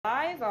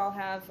live, I'll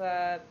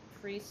have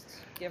Priest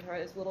give her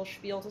his little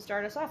spiel to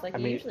start us off, like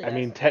he usually I does.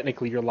 mean,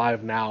 technically you're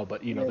live now,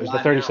 but You're there's the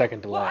live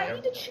 30-second Well, delay. I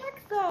need to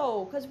check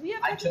though, because we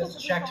have I technical just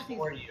checked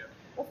difficulties. for you.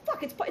 Well,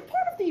 fuck, it's part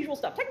of the usual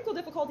stuff. Technical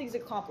difficulties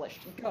accomplished.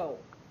 Go.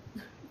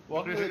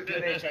 Welcome to the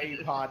Good HIE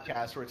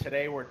podcast, where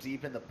today we're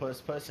deep in the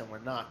Pusspuss and we're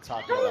not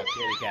talking about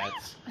kitty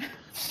cats.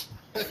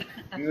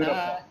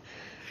 Beautiful.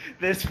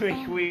 This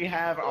week we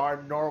have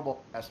our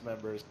normal cast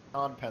members: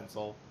 On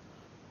Pencil,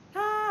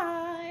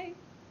 Hi.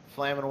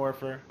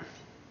 Flammenwerfer,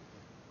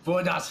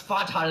 Für das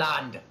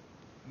Vaterland.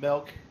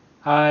 Milk,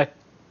 Hi.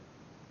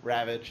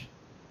 Ravage,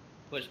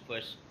 Push.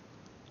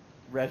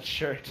 Red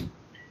Shirt,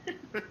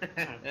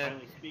 I'm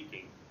finally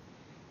speaking.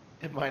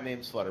 and my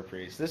name's Flutter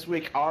Priest. This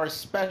week our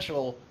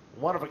special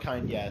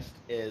one-of-a-kind guest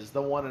is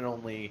the one and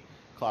only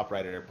Clop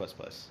Rider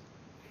Pusspuss.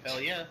 Hell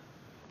yeah.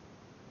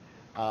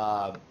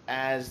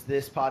 As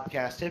this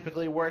podcast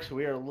typically works,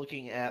 we are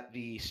looking at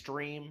the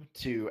stream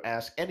to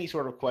ask any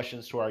sort of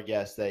questions to our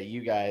guests that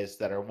you guys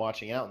that are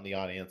watching out in the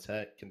audience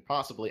can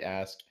possibly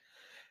ask.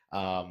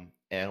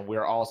 And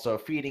we're also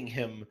feeding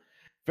him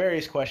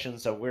various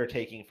questions that we're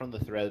taking from the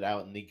thread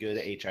out in the Good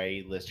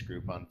HIE list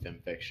group on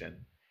FimFiction.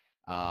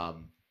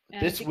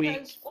 This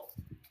week...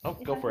 Oh,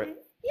 go for it.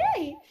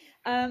 Yay!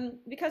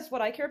 Because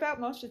what I care about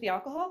most is the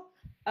alcohol.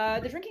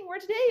 The drinking word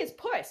today is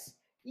puss.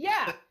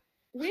 Yeah,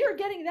 we are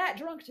getting that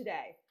drunk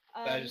today.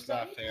 That is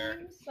not fair.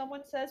 Anytime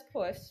someone says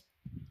puss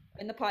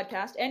in the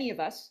podcast, any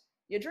of us,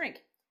 you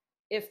drink.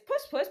 If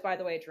Puss, by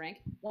the way, drink,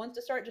 wants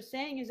to start just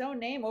saying his own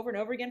name over and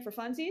over again for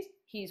funsies,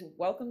 he's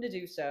welcome to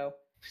do so.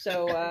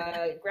 So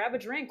grab a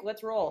drink,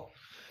 let's roll.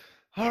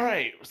 All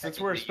right, since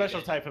we're a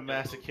special type of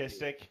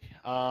masochistic,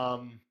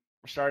 we're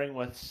starting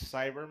with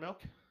Cyber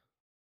Milk.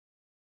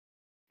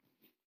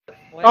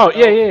 Oh,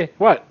 yeah.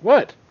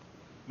 What?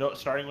 No,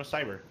 starting with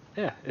Cyber.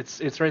 Yeah, it's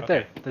right Okay,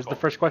 there. There's cool. the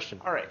first question.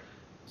 All right,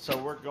 so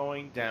we're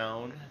going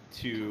down What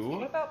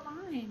to... about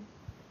mine?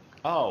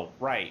 Oh,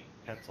 right,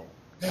 Pencil.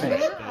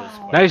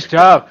 Wow. Nice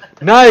job.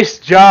 Nice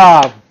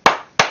job.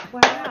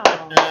 Wow.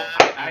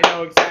 I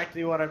know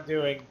exactly what I'm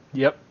doing.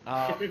 Yep.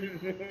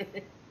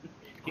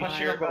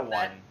 Question number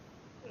one.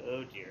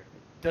 Oh dear.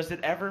 Does it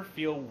ever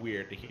feel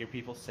weird to hear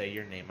people say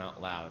your name out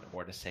loud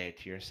or to say it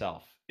to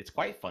yourself? It's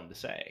quite fun to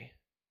say.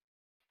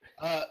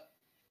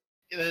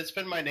 It's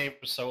been my name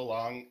for so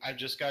long. I've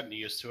just gotten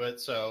used to it,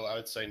 so I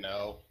would say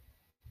no.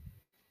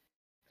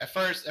 At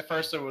first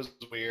it was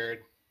weird,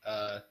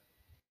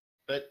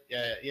 but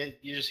yeah,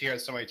 you just hear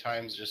it so many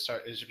times, it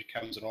just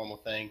becomes a normal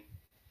thing.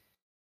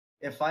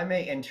 If I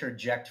may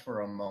interject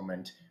for a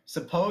moment,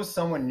 suppose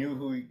someone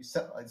knew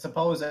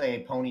suppose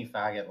a pony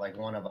faggot like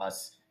one of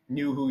us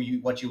knew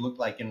what you looked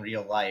like in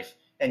real life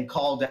and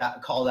called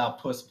out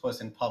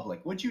Puss in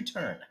public. Would you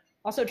turn?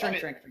 Also,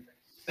 drink.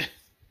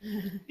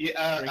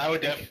 Yeah, I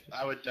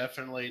would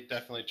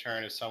definitely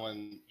turn if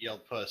someone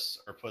yelled puss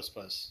or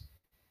puss.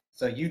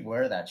 So you'd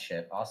wear that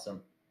shit.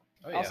 Awesome.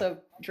 Oh, yeah. Also,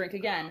 drink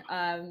again.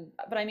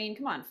 But I mean,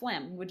 come on,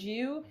 Flam. Would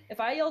you, if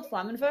I yelled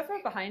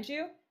Flammenwerfer behind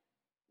you,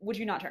 would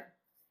you not turn?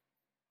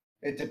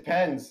 It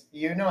depends.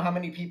 You know how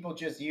many people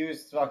just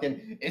use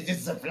fucking, is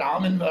this a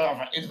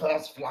Flammenwerfer? Is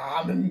this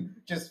Flammen?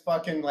 Just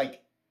fucking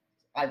like,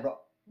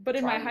 But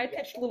in my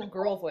high-pitched little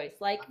girl voice,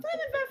 like,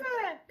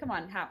 Flammenwerfer! Come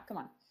on, come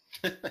on.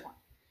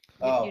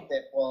 Oh,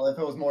 well, if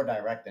it was more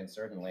direct, then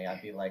certainly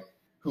I'd be like,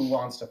 who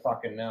wants to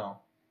fucking know?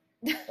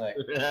 Like,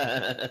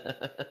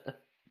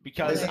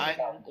 Because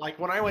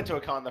when I went to a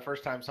con the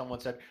first time someone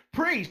said,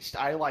 Priest,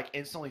 I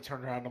instantly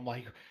turned around and I'm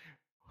like,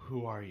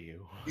 who are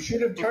you? you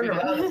should have turned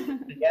around and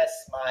said,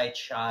 yes, my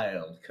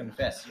child,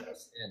 confess your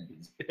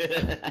sins.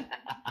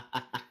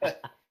 All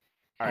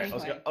right,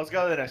 Anyway. let's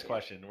go to the next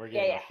question. We're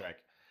getting Yeah. off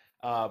track.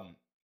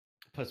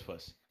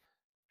 Puss.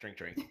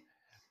 Drink.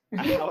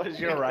 How has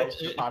your rise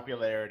to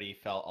popularity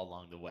felt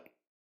along the way?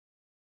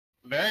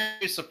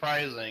 Very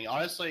surprising.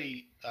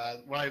 Honestly,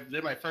 when I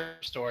did my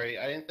first story,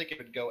 I didn't think it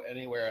would go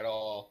anywhere at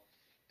all.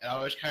 And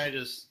I was kind of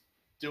just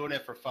doing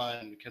it for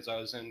fun because I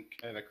was in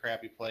kind of a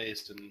crappy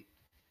place and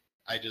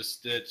I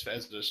just did it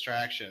as a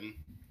distraction.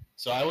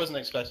 So I wasn't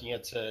expecting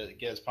it to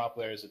get as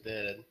popular as it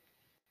did.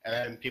 And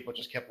then people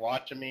just kept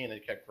watching me and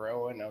it kept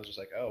growing. And I was just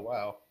like, oh,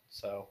 wow.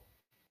 So.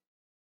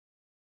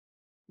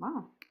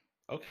 Wow.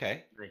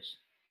 Okay. Nice.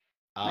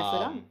 Nicely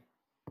done.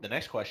 The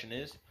next question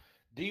is,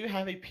 do you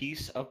have a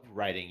piece of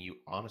writing you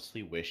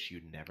honestly wish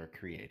you never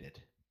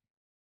created?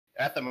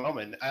 At the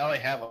moment, I only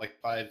have like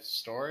 5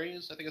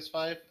 stories. I think it's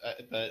 5.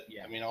 But,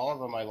 yeah. I mean, all of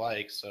them I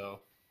like, so...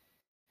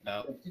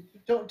 No.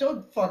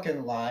 Don't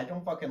fucking lie.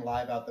 Don't fucking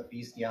lie about the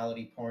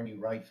bestiality porn you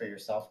write for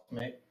yourself,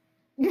 mate.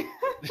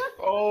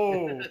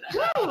 Oh! Dude,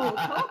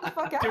 calm the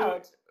fuck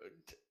out.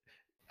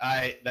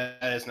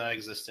 That is not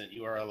existent.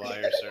 You are a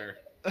liar, sir.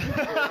 I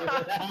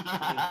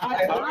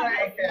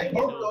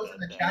hope those in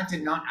the chat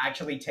did not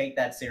actually take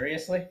that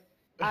seriously.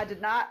 I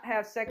did not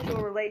have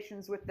sexual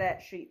relations with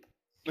that sheep.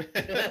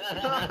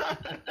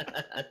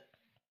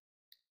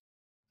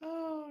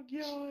 Oh,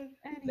 God.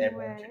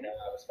 Everyone should know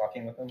I was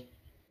fucking with them.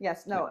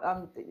 Yes,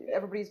 no,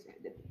 everybody's,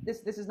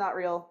 this is not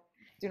real.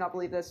 Do not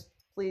believe this.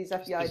 Please,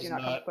 FBI, This do is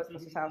not come not- to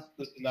Pusspuss's house.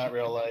 This is not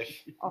real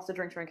life. Also,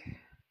 drink.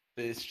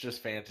 It's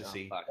just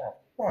fantasy. Oh, fuck. Oh,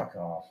 fuck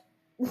off.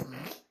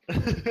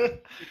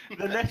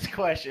 The next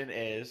question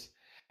is,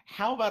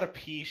 how about a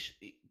piece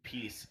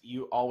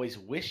you always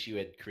wish you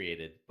had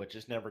created, but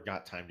just never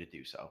got time to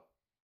do so?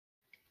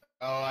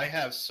 Oh, I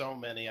have so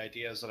many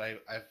ideas that I've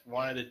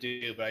wanted to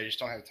do, but I just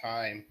don't have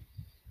time.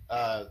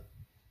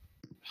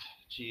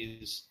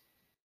 Jeez.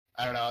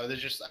 I don't know. I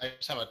just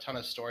have a ton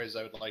of stories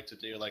I would like to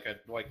do. Like I'd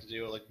like to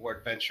do like more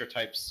adventure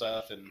type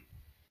stuff, and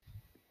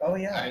Oh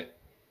yeah.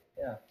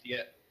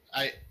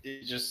 I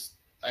just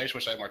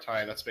wish I had more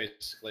time. That's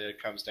basically what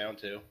it comes down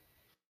to.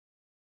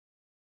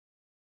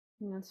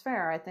 That's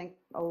fair. I think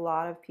a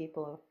lot of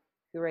people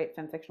who write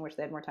fanfiction wish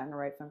they had more time to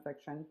write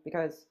fanfiction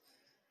because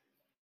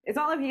it's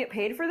not like you get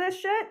paid for this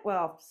shit.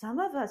 Well, some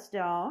of us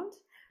don't.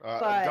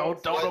 But-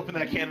 Don't open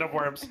that can of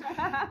worms.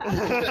 I'm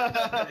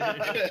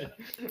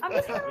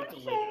just a little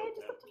shade,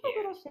 just a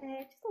little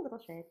shade, just a little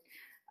shade.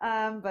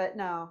 But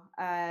no,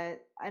 I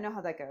know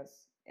how that goes.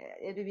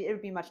 It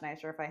would be much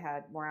nicer if I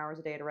had more hours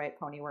a day to write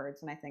pony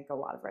words, and I think a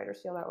lot of writers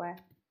feel that way.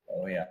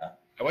 Oh yeah.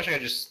 I wish I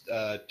could just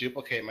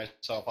duplicate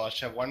myself. I'll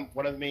just have one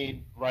of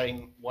me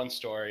writing one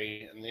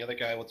story, and the other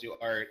guy will do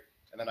art,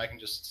 and then I can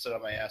just sit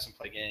on my ass and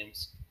play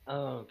games.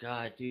 Oh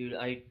god, dude,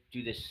 I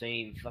do the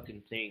same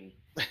fucking thing.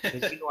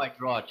 'Cause you know I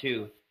draw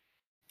too,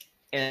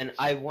 and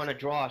I want to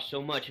draw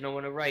so much, and I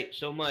want to write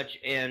so much,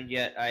 and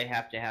yet I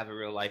have to have a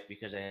real life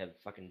because I have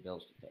fucking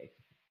bills to pay.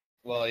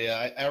 Well,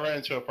 yeah, I run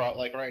into a problem.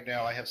 Like right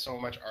now, I have so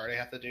much art I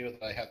have to do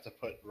that I have to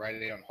put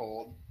writing on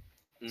hold.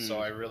 So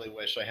I really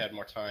wish I had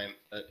more time,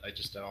 but I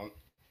just don't.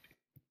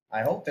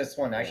 I hope this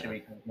one actually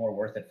becomes more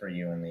worth it for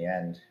you in the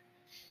end.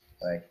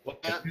 Like, What?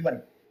 if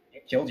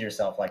you killed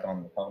yourself like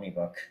on the pony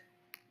book.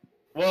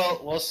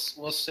 Well, we'll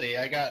see.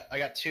 I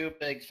got two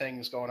big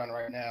things going on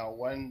right now.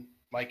 One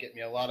might get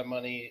me a lot of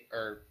money,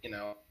 or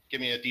give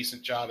me a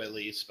decent job at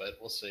least. But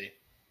we'll see.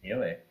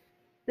 Really?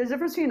 There's a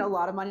difference between a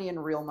lot of money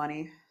and real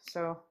money,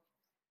 so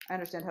I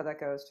understand how that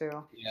goes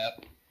too.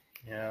 Yep.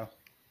 Yeah.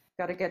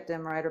 Got to get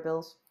them rider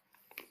bills.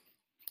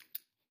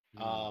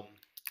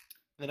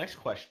 The next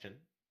question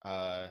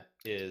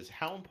is,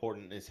 how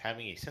important is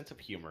having a sense of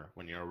humor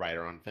when you're a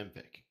writer on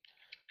fanfic?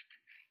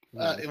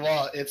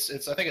 Well, it's.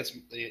 I think it's.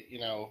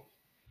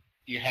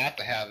 You have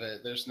to have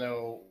it. There's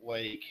no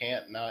way you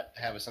can't not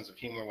have a sense of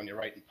humor when you're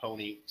writing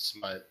pony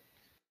smut.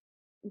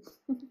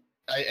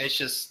 It's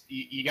just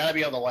you got to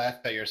be able to laugh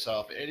at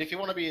yourself, and if you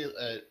want to be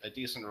a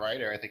decent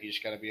writer, I think you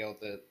just got to be able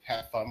to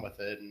have fun with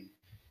it and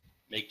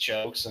make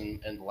jokes and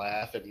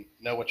laugh and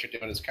know what you're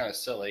doing is kind of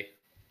silly.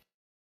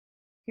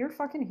 You're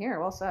fucking here.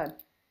 Well said.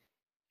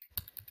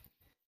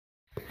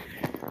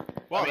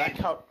 Well,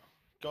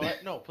 go ahead.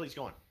 No, please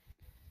go on.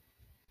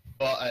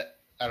 Well, I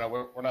don't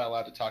know. We're not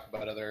allowed to talk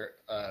about other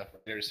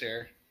writers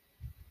here.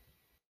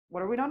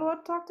 What are we not allowed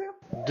to talk to?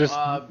 Just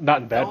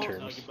not in bad don't terms.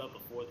 Talking about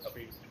before the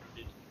stream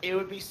started. It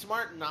would be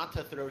smart not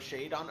to throw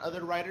shade on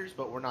other writers,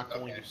 but we're not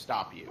going to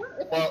stop you.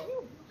 Well,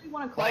 If you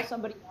want to call like-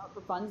 somebody out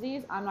for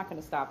funsies, I'm not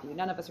going to stop you.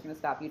 None of us are going to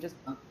stop you. Just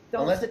don't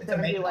Unless sit it's there a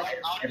and be main like,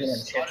 writer. I'll Everyone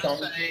just shits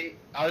on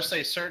them.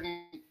 say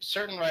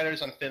certain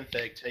writers on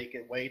fanfic take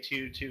it way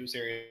too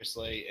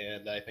seriously,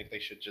 and I think they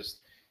should just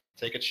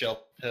take a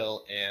chill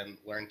pill and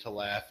learn to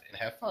laugh and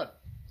have fun.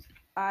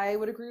 I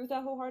would agree with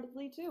that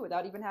wholeheartedly too,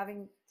 without even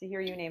having to hear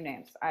you name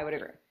names. I would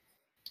agree.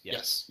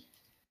 Yes.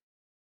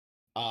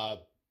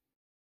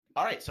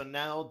 All right, so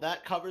now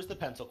that covers the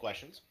pencil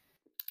questions.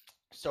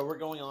 So we're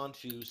going on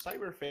to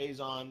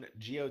Cyberphase on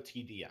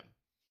GOTDM.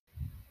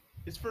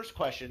 His first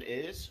question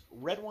is,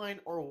 red wine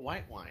or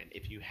white wine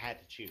if you had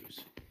to choose?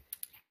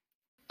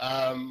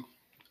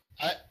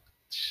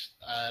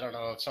 I don't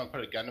know. If someone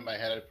put a gun to my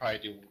head, I'd probably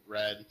do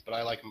red, but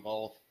I like them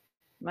both.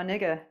 My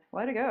nigga,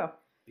 way to go.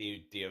 Do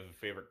you have a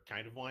favorite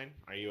kind of wine?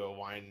 Are you a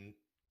wine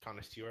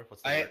connoisseur?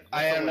 What's the I word?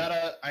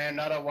 am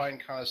not a wine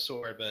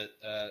connoisseur, but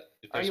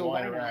if Are there's you a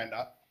wine wino? around,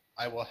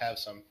 I will have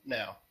some.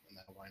 No, I'm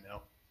not a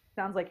wino.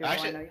 Sounds like you're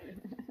Actually- a wino.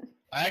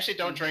 I actually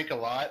don't drink a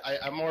lot.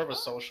 I'm more of a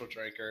social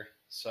drinker,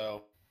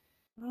 so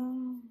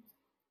Oh,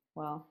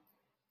 well,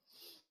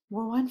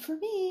 more wine for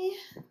me.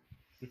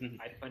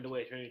 I'd find a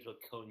way to turn it into a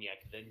cognac,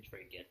 then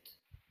drink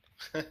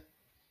it.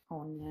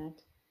 Cognac.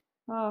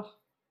 Oh,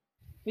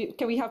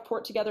 can we have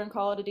port together and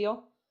call it a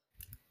deal?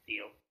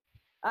 Deal.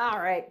 All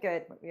right,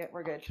 good.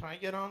 We're good. Can I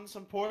get on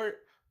some port,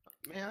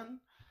 man?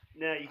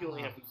 No, you can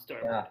only have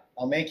Starboard. Yeah,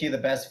 I'll make you the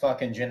best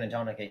fucking gin and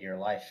tonic at your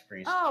life,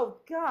 priest. Oh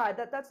God,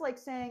 that's like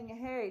saying,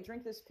 "Hey,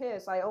 drink this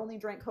piss. I only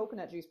drank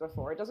coconut juice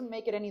before." It doesn't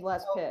make it any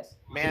less piss.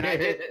 Man,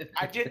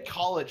 I did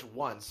college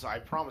once, so I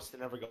promise to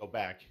never go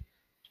back.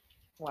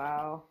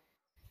 Wow.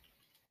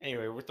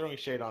 Anyway, we're throwing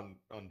shade on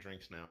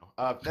drinks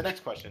now. The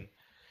next question.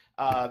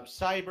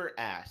 Cyber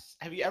asks,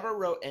 have you ever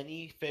wrote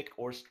any fic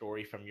or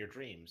story from your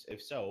dreams?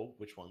 If so,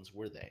 which ones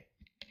were they?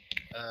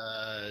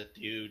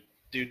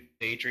 do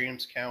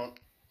daydreams count?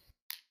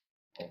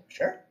 Oh,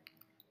 sure.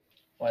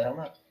 Why the hell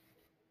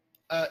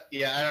not?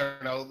 Yeah, I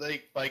don't know.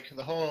 Like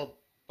the whole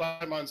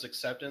Bottomon's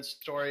acceptance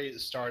story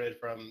started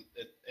from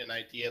an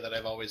idea that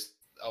I've always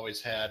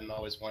always had and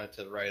always wanted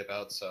to write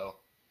about. So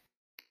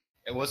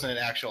it wasn't an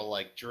actual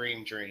like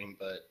dream,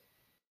 but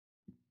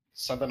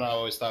something I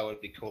always thought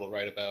would be cool to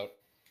write about.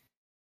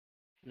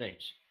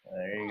 Nice.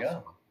 There you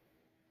go.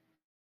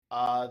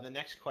 The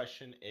next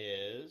question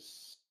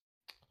is.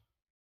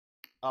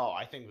 Oh,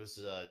 I think this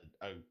is a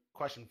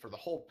question for the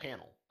whole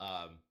panel.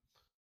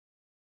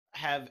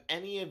 Have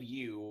any of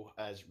you,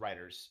 as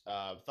writers,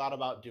 thought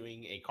about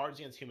doing a Cards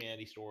Against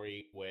Humanity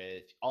story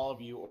with all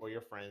of you or your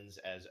friends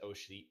as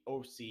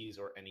OCs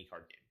or any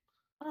card game?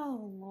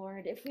 Oh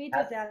Lord, if we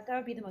did that, that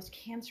would be the most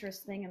cancerous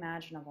thing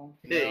imaginable.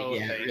 No,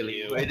 yeah, thank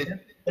really you. would.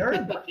 There are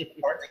a bunch of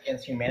Cards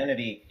Against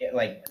Humanity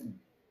like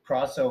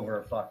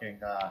crossover fucking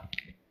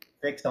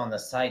fics on the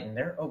site, and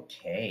they're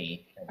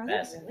okay. Are they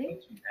really? Way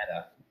too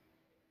meta.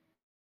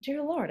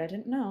 Dear Lord, I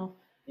didn't know.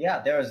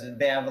 Yeah, there's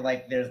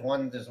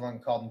one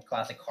called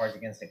Classic Cards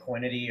Against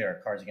Equinity or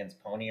Cards Against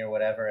Pony or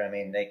whatever. I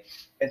mean,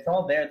 it's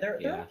all there.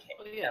 They're Yeah. okay.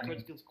 Oh yeah, I mean,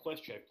 Cards Against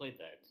Equestria. I played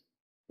that.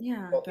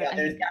 Yeah, well, but yeah, I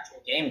there's mean, the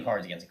actual game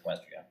Cards Against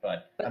Equestria,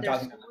 but I'm there's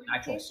talking about an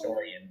actual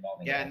story story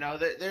involving. Yeah, that. no,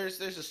 there's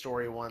a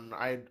story one.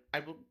 I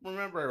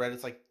remember I read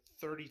it's like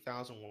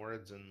 30,000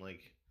 words and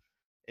like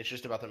it's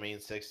just about the main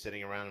six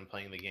sitting around and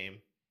playing the game.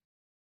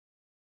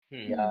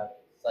 Yeah,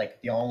 it's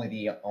like the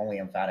only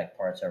emphatic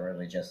parts are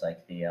really just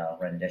like the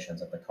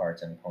renditions of the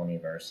cards in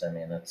Ponyverse. I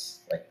mean,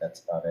 that's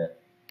about it.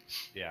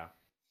 Yeah.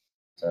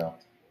 So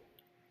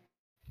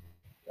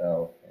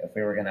if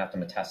we were gonna have to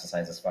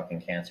metastasize this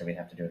fucking cancer, we'd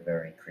have to do it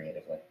very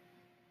creatively.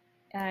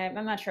 I'm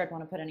not sure I'd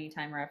want to put any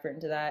time or effort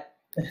into that.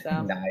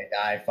 So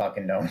I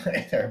fucking don't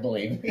either,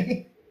 believe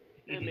me.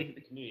 And maybe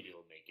the community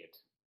will make it.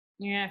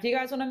 yeah, if you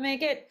guys want to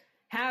make it,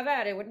 have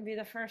at it. Wouldn't be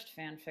the first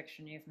fan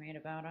fiction you've made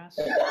about us.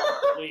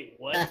 Wait,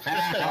 what?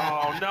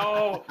 Oh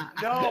no,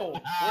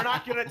 we're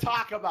not gonna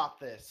talk about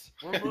this.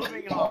 We're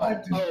moving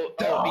on.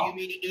 Oh, you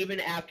mean even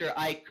after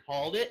I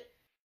called it?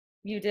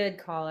 You did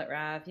call it,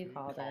 Rav. You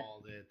called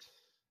it.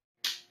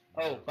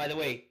 Oh, by the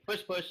way,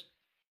 Puss.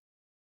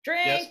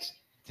 Drink. Yes.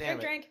 Damn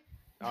it. Drink.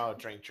 Oh,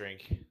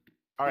 drink.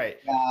 All right.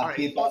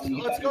 You Let's thought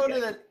go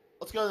you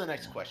to the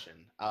next question.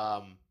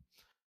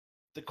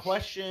 The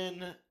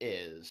question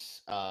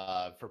is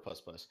for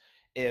Pusspuss.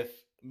 If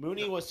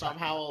Mooney was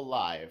somehow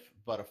alive,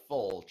 but a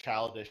full,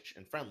 childish,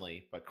 and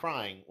friendly, but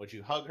crying, would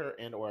you hug her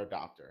and or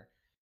adopt her?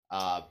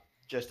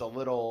 Just a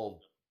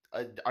little.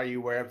 Are you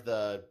aware of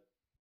the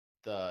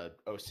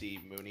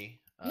OC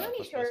Mooney? Mooney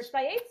Pusspuss? shorts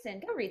by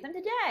Aitson. Go read them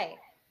today.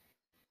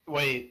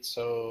 Wait,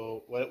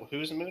 so what?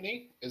 Who's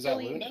Mooney? Is that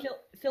Luna?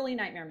 Philly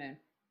Nightmare Moon.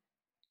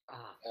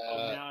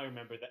 Now I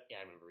remember that. Yeah,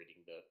 I remember reading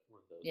one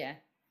of those. Yeah.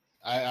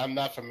 I'm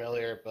not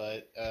familiar,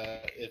 but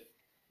if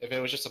it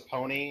was just a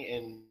pony,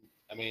 and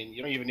I mean,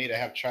 you don't even need to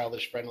have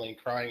childish, friendly, and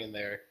crying in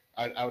there.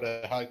 I would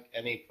hug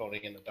any pony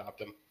and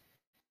adopt him.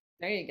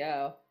 There you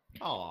go.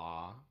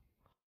 Aww.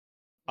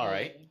 All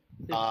right.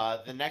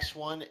 The next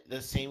one,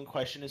 the same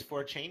question is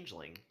for a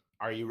changeling.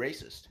 Are you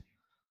racist?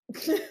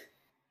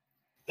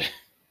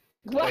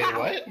 Wow. Wait,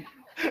 what?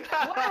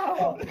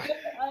 Wow.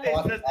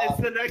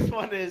 It's the next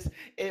one is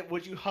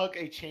would you hug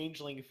a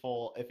changeling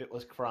full if it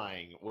was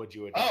crying? Would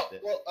you adopt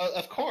it? Well,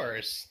 of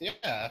course.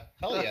 Yeah.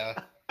 Hell yeah.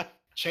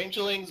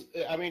 Changelings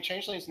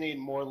need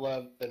more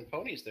love than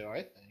ponies do,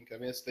 I think. I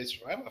mean, they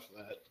survive off of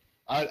that.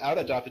 I'd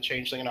adopt a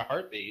changeling in a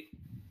heartbeat.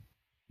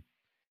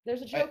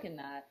 There's a joke in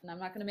that, and I'm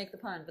not going to make the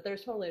pun, but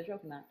there's totally a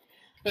joke in that.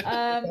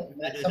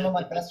 Some of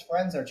my best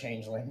friends are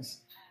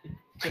changelings.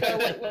 So you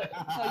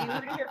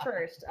heard it here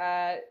first.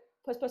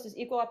 Puss is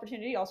equal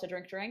opportunity, also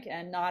drink,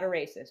 and not a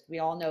racist. We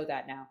all know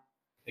that now.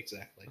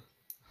 Exactly.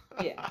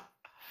 Yeah.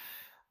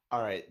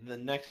 All right. The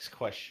next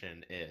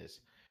question is,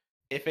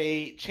 if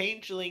a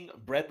changeling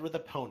bred with a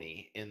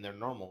pony in their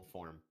normal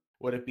form,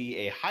 would it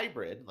be a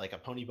hybrid, like a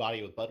pony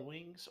body with bud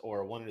wings,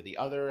 or one or the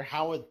other?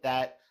 How would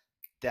that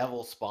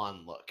devil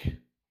spawn look?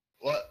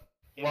 What?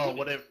 Well,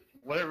 would it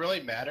really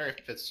matter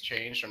if it's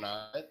changed or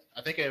not?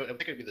 I think it'd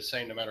be the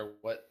same no matter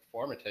what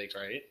form it takes,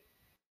 right?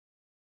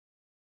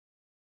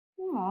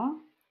 Aww.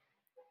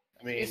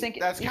 I mean,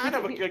 That's kind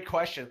of a good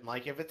question.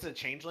 Like, if it's a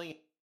changeling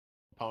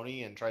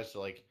pony and tries to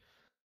like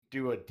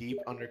do a deep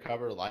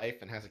undercover life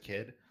and has a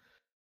kid,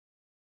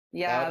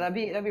 Yeah, that'd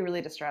be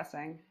really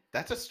distressing.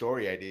 that's a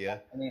story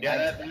idea. I mean,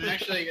 yeah, that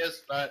actually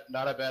is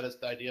not a bad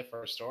idea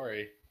for a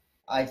story.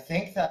 I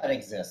think that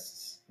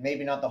exists.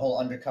 Maybe not the whole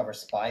undercover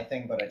spy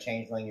thing, but a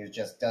changeling who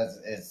just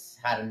is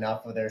had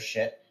enough of their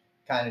shit,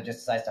 kind of just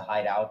decides to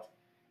hide out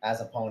as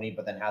a pony,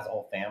 but then has a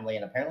whole family,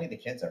 and apparently the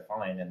kids are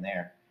fine in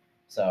there.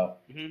 So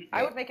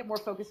I would make it more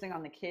focusing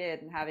on the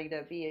kid and having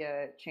to be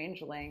a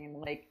changeling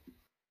and like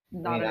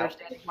not Yeah.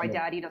 understanding why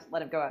daddy doesn't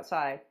let him go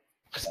outside.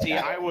 See,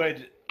 I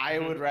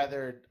would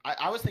rather.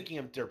 I was thinking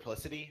of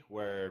Duplicity,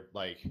 where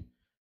like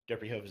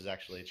Derpyhoof is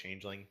actually a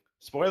changeling.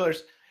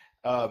 Spoilers,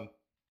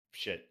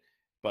 shit.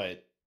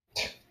 But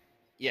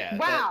yeah,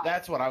 Wow.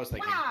 that's what I was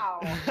thinking. Wow.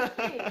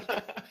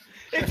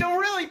 It's a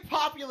really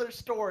popular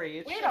story.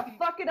 It Way should to be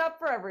fuck it up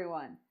for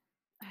everyone.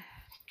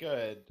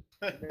 good.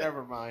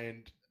 Never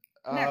mind.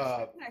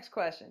 Next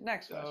question.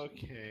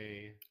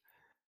 Okay.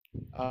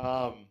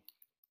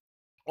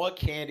 What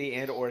candy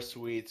and or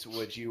sweets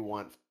would you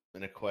want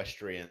an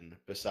equestrian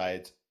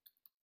besides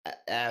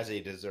as a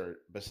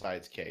dessert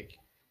besides cake?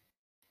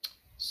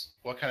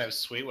 What kind of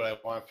sweet would I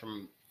want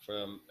from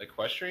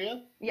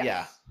Equestria?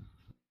 Yes.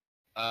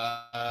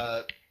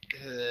 I'm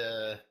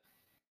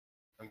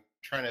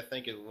trying to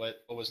think of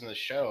what was in the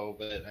show,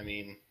 but I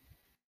mean,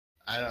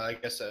 I don't know. I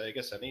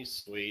guess any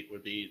sweet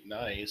would be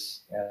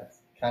nice. Yeah, it's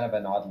kind of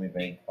an oddly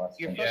vague You're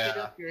question. fucking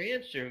Yeah. up your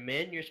answer,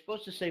 man. You're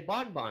supposed to say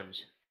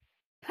bonbons.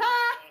 Ha!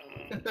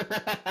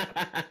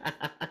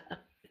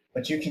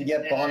 But you can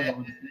get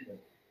bonbons.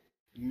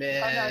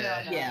 Meh. Oh,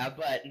 no. Yeah,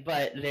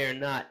 but they're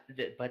not.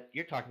 But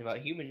you're talking about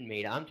human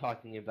made. I'm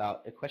talking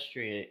about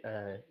equestrian.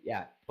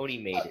 Pony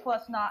made.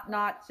 Plus,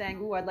 not saying,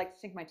 "Ooh, I'd like to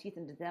sink my teeth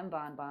into them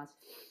bonbons."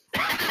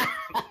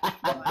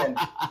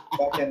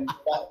 Fucking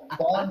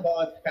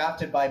bonbons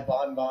crafted by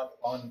bonbon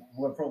on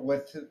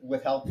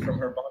with help from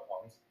her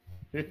bonbons.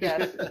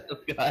 Yes. Oh,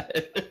 God.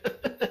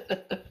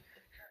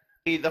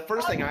 The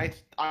first thing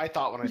I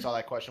thought when I saw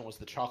that question was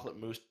the chocolate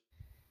mousse.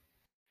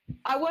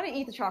 I want to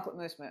eat the chocolate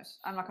mousse.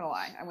 I'm not gonna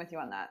lie. I'm with you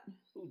on that.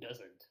 Who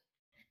doesn't?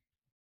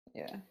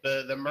 Yeah.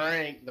 The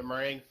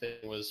meringue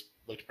thing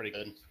looked pretty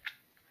good.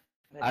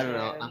 I don't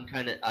know. I'm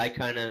kind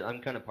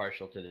of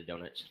partial to the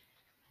donuts.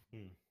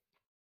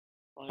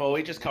 Well,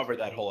 we just covered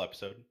that whole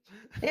episode.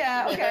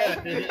 Yeah. Okay.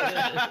 Just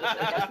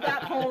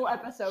that whole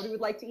episode. We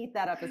would like to eat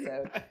that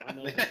episode. I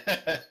know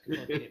that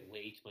get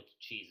way too much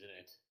cheese in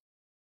it.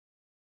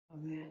 Oh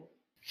man.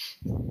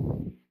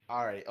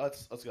 All right,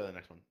 let's go to the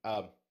next one.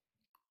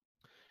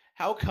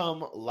 How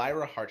come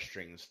Lyra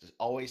Heartstrings is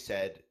always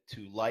said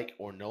to like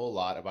or know a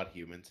lot about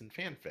humans in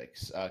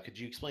fanfics? Could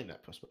you explain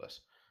that, Pusspuss?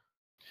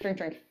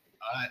 Drink.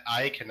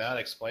 I cannot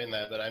explain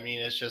that, but I mean,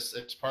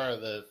 it's part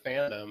of the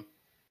fandom.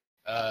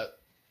 I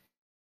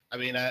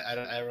mean,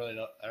 I really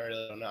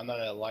don't know. I'm not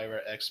a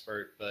Lyra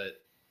expert,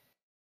 but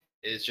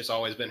it's just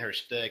always been her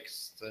shtick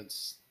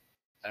since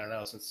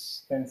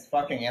Since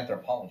fucking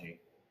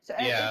anthropology. So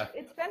Yeah.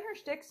 it's been her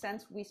shtick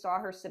since we saw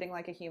her sitting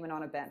like a human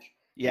on a bench.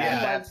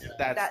 Yeah, It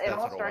that's all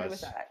what started it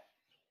was. with that.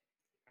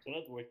 So in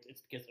other words,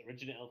 it's because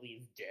originality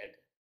is dead.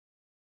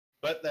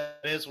 But that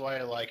is why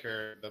I like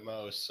her the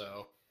most.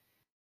 So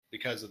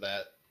because of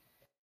that.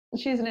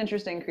 She's an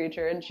interesting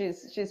creature, and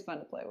she's fun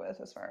to play with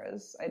as far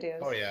as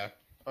ideas. Oh yeah.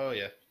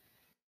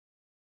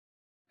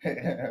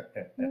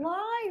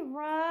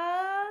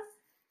 Lyra,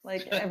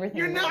 like everything.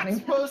 You're is not happening.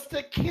 supposed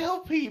to kill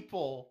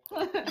people.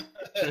 Fuck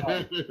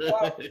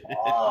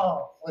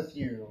off with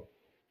you.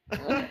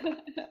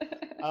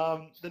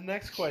 The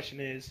next question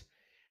is,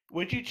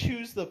 would you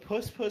choose the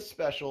Puss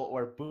Special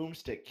or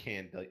Boomstick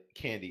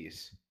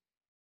candies?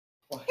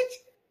 What?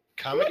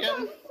 Come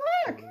again?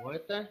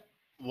 What the?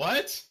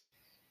 What?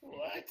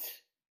 What?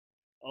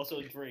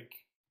 Also, drink.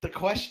 The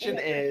question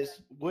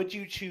is, would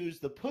you choose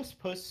the Puss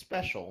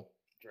Special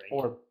Drink.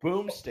 or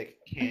Boomstick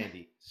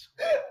candies?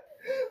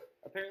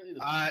 Apparently, the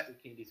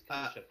candies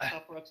concept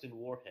Pop Rocks and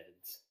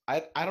Warheads.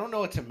 I don't know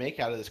what to make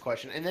out of this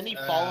question. And then he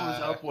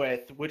follows up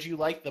with, would you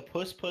like the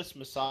Puss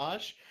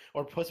massage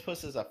or Puss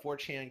as a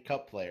 4chan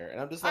cup player? And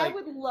I'm just like, I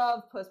would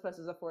love Pusspuss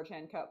as a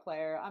 4chan cup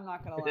player. I'm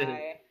not gonna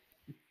lie.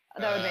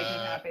 That would make me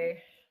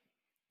happy.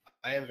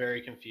 I am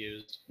very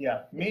confused.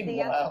 Yeah.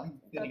 Meanwhile,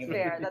 That's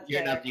fair. That's You're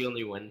fair. not the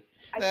only one.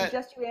 I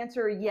suggest you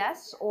answer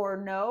yes or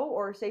no,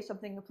 or say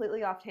something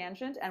completely off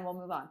tangent, and we'll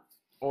move on.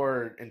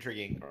 or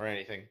intriguing or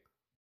anything.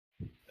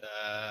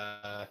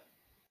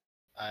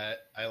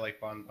 I like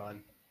Bon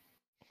Bon.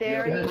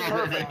 There you go.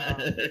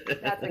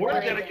 Perfect. That's a We're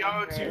great gonna go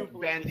answer. to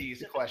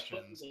Bendy's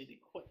questions.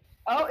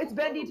 Oh, it's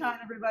Bendy time,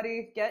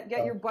 everybody. Get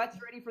your butts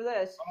ready for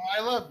this. Oh,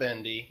 I love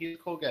Bendy. He's a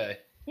cool guy.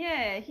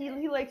 Yeah, he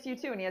likes you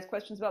too, and he has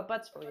questions about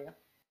butts for you.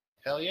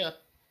 Hell yeah.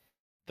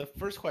 The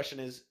first question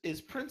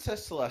is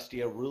Princess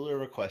Celestia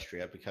ruler of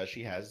Equestria because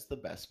she has the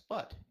best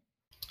butt?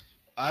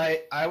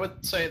 I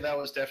would say that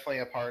was definitely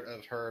a part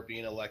of her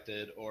being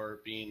elected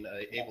or being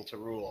able to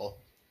rule,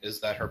 is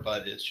that her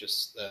butt is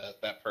just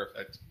that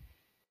perfect.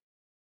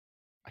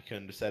 I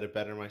couldn't have said it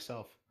better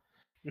myself.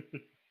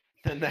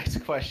 The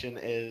next question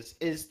is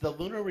the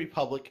Lunar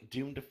Republic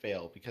doomed to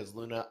fail because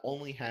Luna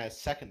only has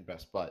second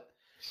best butt,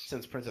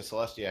 since Princess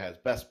Celestia has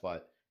best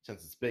butt,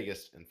 since it's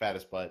biggest and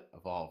fattest butt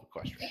of all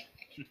of Equestria?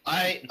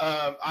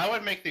 I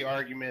would make the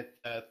argument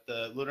that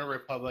the Lunar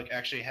Republic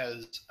actually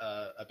has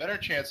a better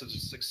chance of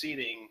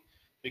succeeding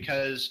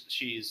because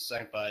she's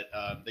second butt.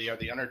 They are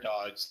the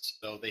underdogs,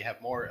 so they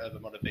have more of a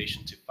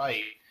motivation to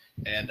fight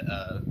and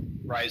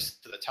rise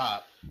to the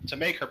top to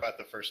make her butt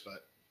the first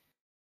butt.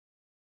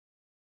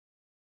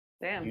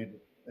 Damn. Dude,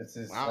 this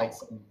is Wow. like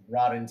some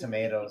Rotten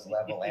Tomatoes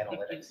level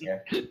analytics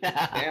here.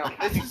 Damn,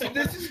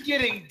 this is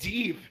getting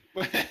deep.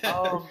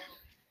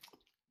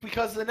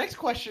 Because the next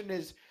question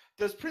is,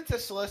 does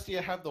Princess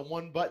Celestia have the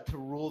one butt to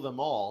rule them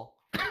all?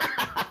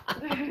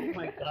 Oh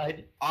my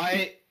god.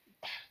 I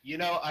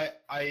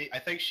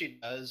think she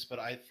does, but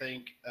I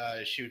think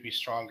she would be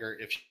stronger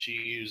if she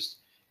used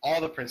all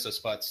the princess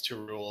butts to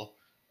rule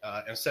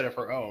instead of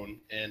her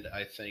own, and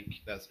I think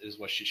that is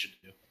what she should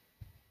do.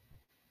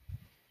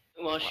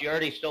 Well, she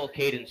already stole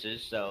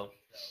Cadence's, so.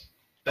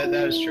 That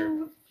is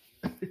true.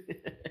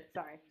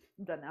 Sorry,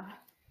 I'm done now.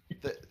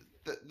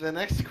 The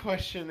next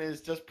question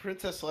is: does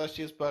Princess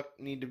Celestia's butt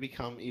need to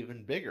become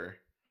even bigger?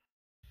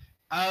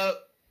 I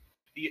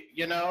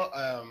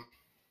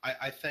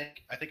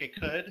think it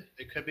could.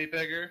 It could be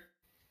bigger.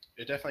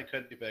 It definitely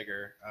could be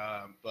bigger.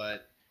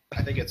 But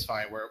I think it's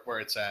fine where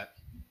it's at.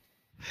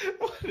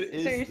 What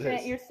is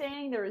You're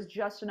saying there is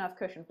just enough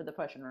cushion for the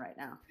pushing right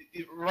now.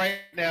 Right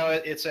now,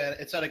 it's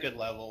at a good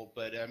level.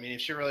 But I mean,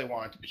 if she really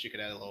wanted to, she could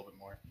add a little bit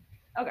more.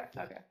 Okay.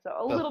 So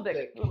a little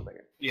bigger.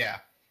 Yeah.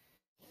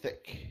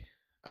 Thick.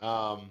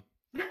 Just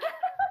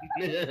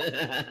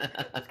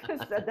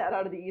said that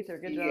out of the ether.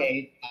 Good job.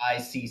 Thick.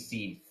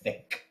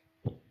 Thick.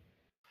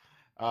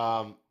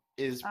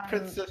 Is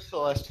Princess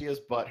Celestia's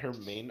butt her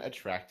main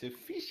attractive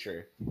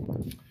feature?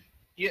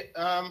 Yeah.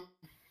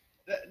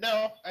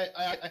 No,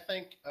 I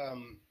think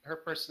her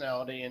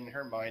personality and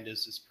her mind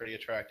is pretty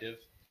attractive.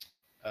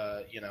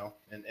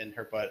 And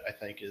her butt I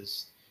think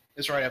is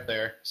right up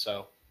there.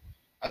 So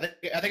I think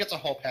it's a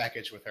whole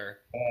package with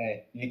her.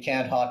 Hey, you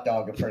can't hot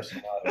dog a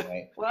personality,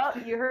 mate. Well,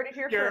 you heard it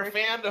here You're first. a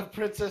fan of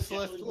Princess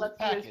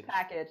Celestia's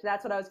package.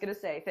 That's what I was gonna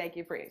say. Thank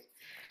you, Priest.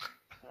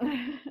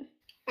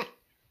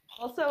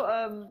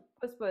 Also,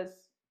 Pusspuss,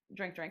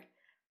 drink.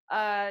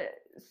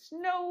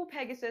 Snow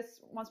Pegasus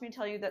wants me to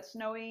tell you that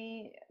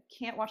Snowy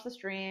can't watch the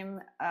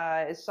stream,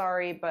 is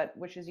sorry, but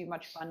wishes you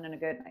much fun and a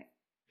good night.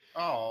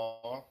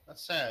 Oh,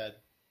 that's sad.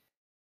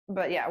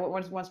 But yeah,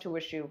 wants to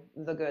wish you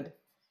the good.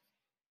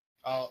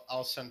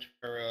 I'll send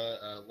her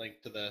a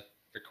link to the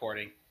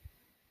recording.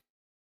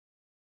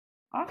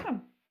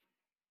 Awesome.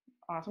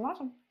 Okay.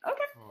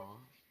 Aww.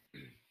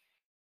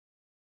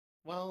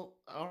 Well,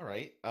 all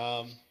right.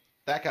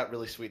 That got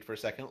really sweet for a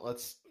second.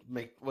 Let's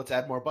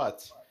add more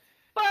butts.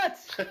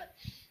 Butts!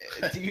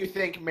 Do you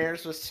think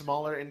mares with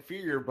smaller,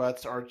 inferior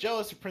butts are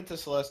jealous of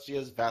Princess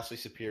Celestia's vastly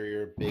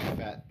superior big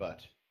fat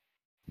butt?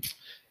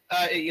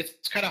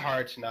 It's kind of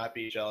hard to not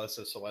be jealous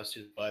of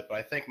Celestia's butt, but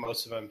I think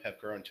most of them have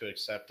grown to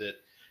accept it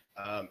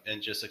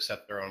and just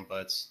accept their own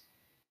butts.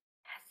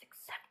 Yes,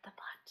 accept the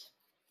butt.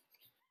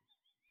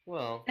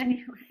 Well,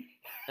 Anyway.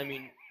 I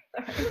mean,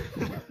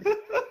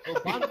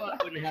 Bonbon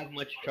wouldn't have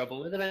much trouble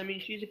with it. I mean,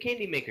 she's a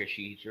candy maker.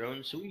 She eats her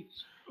own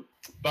sweets.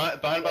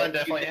 Bonbon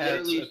definitely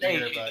has a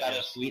bigger she's butt. got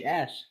a sweet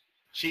ass.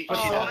 But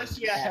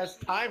Celestia has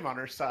time on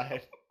her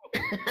side.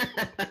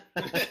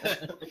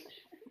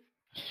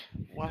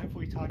 Why have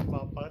we talked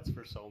about butts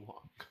for so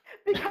long?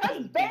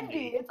 Because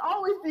Bendy. It's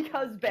always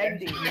because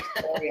Bendy.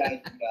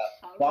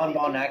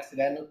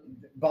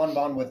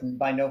 Bonbon with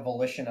by no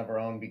volition of her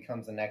own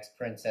becomes the next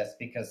princess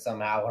because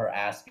somehow her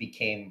ass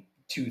became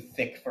too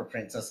thick for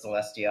Princess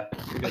Celestia.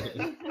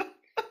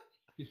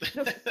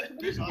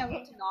 I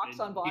went to knocks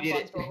on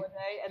Bonbon's door one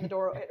day, and the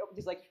door opens.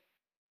 He's like,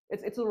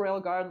 "It's a royal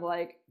guard.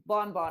 Like,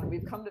 Bonbon,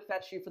 we've come to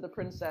fetch you for the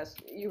princess.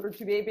 You were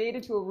to be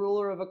mated to a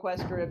ruler of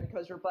Equestria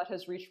because your butt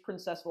has reached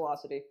princess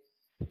velocity."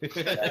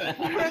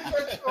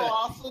 Princess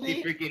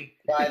velocity.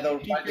 By the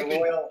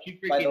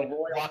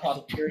Royal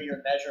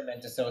Posterior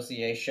Measurement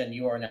Association,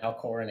 you are now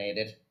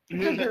coronated.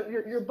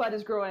 your butt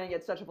is growing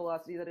at such a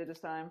velocity that it is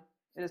time.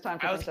 It is time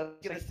for I was princess.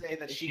 going to say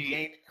that she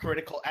gained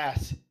critical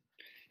ass.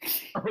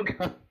 Oh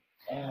god.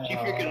 She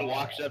freaking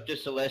walks up to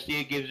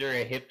Celestia, gives her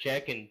a hip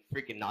check, and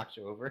freaking knocks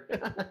her over.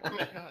 Oh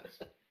my god.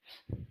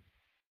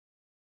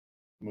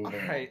 All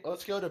right,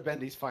 let's go to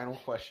Bendy's final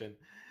question.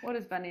 What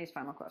is Bendy's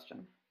final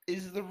question?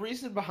 Is the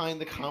reason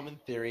behind the common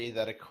theory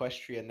that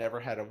Equestria never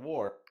had a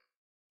war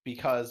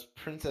because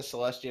Princess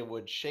Celestia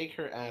would shake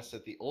her ass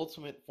at the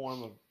ultimate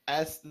form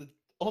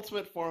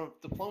of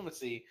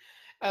diplomacy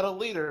at a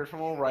leader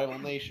from a rival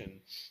nation,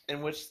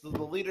 in which the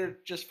leader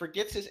just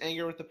forgets his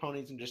anger with the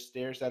ponies and just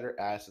stares at her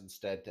ass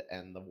instead to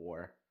end the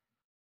war?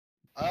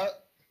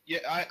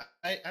 Yeah,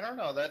 I don't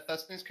know. That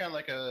seems kind of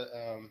like a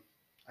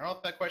I don't know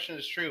if that question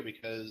is true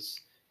because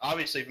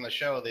obviously from the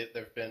show there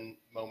have been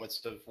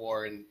moments of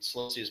war and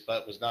Celestia's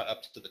butt was not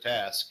up to the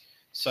task.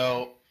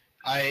 So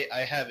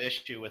I have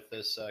issue with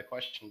this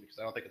question because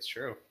I don't think it's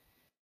true.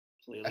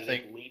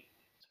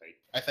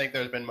 I think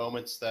there's been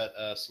moments that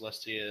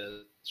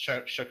Celestia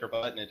shook her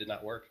butt and it did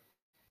not work.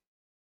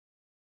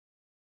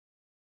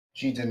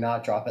 She did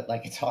not drop it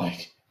like it's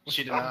hot.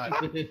 She did not.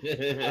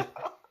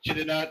 She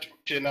did not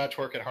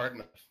twerk it hard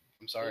enough.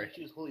 I'm sorry.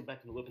 She was holding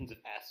back the weapons of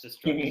ass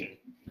destruction.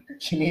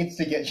 She needs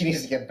to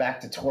get back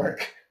to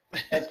twerk.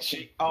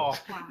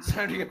 It's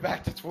time to get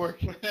back to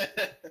twerk.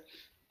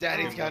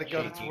 Daddy's got to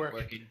go to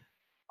twerk.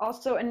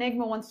 Also,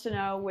 Enigma wants to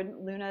know: would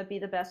Luna be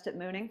the best at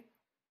mooning?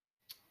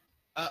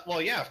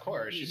 Well, yeah, of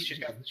course. She's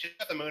got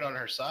the moon on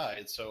her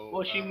side, so.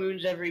 Well, she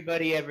moons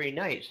everybody every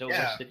night. So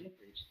yeah. What's the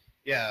difference?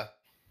 Yeah,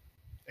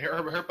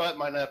 her butt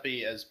might not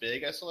be as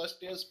big as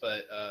Celestia's,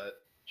 but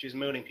she's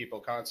mooning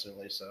people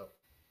constantly. So.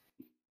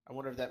 I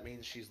wonder if that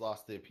means she's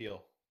lost the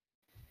appeal.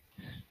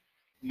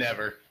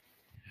 Never.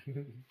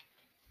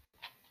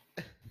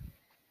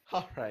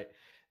 All right,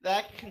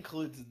 that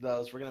concludes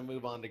those. We're gonna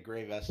move on to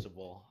Grey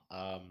Vestibule.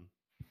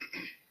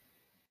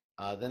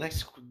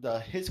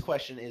 His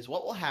question is: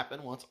 what will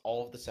happen once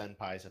all of the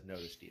senpais have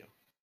noticed you?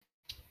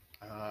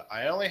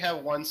 I only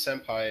have one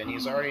senpai, and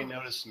he's already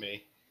noticed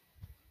me.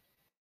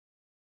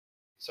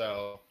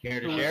 So,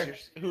 Care to share?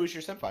 Who's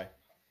your senpai?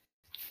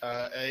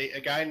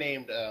 a guy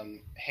named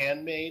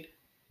Handmaid.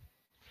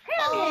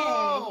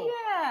 Oh!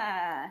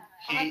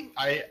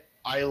 Yeah.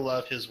 I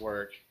love his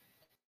work.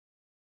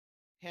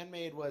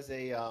 Handmaid was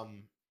a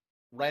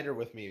writer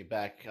with me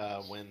back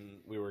when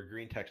we were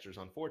green texters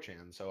on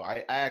 4chan, so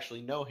I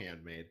actually know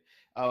Handmaid.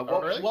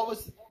 Really? What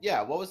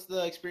was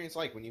the experience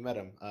like when you met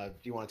him? Do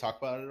you want to talk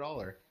about it at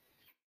all, or?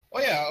 Oh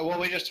yeah, well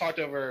we just talked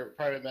over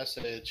private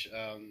message.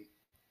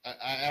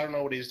 I don't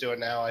know what he's doing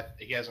now.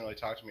 He hasn't really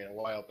talked to me in a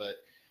while, but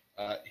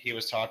he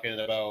was talking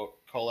about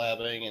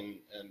collabing and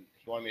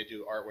he wanted me to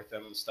do art with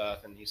him and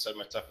stuff. And he said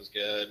my stuff was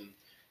good, and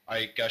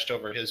I gushed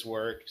over his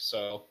work.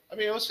 So I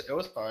mean, it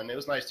was fun. It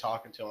was nice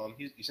talking to him.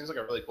 He seems like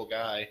a really cool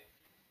guy.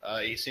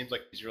 He seems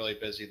like he's really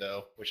busy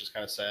though, which is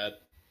kind of sad.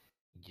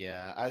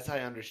 Yeah, as I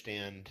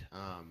understand,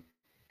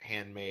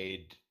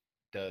 Handmaid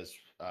does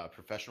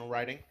professional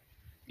writing.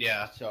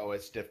 Yeah, So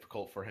it's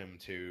difficult for him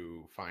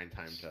to find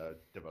time to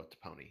devote to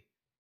Pony.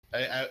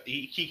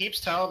 he keeps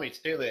telling me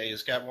too that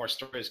he's got more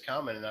stories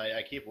coming, and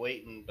I keep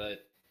waiting,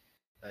 but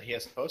he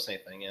hasn't posted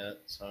anything yet.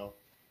 So,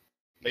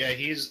 but yeah,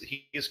 he's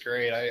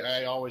great.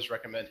 I always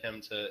recommend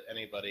him to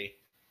anybody.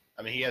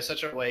 I mean, he has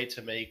such a way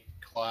to make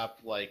collab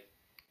like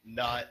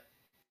not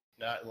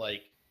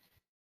like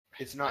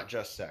It's not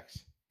just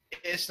sex.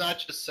 it's not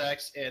just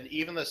sex, and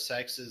even the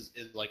sex is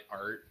like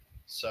art.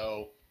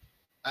 So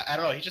I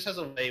don't know. He just has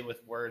a way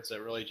with words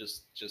that really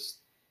just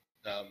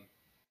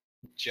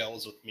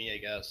gels with me, I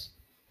guess.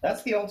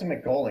 That's the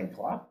ultimate goal in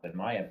collab, in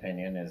my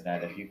opinion, is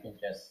that if you can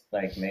just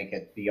like make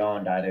it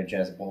beyond either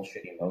just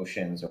bullshit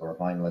emotions or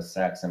mindless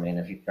sex. I mean,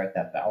 if you strike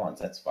that balance,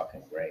 that's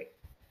fucking great.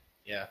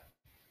 Yeah,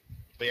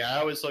 but yeah, I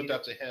always looked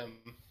up to him.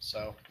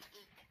 So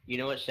You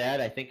know what's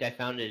sad? I think I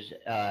found his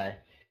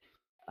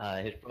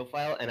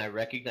profile, and I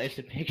recognize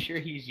the picture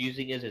he's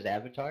using as his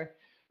avatar.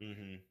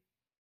 Mm-hmm.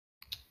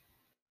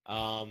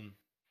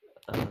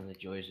 The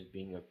joys of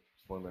being a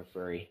former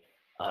furry.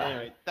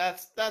 Anyway,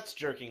 that's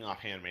jerking off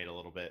Handmaid a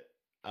little bit.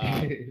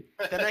 The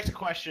next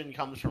question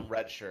comes from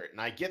Redshirt,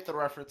 and I get the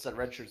reference that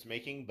Redshirt's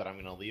making, but I'm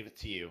going to leave it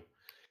to you.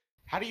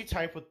 How do you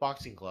type with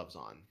boxing gloves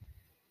on?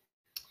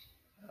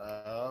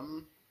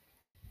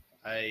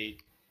 I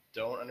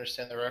don't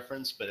understand the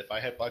reference, but if I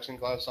had boxing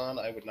gloves on,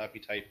 I would not be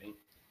typing.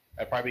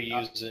 I'd probably be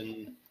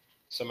using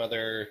some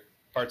other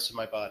parts of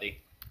my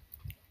body.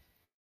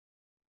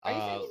 Are you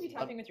saying you'd be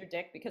typing with your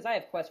dick? Because I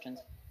have questions.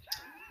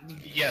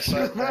 Yes,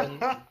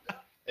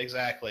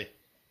 exactly.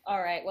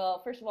 All right.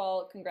 Well, first of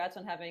all, congrats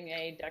on having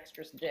a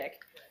dexterous dick.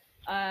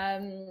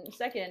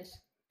 Second,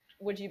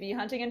 would you be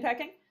hunting and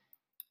pecking?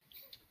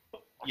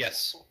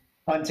 Yes.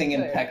 Hunting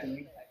and Good.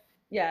 pecking.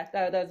 Yeah,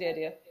 that was the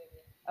idea.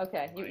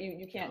 Okay,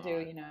 you can't do,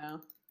 you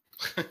know.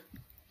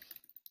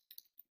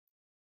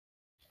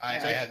 I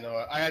had no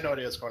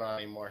idea what's going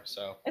on anymore.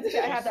 So It's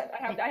okay.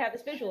 I have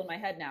this visual in my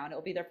head now, and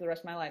it'll be there for the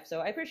rest of my life. So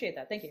I appreciate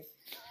that. Thank you.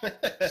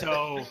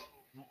 So,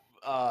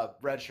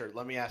 Redshirt,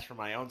 let me ask for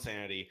my own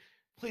sanity.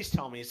 Please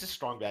tell me, is this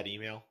Strong Bad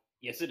email?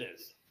 Yes, it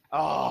is.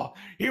 Oh,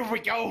 here we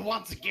go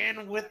once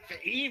again with the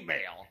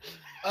email.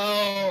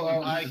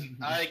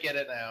 I get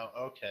it now.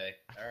 Okay,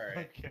 all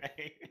right.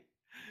 Okay.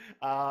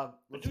 We're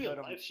Let's doing go a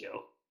to live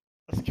show.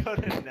 let's go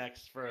to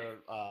next for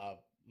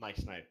Mike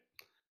Snipe.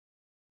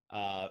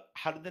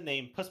 How did the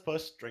name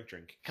Pusspuss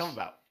Drink come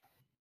about?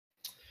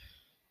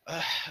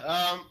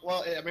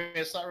 Well, I mean,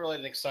 it's not really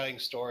an exciting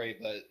story,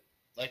 but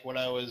like when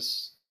I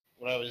was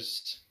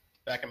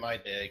back in my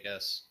day, I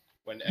guess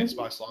when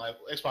Xbox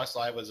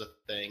Live was a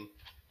thing.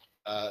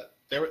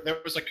 There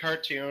was a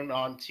cartoon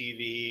on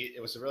TV.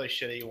 It was a really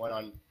shitty one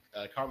on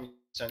Comedy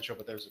Central,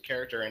 but there was a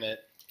character in it.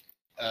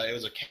 It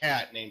was a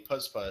cat named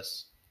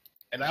Pusspuss,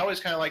 and I always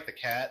kind of liked the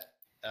cat,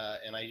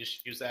 and I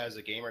just used that as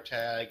a gamer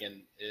tag,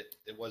 and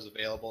it was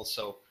available,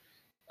 so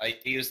I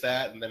used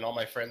that, and then all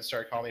my friends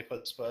started calling me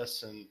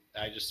Pusspuss, and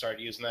I just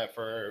started using that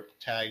for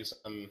tags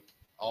on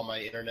all my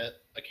internet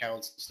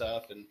accounts and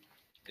stuff, and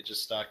it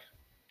just stuck.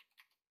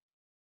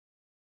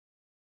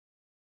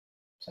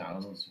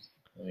 Sounds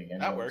really good.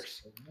 That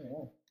works.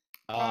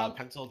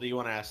 Pencil, do you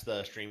want to ask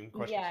the stream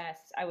question?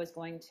 Yes, I was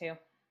going to.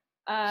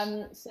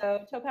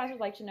 So Topaz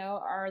would like to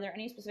know, are there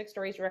any specific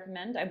stories you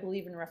recommend? I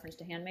believe in reference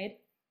to Handmaid.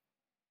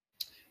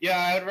 Yeah,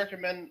 I would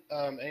recommend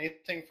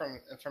anything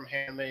from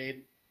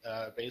Handmaid.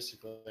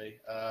 Basically,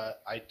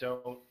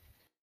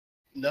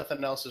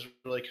 nothing else is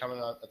really coming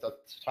out at the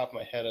top of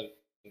my head of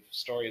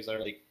stories that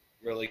are like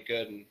really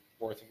good and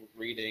worth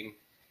reading.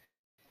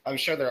 I'm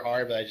sure there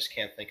are, but I just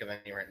can't think of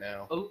any right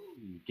now. Oh,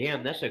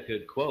 damn, that's a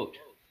good quote.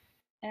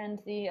 And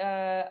the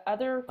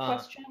other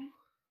question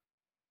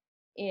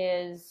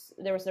is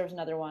there was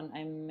another one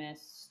I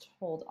missed.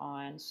 Hold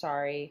on,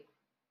 sorry.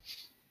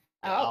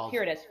 Oh,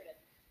 here it is. Do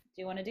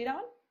you want to do that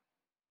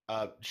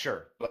one?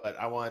 Sure, but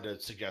I wanted to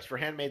suggest for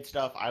Handmaid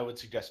stuff, I would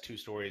suggest 2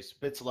 stories: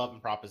 Bits of Love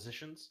and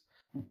Propositions,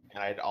 and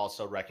I'd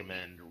also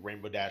recommend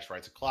Rainbow Dash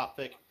Writes a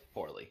Clopfic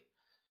poorly.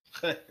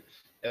 That's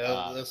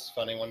a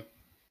funny one.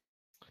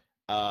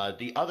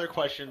 The other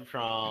question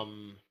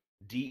from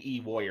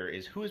DE Warrior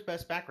is who is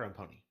best background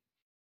pony?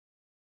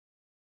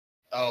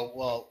 Oh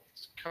well,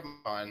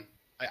 come on.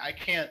 I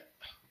can't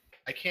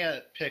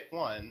pick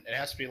one. It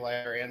has to be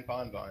Lyra and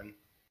Bonbon.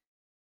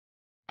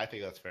 I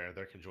think that's fair.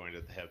 They're conjoined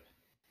at the hip.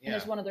 And Yeah.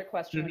 there's one other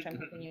question which I'm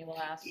hoping you will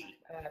ask,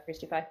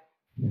 Priesty Pie.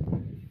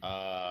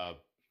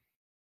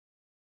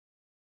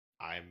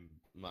 I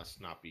must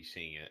not be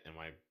seeing it. Am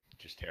I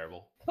just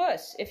terrible?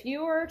 Puss, if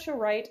you were to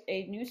write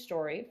a new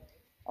story,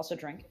 also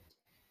drink,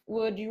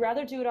 would you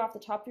rather do it off the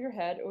top of your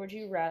head, or would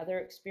you rather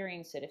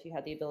experience it if you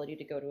had the ability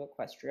to go to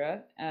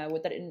Equestria?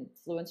 Would that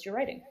influence your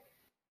writing?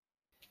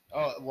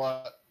 Oh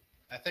well,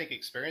 I think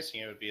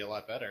experiencing it would be a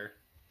lot better.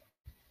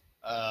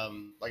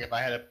 Like if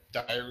I had a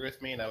diary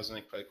with me and I was in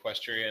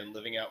Equestria and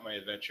living out my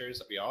adventures,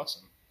 that'd be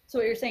awesome. So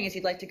what you're saying is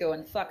you'd like to go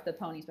and fuck the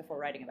ponies before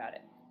writing about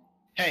it.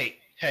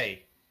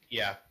 Hey,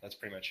 yeah, that's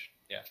pretty much,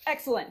 yeah.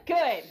 Excellent,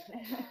 good.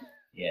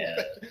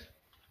 Yeah.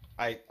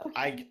 I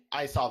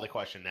saw the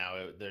question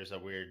now. There's a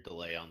weird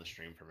delay on the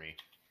stream for me.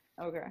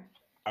 Okay.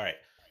 All right.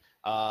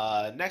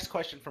 Next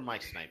question from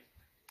Mike Snipe.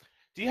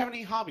 Do you have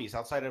any hobbies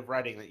outside of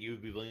writing that you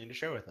would be willing to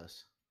share with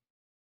us?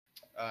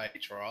 I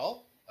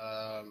draw,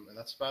 and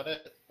that's about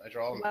it. I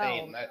draw and Wow.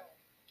 paint, and I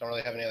don't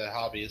really have any other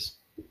hobbies.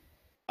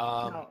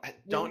 No.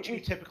 Don't you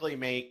typically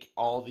make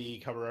all the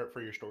cover art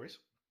for your stories?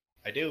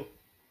 I do.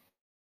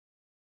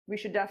 We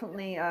should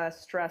definitely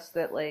stress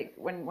that, like,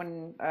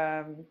 when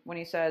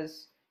he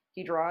says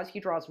he draws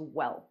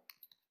well.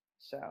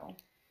 So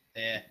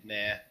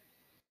Nah.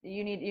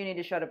 you need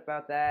to shut up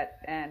about that,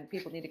 and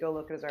people need to go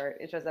look at his art.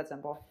 It's just that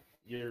simple.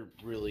 You're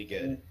really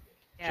good.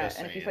 Yeah, Just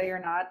and if you saying. say you're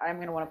not, I'm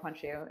gonna want to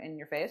punch you in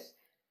your face.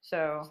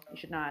 So you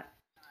should not.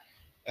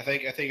 I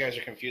think you guys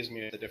are confusing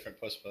me with a different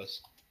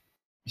Pusspuss.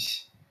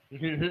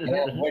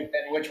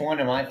 Which one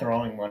am I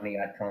throwing money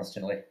at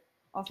constantly?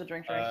 Also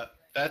drink. Drink.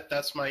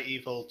 That's my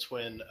evil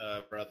twin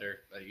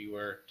brother that you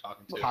were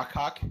talking to.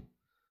 Cock.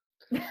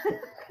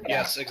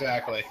 Yes,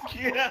 exactly.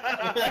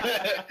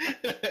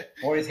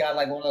 Or he's got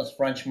like one of those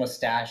French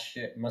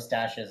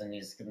mustaches, and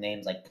his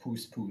name's like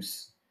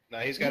Pusspuss. No,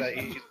 he's got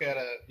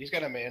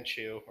a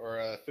Manchu or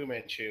a Fu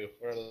Manchu,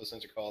 whatever those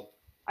things are called.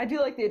 I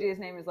do like the idea. His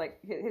name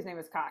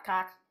is Cock.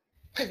 I'm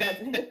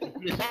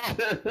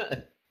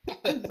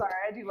sorry,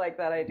 I do like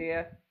that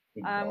idea.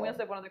 We also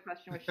have one other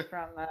question, which is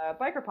from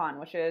Biker Pond,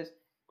 which is,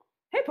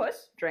 "Hey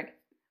Puss, drink.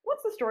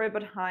 What's the story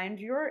behind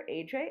your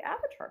AJ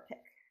Avatar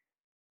pick?"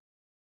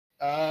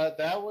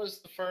 That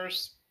was the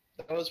first.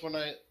 That was when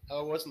I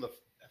wasn't the.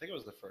 I think it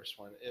was the first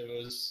one. It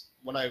was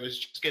when I was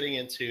just getting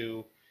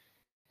into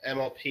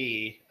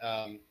MLP,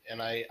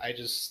 and I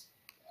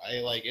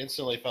like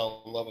instantly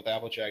fell in love with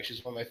Applejack.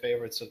 She's one of my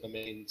favorites of the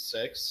main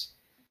six.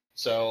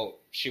 So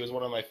she was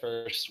one of my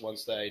first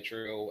ones that I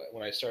drew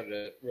when I started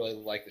to really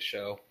like the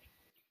show.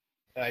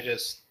 And I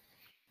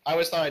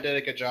always thought I did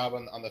a good job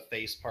on the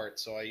face part,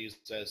 so I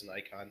used it as an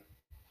icon.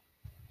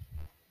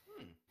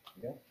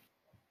 Yeah.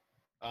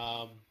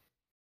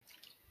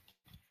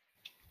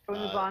 Can we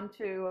move on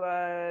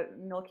to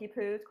Milky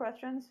Poo's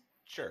questions?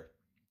 Sure.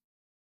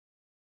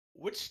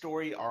 Which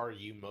story are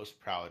you most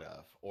proud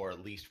of, or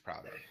least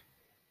proud of?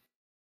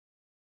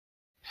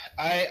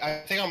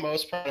 I think I'm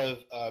most proud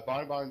of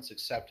Bonbon's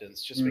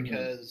acceptance, just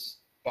because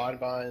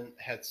Bonbon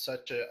had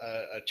such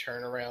a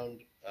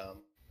turnaround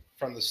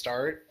from the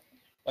start.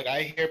 Like,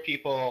 I hear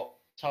people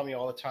tell me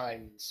all the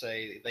time,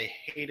 say they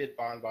hated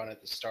Bonbon at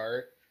the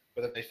start,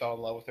 but that they fell in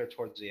love with her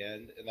towards the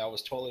end, and that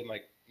was totally my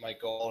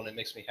goal, and it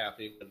makes me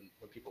happy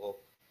when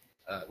people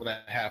when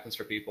that happens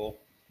for people.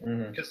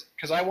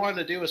 Because I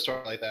wanted to do a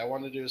story like that. I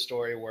wanted to do a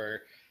story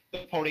where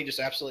the pony just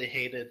absolutely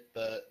hated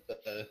the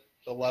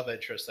love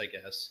interest, I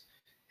guess.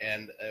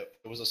 And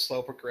it was a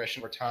slow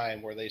progression over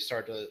time where they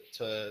started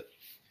to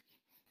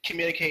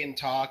communicate and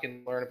talk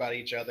and learn about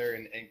each other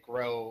and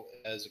grow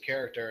as a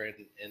character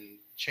and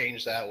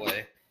change that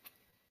way.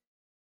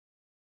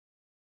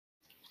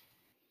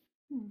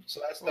 So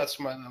that's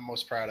what I'm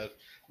most proud of.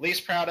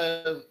 Least proud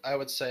of, I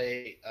would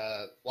say,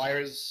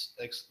 Lyra's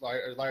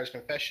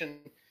Confession,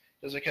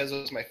 just because it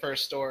was my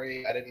first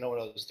story. I didn't know what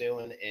I was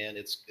doing, and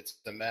it's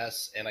a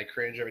mess, and I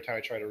cringe every time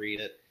I try to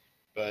read it.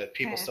 But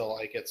people still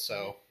like it,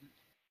 so.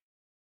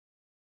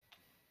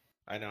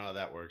 I know how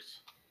that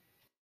works.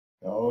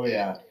 Oh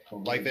yeah.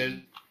 Like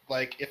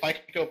if I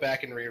could go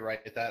back and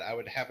rewrite that, I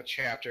would have a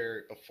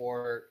chapter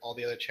before all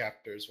the other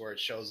chapters where it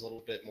shows a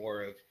little bit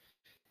more of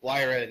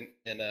Lyra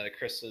and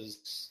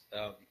Chris's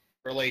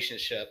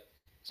relationship.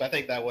 So I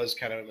think that was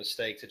kind of a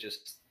mistake to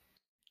just,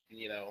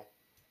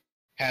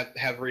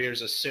 have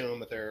readers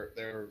assume that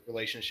their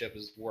relationship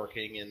is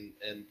working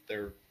and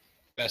they're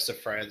best of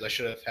friends. I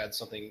should have had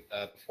something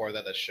before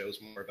that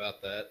shows more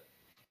about that.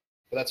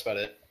 But that's about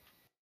it.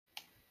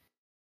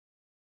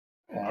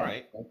 All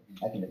right.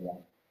 I can do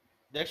that.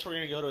 Next, we're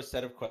going to go to a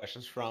set of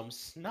questions from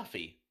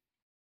Snuffy.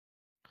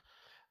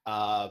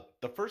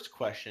 The first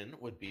question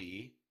would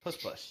be,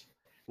 Pusspuss,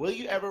 will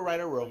you ever write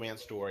a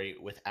romance story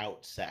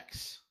without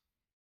sex?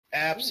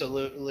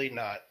 Absolutely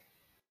not.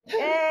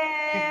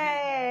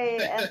 Hey!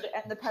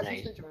 And the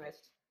peasants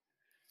rejoiced.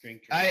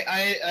 Drink.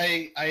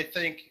 I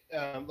think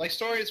like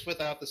stories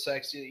without the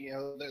sex, you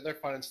know, they're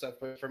fun and stuff.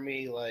 But for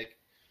me, like,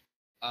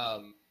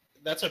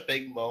 that's a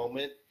big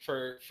moment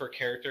for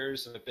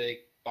characters and a big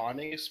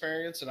bonding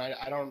experience. And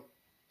I don't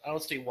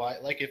see why.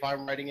 Like, if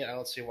I'm writing it, I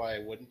don't see why I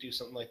wouldn't do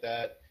something like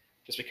that.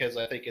 Just because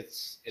I think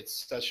it's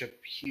such a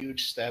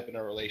huge step in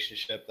a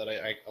relationship that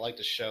I like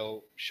to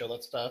show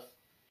that stuff.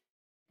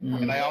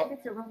 Mm. And I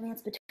it's a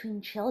romance between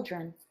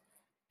children.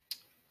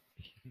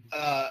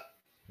 Oh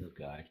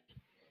God.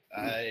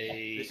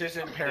 This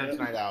isn't Parents'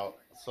 Night Out,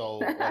 so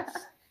let's...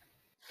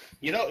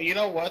 You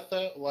know what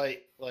though?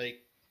 Like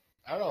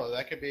I don't know.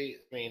 That could be.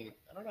 I mean,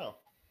 I don't know.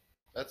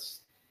 That's.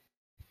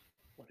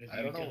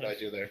 I don't know what I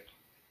do there.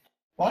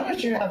 Why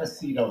don't you have a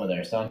seat over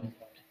there, son?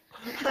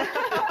 Well,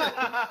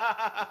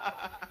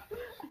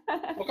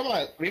 come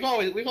on. We've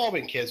all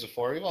been kids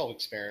before. We've all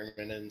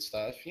experimented and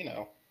stuff. You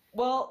know.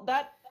 Well,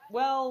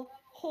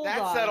 hold on.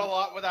 That said a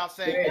lot without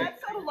saying it. That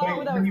said a lot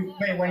without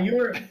When you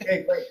were,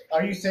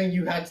 are you saying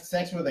you had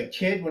sex with a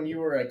kid when you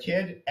were a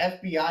kid?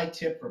 FBI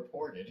tip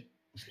reported.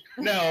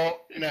 No.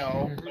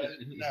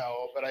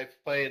 But I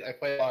played a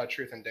lot of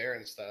Truth and Dare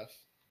and stuff.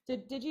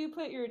 Did you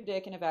put your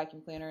dick in a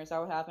vacuum cleaner? Is that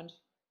what happened?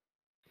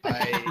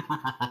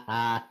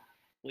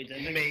 Wait,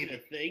 that makes Maybe. it a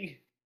thing?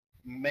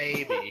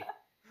 Maybe.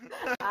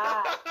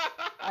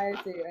 I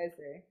see.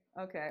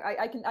 Okay,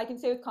 I can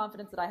say with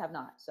confidence that I have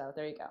not. So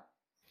there you go.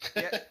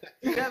 Yeah.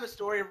 Do you have a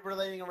story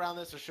relating around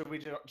this, or should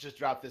we just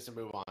drop this and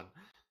move on?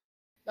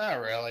 Not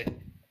really.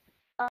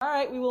 All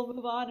right, we will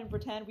move on and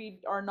pretend we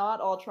are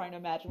not all trying to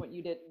imagine what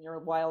you did in your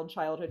wild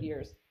childhood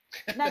years.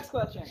 Next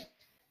question.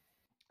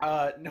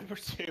 Number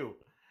 2.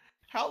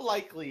 How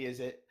likely is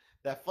it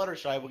that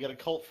Fluttershy will get a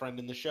cult friend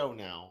in the show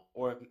now,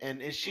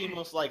 and is she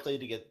most likely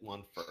to get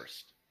one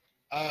first?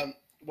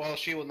 Well,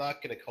 she will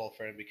not get a cult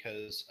friend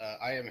because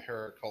I am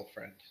her cult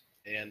friend,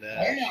 and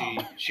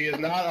she is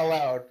not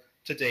allowed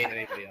to date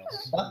anybody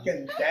else.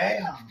 Fucking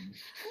damn.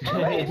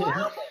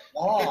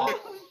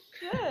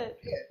 Shit.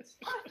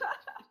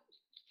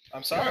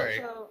 I'm sorry.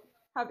 So,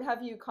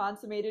 have you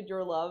consummated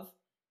your love?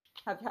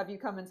 Have you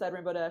come inside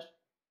Rainbow Dash?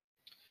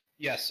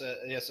 Yes,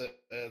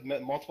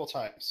 multiple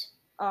times.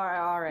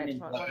 All right.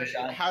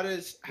 How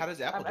does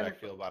Applejack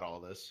feel about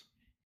all this?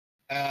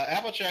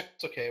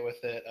 Applejack's okay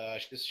with it.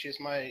 She's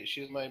my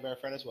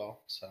best friend as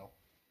well. So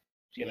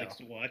She likes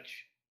to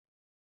watch.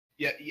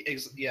 Yeah.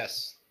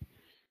 Yes.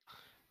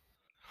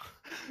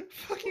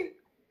 Fucking.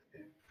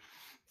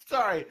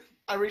 Sorry,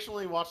 I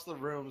recently watched The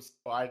Room, so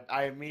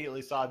I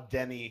immediately saw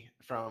Denny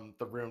from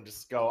The Room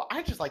just go,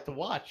 I just like to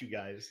watch you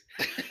guys.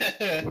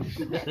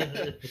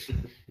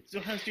 So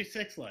how's your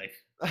sex life?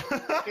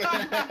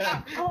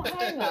 Oh,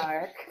 hey,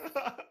 Mark.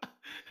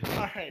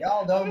 All right.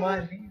 Y'all don't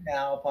mind me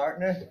now,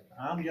 partner.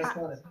 I'm just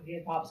going to sit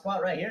here, pop a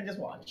squat right here and just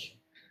watch.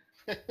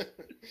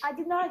 I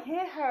did not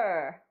hit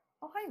her.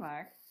 Oh, hi,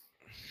 Mark.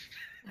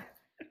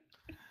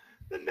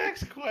 The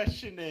next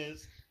question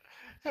is,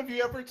 have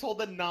you ever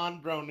told a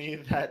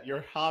non-brony that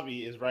your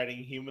hobby is writing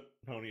human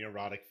pony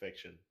erotic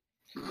fiction?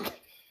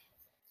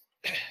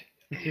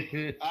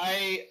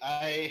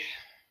 I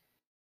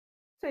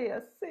Say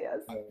yes.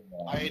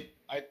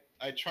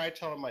 I tried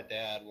telling my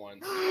dad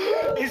once.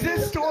 Is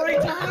this story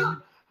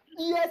time?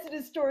 Yes, it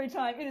is story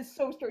time. It is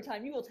so story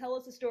time. You will tell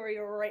us a story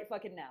right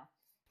fucking now.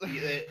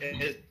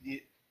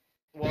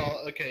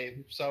 Well,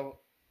 okay, so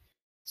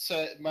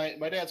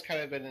my dad's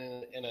kind of been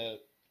in a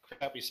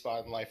crappy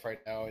spot in life right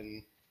now,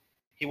 and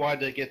he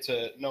wanted to get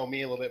to know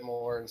me a little bit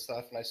more and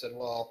stuff. And I said,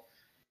 well,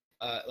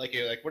 like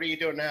what are you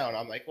doing now? And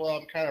I'm like, well,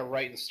 I'm kind of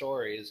writing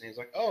stories. And he's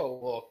like, oh,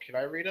 well, can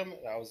I read them?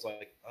 And I was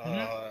like,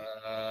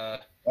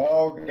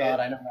 Oh God,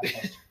 I know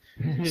that.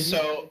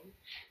 So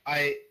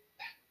I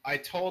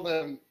told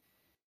him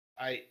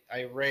I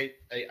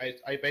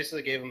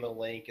basically gave him the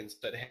link and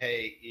said,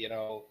 hey, you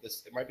know,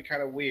 it might be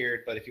kind of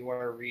weird, but if you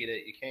want to read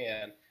it, you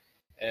can.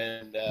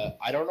 And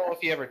I don't know if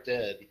he ever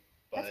did.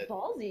 But That's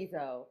ballsy,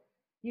 though.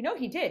 You know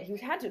he did. He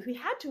had to. He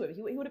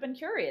would have been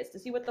curious to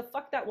see what the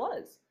fuck that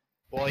was.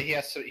 Well, he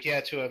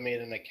had to have made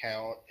an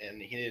account,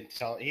 and he didn't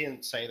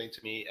say anything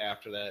to me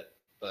after that.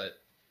 But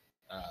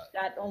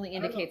that only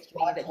indicates to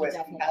me that he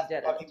definitely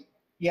did it.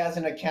 He has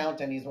an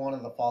account and he's one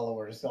of the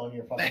followers on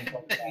your fucking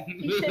profile.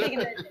 He's sitting in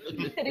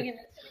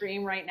the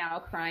stream right now,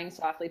 crying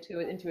softly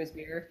into his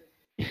beer,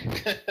 drinking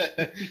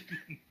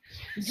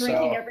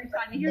every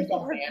time he hears the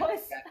word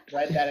puss.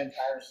 Read that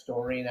entire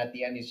story, and at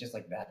the end, he's just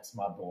like, "That's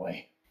my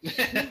boy."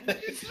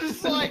 It's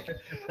just like,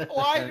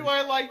 why do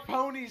I like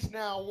ponies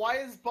now? Why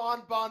is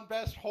Bon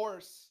best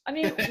horse? I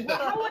mean,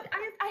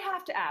 I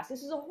have to ask.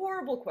 This is a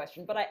horrible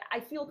question, but I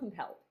feel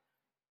compelled.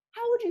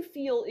 How would you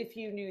feel if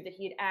you knew that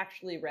he had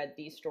actually read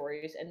these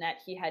stories and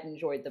that he had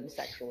enjoyed them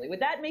sexually?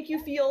 Would that make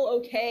you feel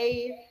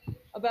okay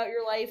about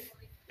your life?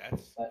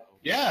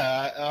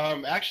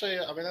 Yeah, actually,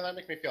 I mean, that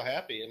makes me feel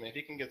happy. I mean, if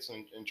he can get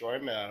some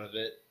enjoyment out of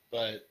it,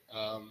 but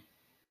I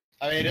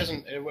mean,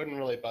 it wouldn't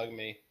really bug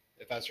me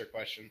if that's your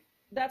question.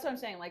 That's what I'm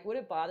saying. Like, would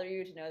it bother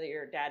you to know that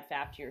your dad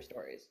fapped to your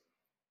stories?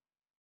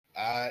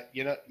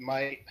 You know,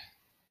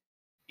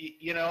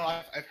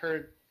 I've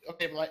heard.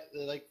 Okay,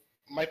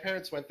 my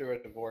parents went through a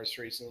divorce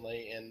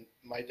recently, and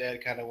my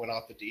dad kind of went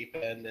off the deep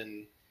end,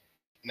 and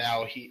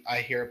now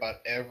I hear about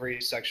every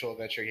sexual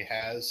adventure he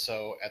has.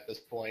 So at this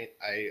point,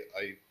 I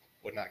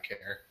would not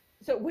care.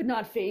 So it would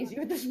not phase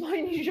you at this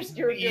point.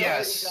 You're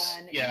Yes,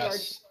 already done.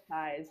 yes. You are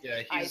traumatized.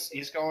 Yeah,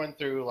 he's going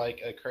through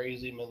like a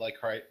crazy midlife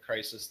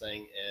crisis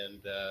thing,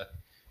 and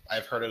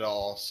I've heard it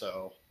all.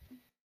 So So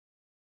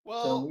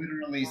Well,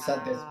 literally, this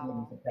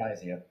wouldn't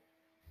surprise you.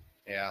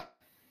 yeah.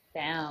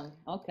 Damn.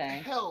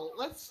 Okay. hell,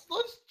 let's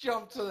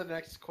jump to the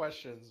next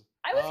questions.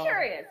 I was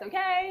curious.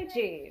 Okay.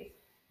 Jeez.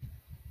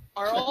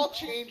 Are all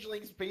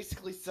changelings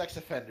basically sex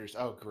offenders?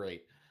 Oh,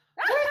 great.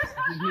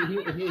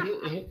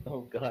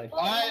 Oh God.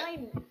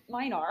 Well,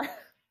 mine are.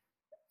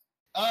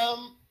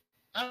 I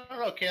don't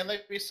know. Can they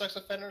be sex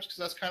offenders? Because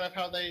that's kind of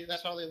how they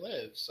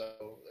live.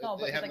 So No,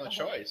 but they have like no the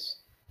whole- choice.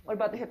 What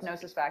about the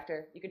hypnosis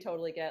factor? You could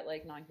totally get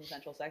like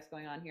non-consensual sex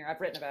going on here. I've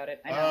written about it.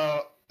 I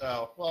know.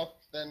 Oh, well,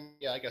 then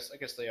yeah, I guess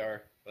they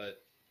are,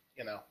 but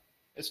you know,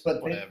 it's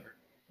But whatever.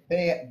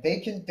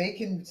 They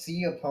can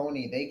see a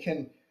pony. They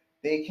can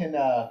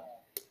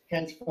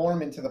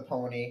transform into the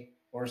pony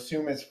or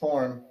assume its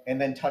form and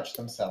then touch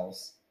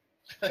themselves.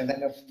 And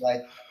then it's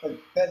like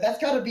that's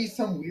got to be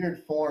some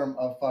weird form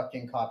of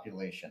fucking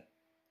copulation.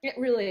 It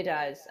really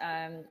does.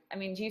 I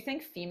mean, do you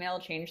think female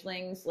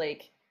changelings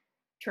like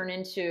turn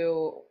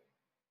into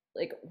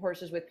like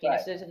horses with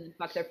penises and then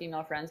fuck their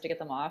female friends to get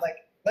them off?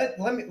 Like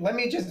let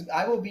me just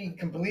I will be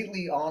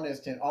completely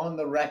honest and on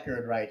the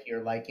record right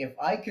here. Like if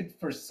I could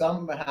for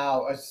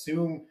somehow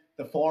assume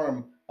the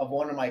form of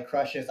one of my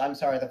crushes, I'm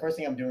sorry, the first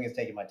thing I'm doing is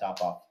taking my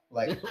top off.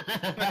 Like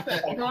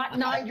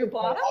not your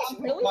bottoms?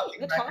 Really?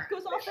 The top record.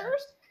 goes off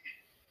first?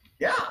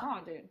 yeah. Oh,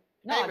 dude.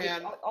 No, Hey, dude,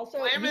 man. Also,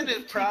 Flamin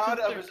is proud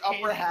of his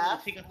upper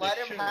half. Take off Let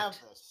their him shirt. have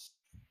this.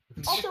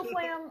 Also,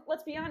 Flam,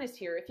 let's be honest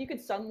here. If you could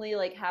suddenly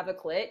like have a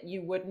clit,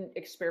 you wouldn't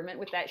experiment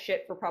with that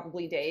shit for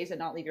probably days and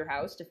not leave your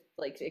house to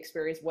like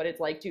experience what it's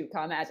like to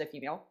come as a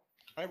female.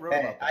 I wrote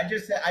Hey, about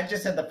that. I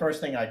just said the first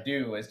thing I'd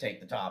do is take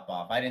the top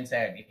off. I didn't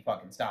say I'd be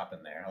fucking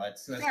stopping there.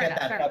 Let's Fair get enough,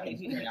 that fair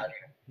fucking enough. straight out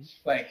here.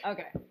 Like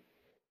Okay.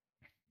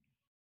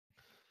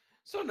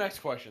 So next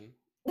question.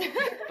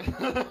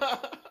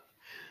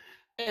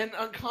 An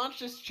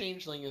unconscious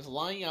changeling is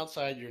lying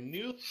outside your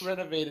new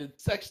renovated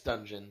sex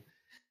dungeon.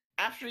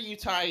 After you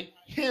tie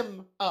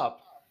him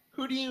up,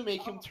 who do you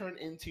make him turn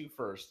into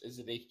first? Is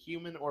it a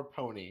human or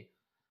pony?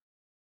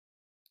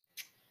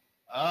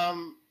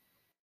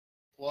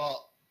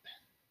 Well,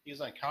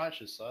 he's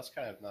unconscious, so that's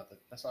kind of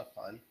that's not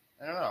fun.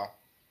 I don't know.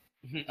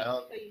 I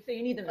don't. So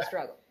you need them to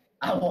struggle.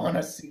 I want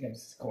to see him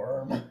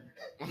squirm.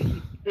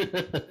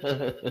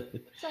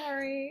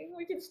 Sorry,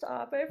 we can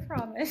stop. I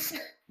promise.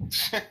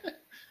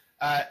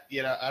 I'd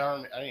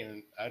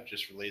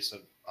just release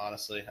him.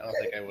 Honestly, I don't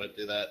think I would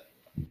do that.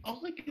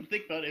 All I can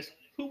think about is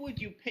who would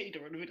you pay to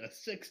renovate a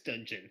sex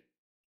dungeon?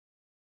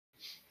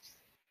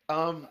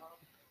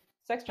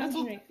 Sex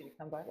dungeon makes you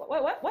come by.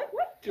 What?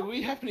 Do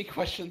we have any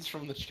questions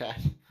from the chat?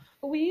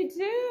 We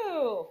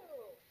do.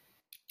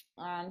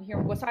 Here,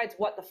 besides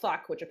what the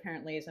fuck, which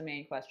apparently is a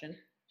main question.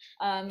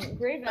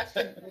 Grave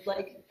Vested was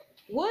like,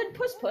 would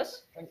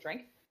Pusspuss,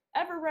 drink,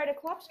 ever write a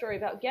clop story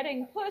about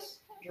getting puss,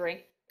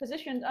 drink,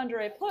 positioned under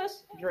a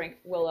puss, drink,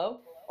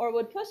 willow, or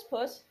would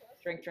Pusspuss,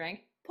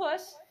 drink,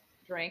 puss,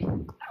 drink,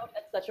 out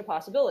at such a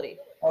possibility?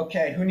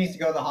 Okay, who needs to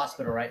go to the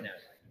hospital right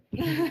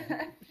now?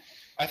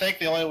 I think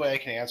the only way I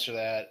can answer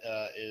that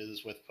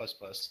is with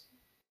Pusspuss.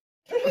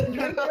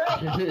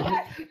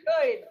 Yes,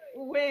 good.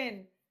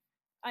 Win.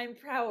 I'm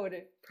proud.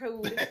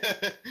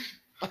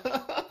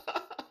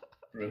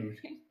 Rude.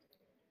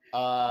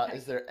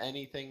 Is there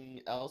anything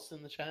else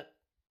in the chat?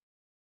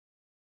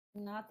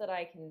 Not that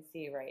I can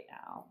see right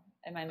now.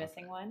 Am I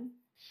missing one?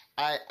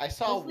 I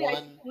saw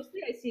one.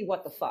 Mostly I see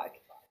what the fuck.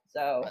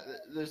 So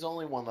There's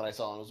only one that I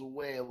saw, and it was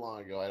way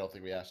long ago. I don't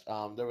think we asked.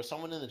 There was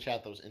someone in the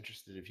chat that was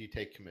interested if you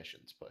take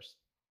commissions, Puss.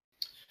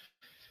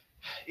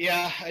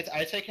 Yeah,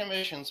 I take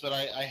commissions, but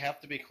I have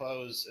to be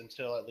closed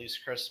until at least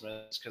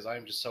Christmas because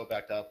I'm just so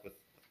backed up with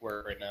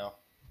work right now.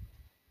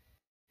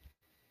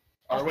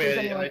 Or wait,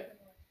 are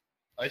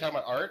you talking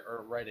about art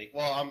or writing?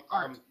 Well,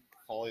 I'm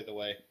full either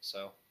way,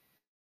 so.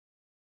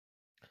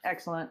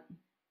 excellent.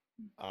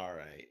 All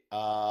right.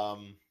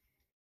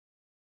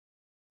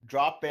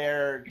 Drop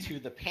Bear to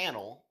the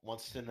panel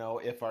wants to know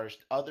if our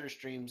other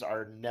streams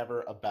are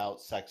never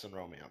about sex and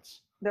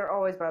romance. They're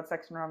always about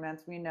sex and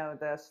romance. We know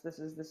this. This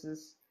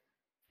is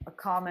a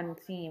common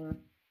theme.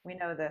 We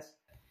know this.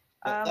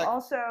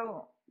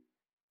 Also,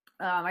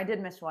 I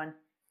did miss one.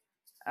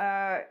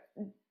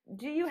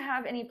 Do you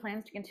have any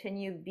plans to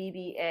continue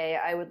BBA?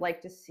 I would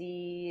like to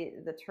see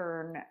the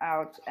turn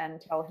out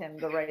and tell him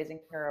the Rising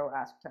Hero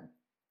asked him.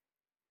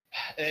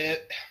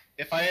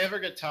 If I ever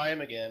get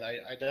time again,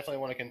 I definitely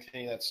want to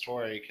continue that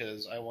story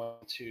because I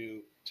want to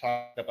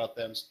talk about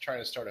them trying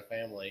to start a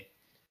family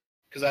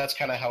because that's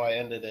kind of how I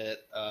ended it.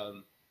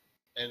 And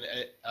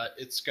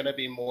it's going to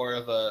be more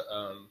of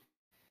a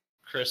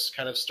Chris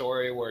kind of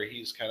story where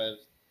he's kind of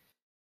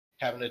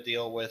having to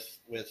deal with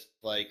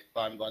like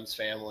Bon Bun's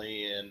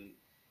family and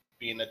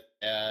being a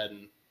dad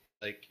and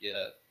like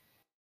yeah,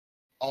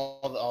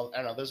 all I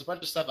don't know. There's a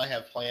bunch of stuff I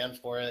have planned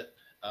for it.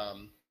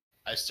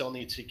 I still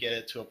need to get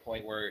it to a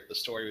point where the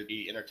story would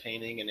be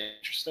entertaining and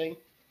interesting,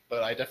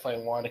 but I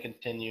definitely want to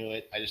continue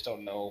it. I just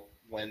don't know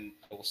when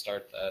I will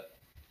start that.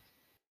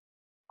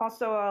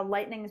 Also,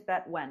 Lightning's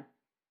bet when?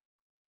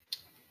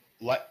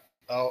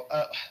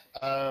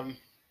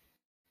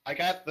 I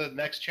got the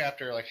next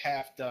chapter like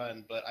half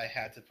done, but I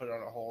had to put it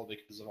on a hold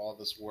because of all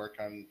this work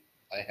I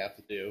have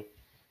to do.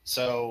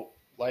 So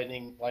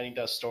Lightning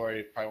Dust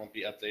story probably won't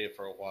be updated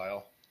for a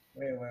while.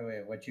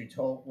 Wait. What you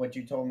told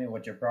me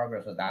what your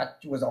progress was, that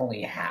was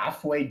only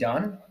halfway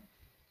done?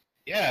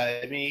 Yeah,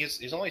 I mean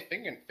he's only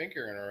fingering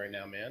it right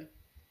now, man.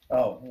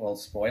 Oh, well,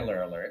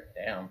 spoiler alert.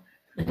 Damn.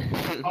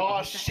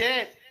 Oh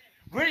shit!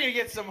 We're gonna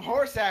get some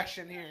horse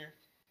action here.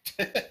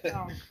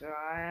 Oh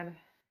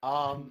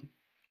God.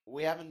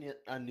 We have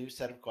a new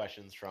set of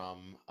questions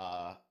from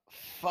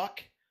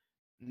Fuck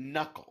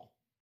Knuckle,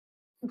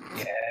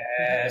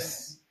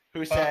 Yes.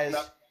 who says,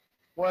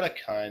 "What a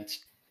cunt."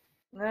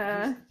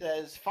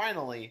 Says,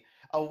 finally,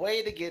 a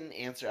way to get an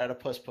answer out of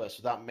Pusspuss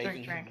without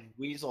making him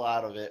weasel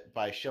out of it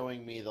by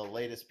showing me the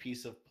latest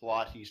piece of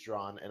plot he's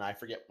drawn, and I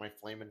forget my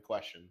flaming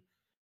question.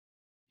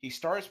 He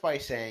starts by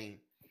saying,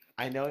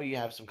 I know you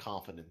have some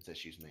confidence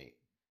issues, mate.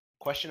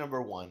 Question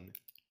number 1,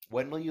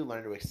 when will you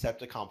learn to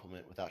accept a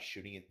compliment without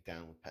shooting it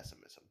down with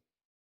pessimism?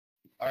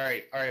 All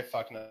right,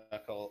 Fuck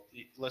Knuckle.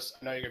 Listen,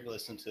 I know you're gonna be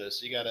listening to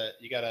this. You gotta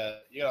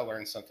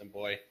learn something,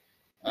 boy.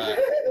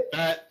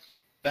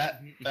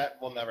 That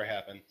will never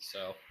happen.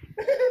 So.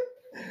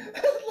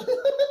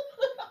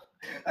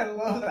 I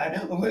love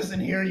that. Listen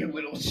here, you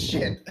little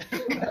shit.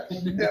 That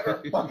will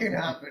never fucking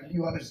happen.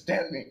 You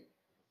understand me?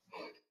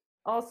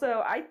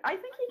 Also, I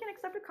think he can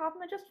accept a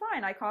compliment just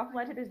fine. I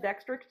complimented his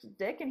dexterous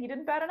dick, and he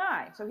didn't bat an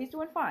eye, so he's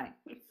doing fine.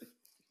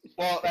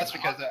 Well, that's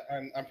because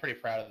I'm pretty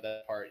proud of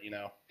that part. You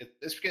know,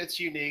 it's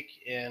unique,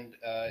 and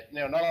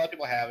not a lot of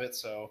people have it,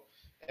 so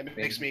it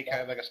makes me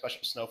kind of like a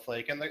special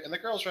snowflake, and the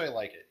girls really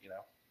like it. You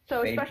know.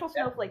 So special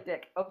snowflake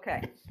dick.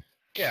 Okay.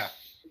 Yeah.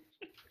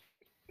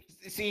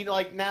 See,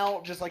 like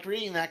now, just like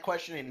reading that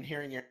question and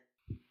hearing your,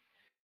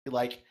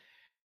 like,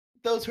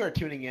 those who are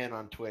tuning in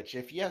on Twitch,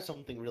 if you have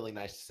something really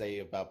nice to say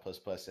about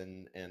Pusspuss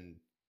and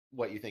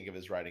what you think of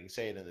his writing,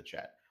 say it in the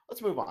chat.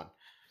 Let's move on.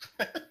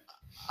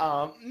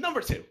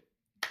 Number 2.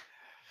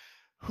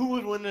 Who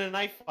would win in a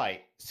knife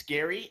fight,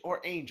 Scary or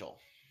Angel?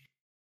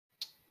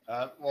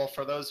 Well,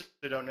 for those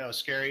who don't know,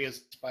 Scary is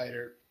a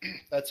spider.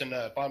 That's in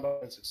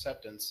Bonbon's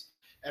Acceptance.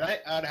 And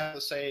I'd have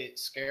to say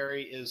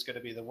Scary is going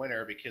to be the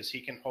winner because he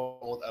can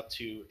hold up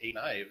to 8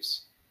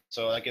 knives.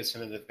 So that gives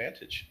him an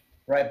advantage.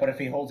 Right, but if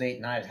he holds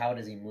 8 knives, how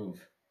does he move?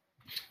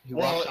 He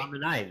walks on the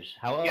knives.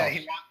 How else? Yeah,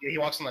 he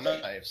walks on the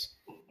knives.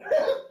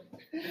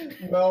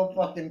 Well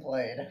fucking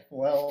played.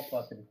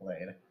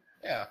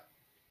 Yeah.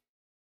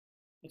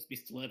 Must be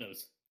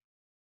stilettos.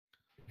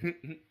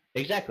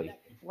 Exactly.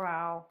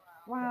 Wow.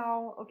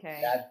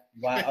 Okay.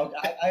 Wow.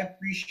 I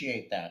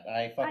appreciate that.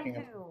 I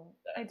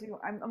do.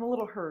 I'm a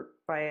little hurt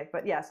by it,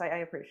 but yes, I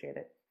appreciate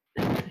it.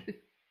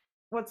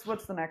 What's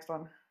the next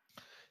one?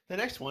 The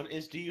next one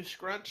is, do you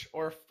scrunch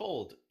or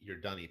fold your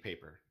dunny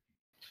paper?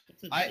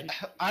 I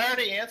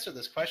already answered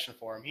this question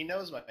for him. He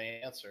knows my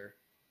answer.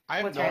 I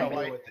have no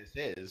idea what this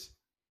is.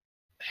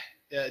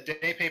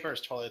 Day paper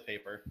is toilet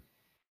paper.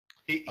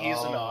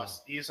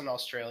 He's an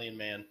Australian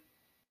man.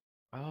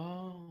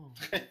 Oh.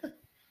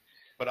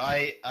 But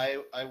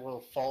I will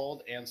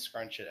fold and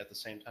scrunch it at the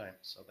same time.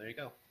 So there you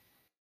go.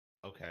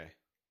 Okay.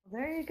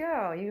 There you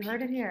go. You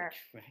heard it here.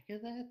 Track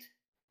of that?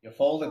 You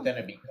fold it, then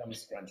it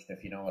becomes scrunched,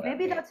 if you know what I mean.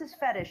 Maybe that's his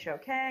fetish,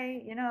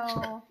 okay?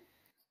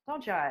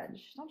 Don't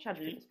judge. Don't judge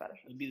people's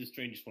fetishes. It'd be the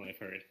strangest one I've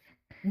heard.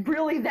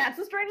 Really? That's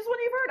the strangest one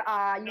you've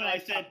heard? No,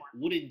 I said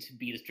wouldn't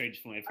be the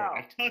strangest one I've heard.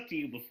 I've talked to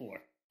you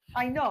before.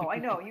 I know.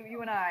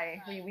 You and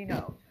I, we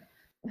know.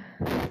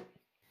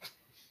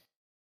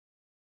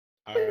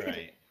 All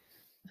right.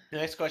 The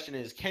next question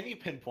is, can you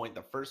pinpoint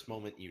the first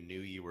moment you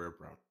knew you were a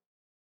brony?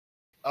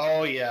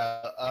 Oh,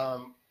 yeah.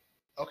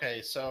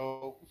 Okay,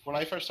 so when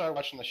I first started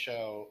watching the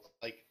show,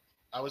 like,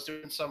 I was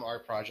doing some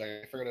art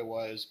project. I forget what it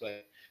was,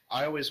 but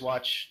I always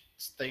watch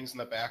things in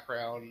the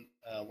background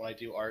when I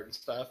do art and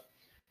stuff.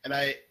 And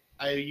I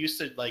used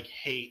to, like,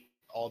 hate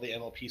all the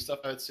MLP stuff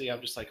I would see.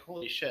 I'm just like,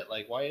 holy shit,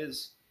 like, why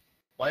is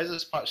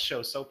this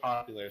show so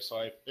popular? So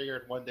I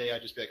figured one day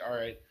I'd just be like, all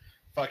right,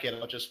 fuck it,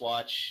 I'll just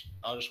watch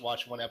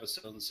one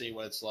episode and see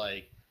what it's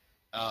like.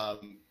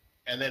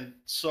 And then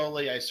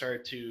slowly I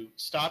started to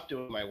stop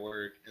doing my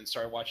work and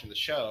started watching the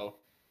show.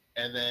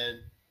 And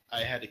then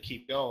I had to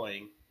keep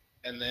going.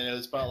 And then it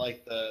was about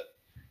like the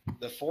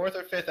 4th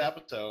or 5th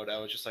episode, I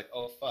was just like,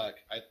 oh fuck,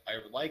 I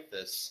like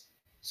this.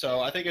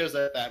 So I think it was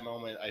at that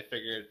moment I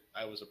figured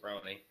I was a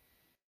brony.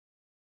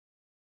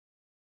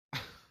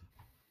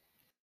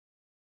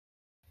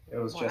 It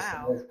was just,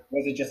 was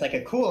it just like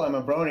a cool, I'm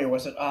a brony, or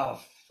was it,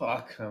 oh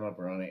fuck, I'm a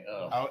brony?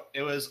 Oh,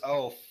 it was,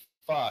 oh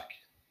fuck.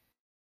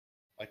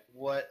 Like,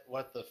 what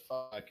the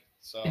fuck?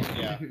 So,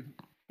 yeah.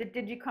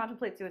 Did you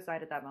contemplate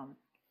suicide at that moment?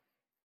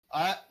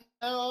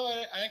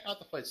 I didn't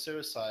contemplate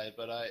suicide,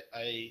 but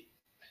I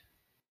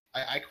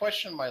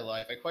questioned my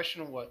life. I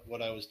questioned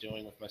what I was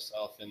doing with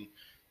myself, and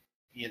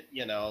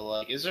you know,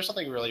 like, is there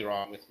something really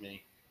wrong with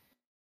me?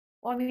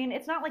 Well, I mean,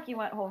 it's not like you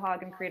went whole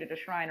hog and created a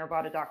shrine or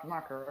bought a Dr.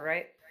 Marker,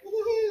 right?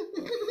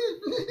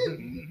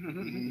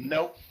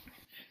 Nope.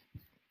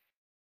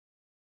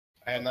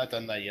 I have not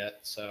done that yet,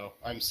 so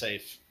I'm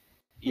safe.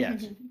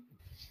 Yet.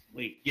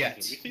 Wait,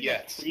 Yes, you think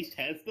yes. that priest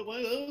has the one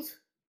of those?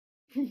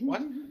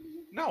 What?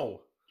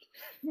 No.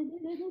 We're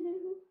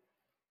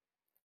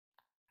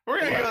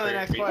gonna go to the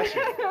next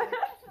question.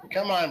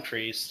 Come on,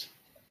 priest.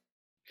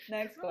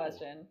 Next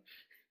question.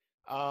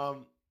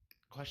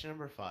 Question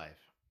number 5.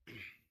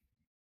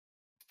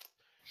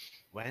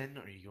 When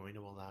are you going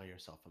to allow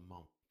yourself a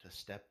moment to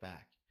step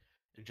back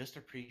and just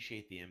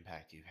appreciate the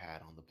impact you've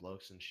had on the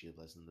blokes and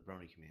Sheilas in the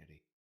Brony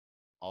community?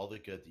 All the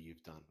good that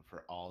you've done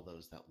for all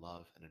those that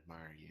love and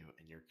admire you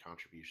and your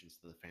contributions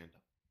to the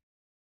fandom.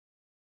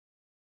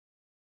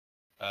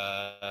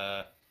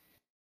 I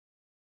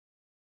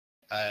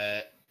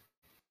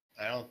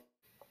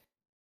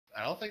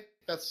don't think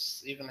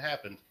that's even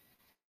happened.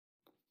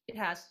 It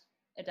has.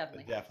 It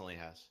definitely It definitely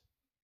has.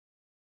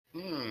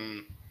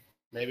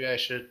 Maybe I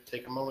should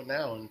take a moment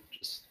now and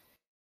just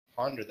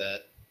ponder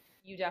that.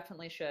 You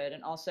definitely should.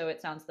 And also, it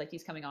sounds like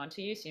he's coming on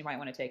to you, so you might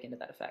want to take into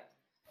that effect.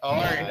 Oh,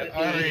 I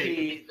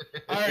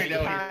already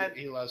know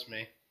he loves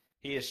me.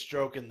 He is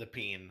stroking the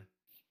peen.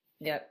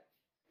 Yep.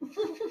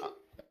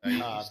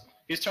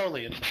 He's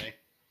totally into me.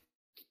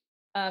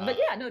 But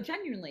yeah, no,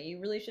 genuinely, you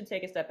really should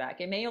take a step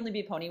back. It may only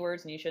be pony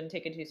words and you shouldn't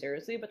take it too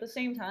seriously, but at the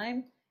same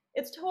time,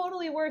 it's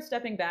totally worth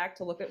stepping back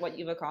to look at what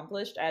you've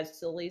accomplished, as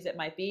silly as it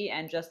might be,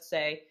 and just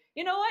say,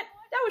 you know what?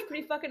 That was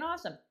pretty fucking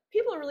awesome.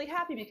 People are really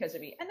happy because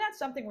of me, and that's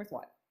something worth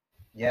what?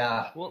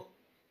 Yeah. Well,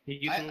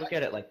 you can look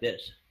at it like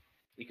this.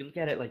 You can look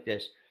at it like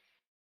this.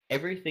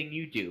 Everything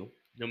you do,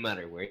 no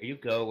matter where you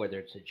go, whether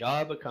it's a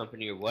job, a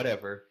company, or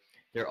whatever,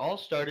 they're all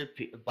started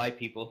by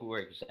people who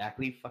are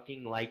exactly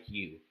fucking like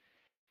you.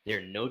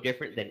 They're no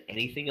different than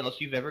anything else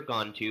you've ever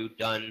gone to,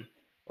 done,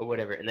 or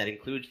whatever, and that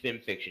includes film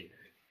fiction.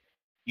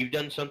 You've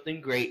done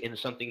something great and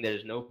something that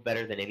is no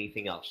better than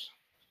anything else.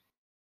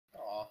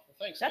 Aw,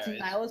 thanks, That's guys.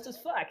 nihilist as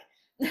fuck.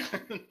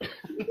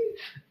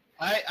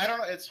 I don't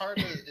know. It's hard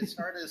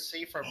to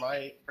see from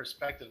my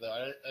perspective,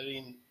 though. I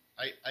mean,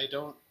 I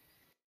don't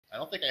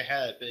think I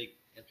had a big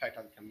impact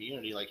on the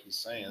community like he's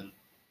saying.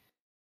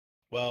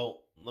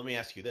 Well, let me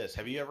ask you this.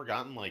 Have you ever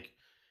gotten, like,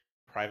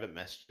 private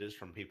messages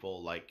from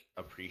people, like,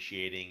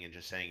 appreciating and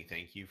just saying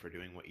thank you for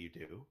doing what you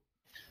do?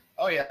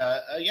 Oh, yeah.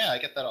 Yeah, I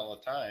get that all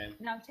the time.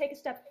 Now, take a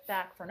step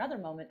back for another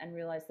moment and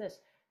realize this.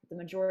 The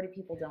majority of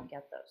people don't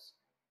get those.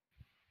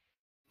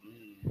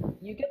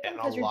 You get them And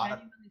a because you're lot of-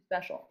 genuinely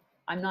special.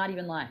 I'm not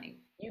even lying.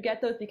 You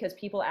get those because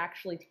people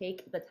actually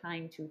take the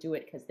time to do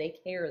it because they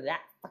care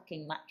that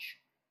fucking much.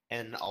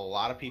 And a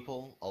lot of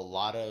people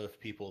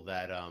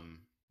that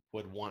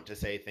would want to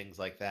say things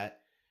like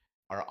that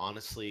are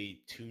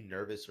honestly too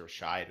nervous or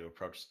shy to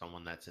approach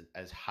someone that's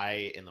as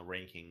high in the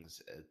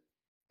rankings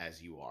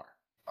as you are.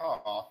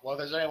 Oh, well, if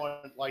there's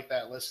anyone like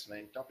that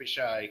listening, don't be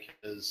shy,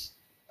 because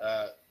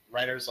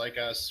writers like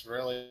us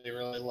really,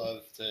 really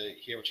love to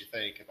hear what you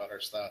think about our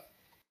stuff.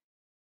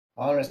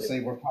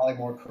 Honestly, we're probably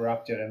more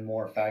corrupted and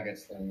more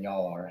faggots than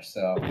y'all are.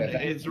 So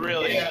It's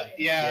really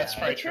Yeah, that's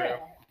probably It's true.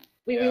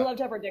 We Yeah. love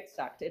to have our dicks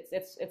sucked.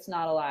 It's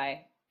not a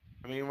lie.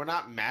 I mean, we're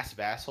not massive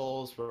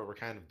assholes, but we're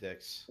kind of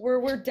dicks.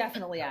 We're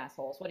definitely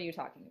assholes. What are you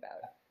talking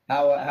about?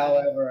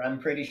 However, I'm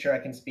pretty sure I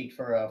can speak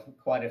for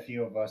quite a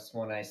few of us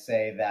when I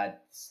say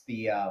that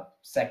the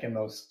second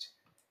most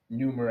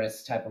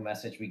numerous type of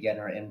message we get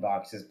in our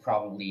inbox is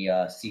probably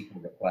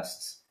sequel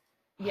requests.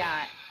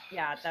 Yeah,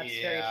 that's very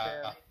true.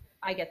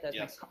 I get those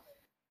Yeah. myself.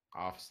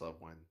 Office Love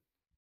one.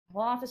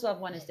 Well, Office Love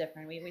 1 is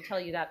different. We tell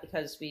you that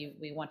because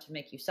we want to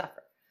make you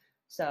suffer.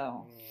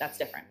 So that's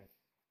different.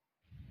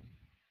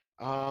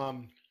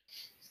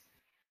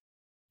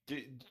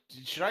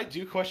 Should I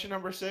do question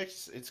number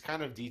 6? It's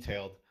kind of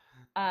detailed.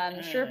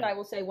 Sure, but I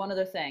will say one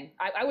other thing.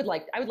 I would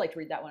like to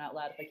read that one out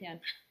loud if I can.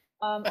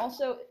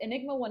 Also,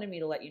 Enigma wanted me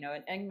to let you know,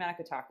 and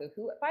Enigmatic Otaku,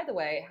 who, by the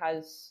way,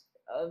 has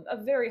a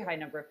very high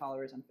number of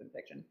followers on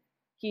FimFiction.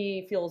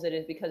 He feels it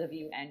is because of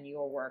you and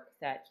your work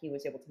that he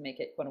was able to make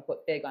it, quote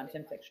unquote, big on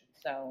FimFiction.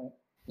 So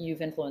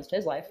you've influenced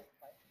his life.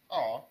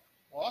 Oh,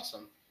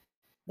 awesome.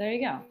 There you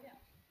go.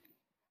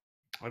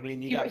 I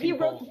mean, He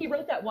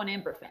wrote that one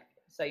Amber thing,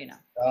 so you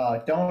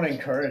know. Don't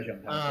encourage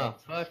him. Oh,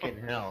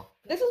 fucking hell.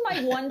 This is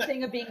my one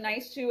thing of being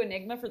nice to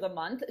Enigma for the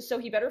month, so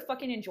he better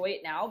fucking enjoy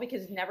it now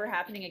because it's never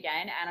happening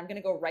again, and I'm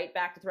gonna go right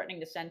back to threatening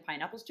to send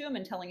pineapples to him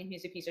and telling him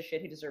he's a piece of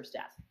shit who deserves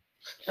death.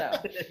 So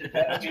It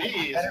better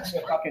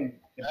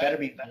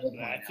be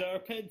That's our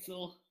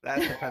pencil.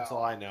 That's the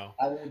pencil I know.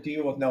 I won't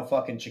deal with no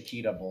fucking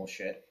Chiquita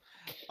bullshit.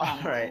 All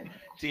right.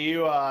 Do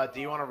you want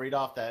to read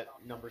off that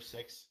number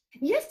 6?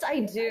 yes,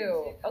 I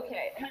do.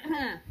 Okay.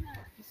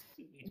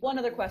 One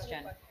other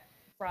question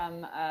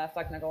from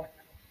Fucknuggle.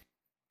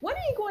 When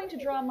are you going to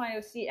draw my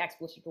OC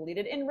expletive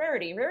deleted in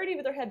Rarity? Rarity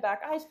with her head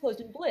back, eyes closed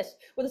in bliss,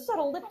 with a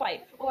subtle lip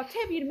bite, while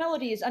Octavian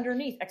Melody is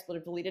underneath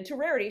expletive deleted, to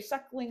Rarity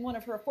suckling one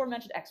of her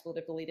aforementioned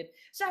expletive deleted.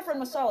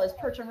 Saffron Masala is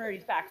perched on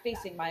Rarity's back,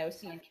 facing my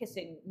OC and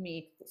kissing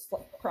me,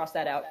 cross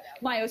that out,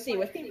 my OC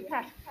with pink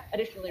patch.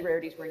 Additionally,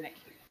 Rarity's wearing that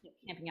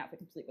camping outfit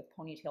complete with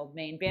ponytailed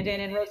mane,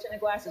 bandana and rose-tinted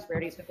glasses.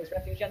 Rarity's nipples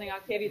resting gently on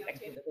Octavian's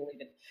expletive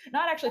deleted.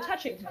 Not actually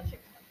touching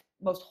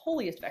most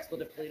holiest of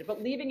expletive deleted,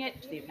 but leaving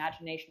it to the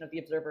imagination of the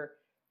observer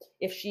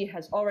if she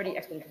has already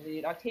expletive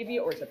deleted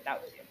Octavia or is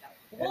about to.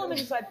 The whole image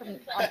aside from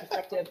our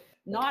perspective,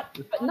 not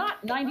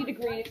 90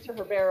 degrees to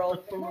her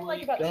barrel, but more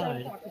like about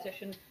 7 o'clock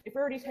position if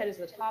Rarity's head is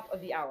the top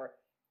of the hour.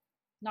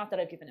 Not that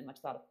I've given it much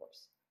thought, of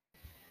course.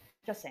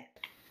 Just saying.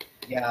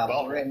 Yeah,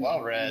 well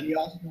read. You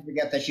also don't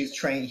forget that she's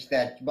trained,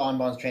 that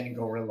Bonbon's trained in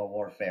guerrilla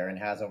warfare and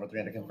has over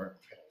 300 convert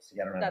skills. You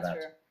gotta remember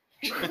That's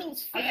that. true.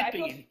 Trolls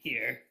flapping in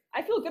here.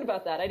 I feel good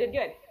about that. I did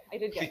good.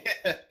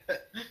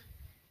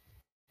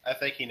 I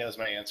think he knows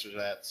my answer to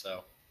that,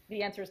 so.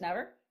 The answer is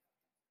never?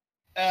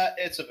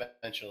 It's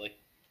eventually.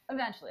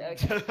 Eventually,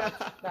 okay.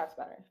 That's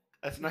better.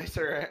 That's a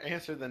nicer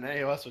answer than any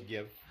of us would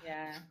give.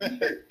 Yeah.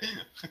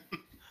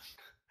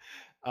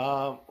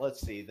 Let's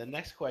see. The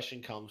next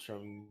question comes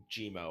from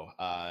Gmo,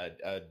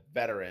 a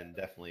veteran,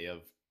 definitely,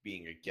 of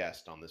being a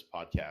guest on this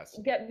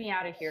podcast. Get me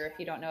out of here if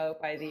you don't know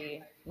by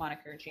the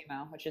moniker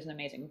Gmo, which is an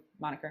amazing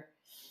moniker.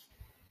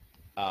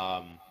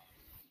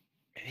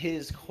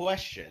 His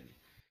question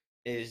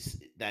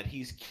is that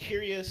he's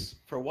curious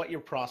for what your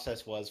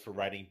process was for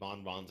writing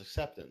Bonbon's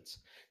Acceptance.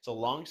 It's a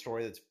long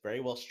story that's very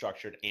well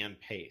structured and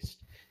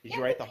paced. Did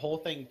you write the whole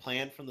thing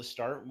planned from the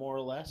start, more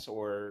or less,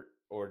 or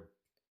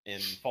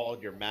and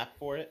followed your map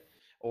for it,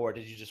 or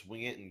did you just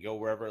wing it and go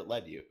wherever it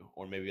led you,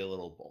 or maybe a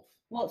little of both?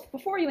 Well,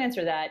 before you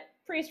answer that,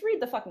 Priest,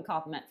 read the fucking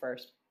compliment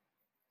first.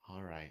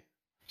 All right.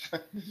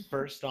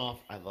 First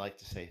off, I'd like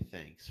to say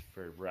thanks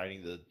for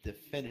writing the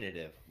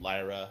definitive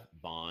Lyra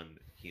Bond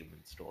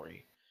human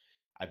story.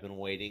 I've been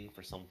waiting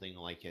for something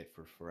like it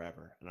for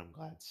forever, and I'm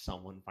glad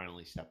someone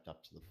finally stepped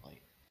up to the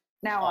plate.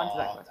 Now on to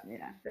that question.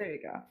 Yeah, there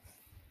you go.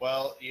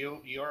 Well,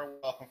 you are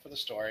welcome for the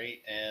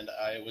story, and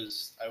I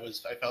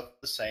felt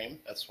the same.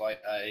 That's why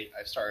I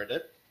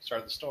started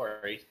the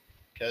story,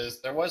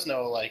 because there was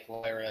no like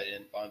Lyra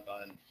in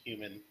Bonbon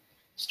human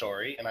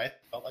story, and I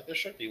felt like there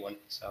should be one.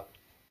 So,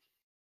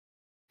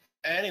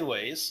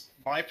 anyways,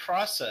 my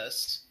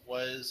process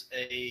was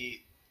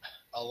a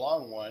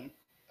long one.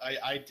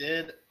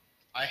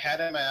 I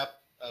had a map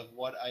of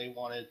what I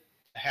wanted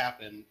to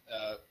happen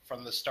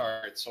from the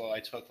start, so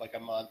I took like a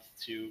month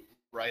to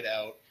write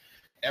out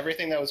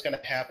everything that was going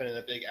to happen in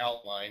a big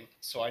outline.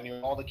 So I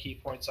knew all the key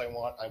points I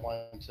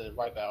wanted to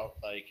write about,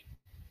 like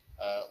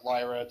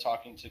Lyra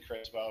talking to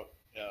Chris about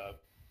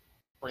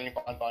bringing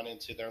Bonbon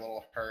into their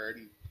little herd,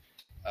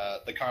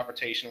 the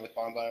confrontation with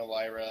Bonbon and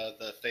Lyra,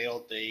 the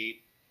failed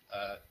date,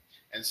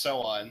 and so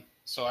on.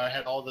 So I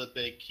had all the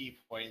big key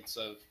points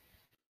of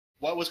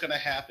what was going to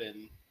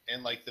happen,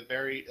 and like the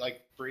very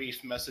like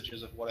brief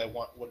messages of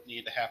what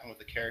needed to happen with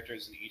the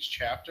characters in each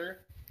chapter.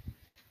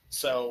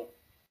 So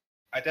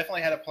I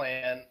definitely had a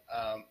plan.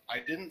 I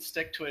didn't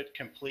stick to it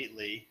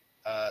completely.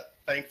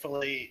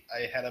 Thankfully,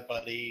 I had a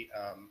buddy,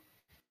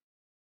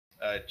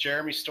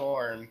 Jeremy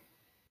Storm.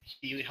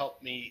 He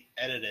helped me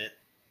edit it,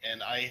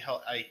 and I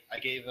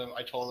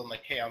told him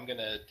like, hey, I'm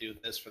gonna do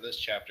this for this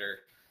chapter,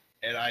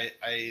 and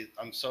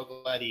I'm so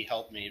glad he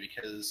helped me,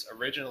 because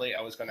originally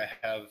I was gonna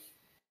have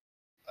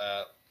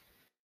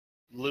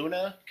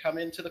Luna come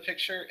into the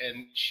picture,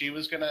 and she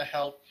was gonna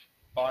help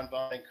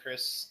Bonbon and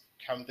Chris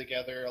come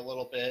together a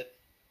little bit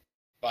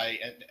by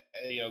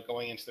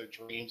going into their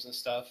dreams and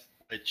stuff,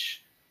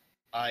 which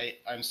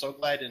I'm so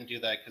glad I didn't do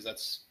that, because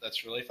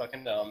that's really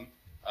fucking dumb.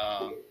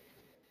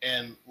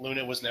 And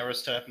Luna was never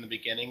set up in the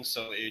beginning,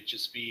 so it would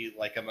just be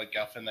like a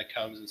MacGuffin that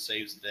comes and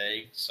saves the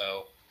day.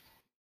 So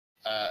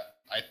I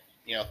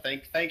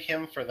thank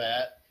him for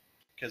that,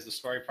 because the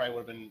story probably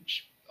would have been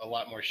a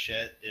lot more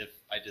shit if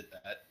I did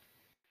that.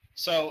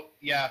 So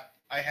yeah,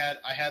 I had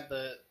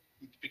the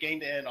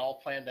beginning to end all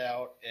planned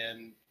out,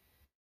 and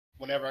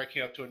whenever I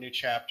came up to a new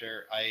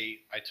chapter, I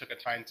took a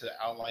time to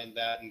outline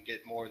that and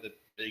get more of the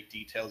big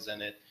details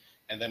in it,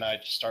 and then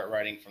I'd start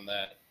writing from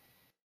that.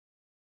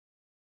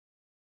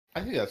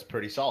 I think that's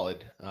pretty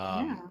solid.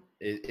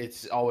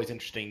 It's always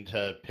interesting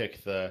to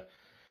pick the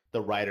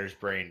writer's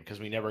brain, because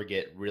we never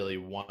get really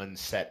one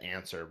set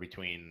answer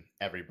between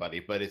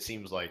everybody, but it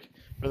seems like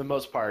for the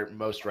most part,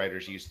 most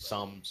writers use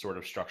some sort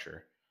of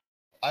structure.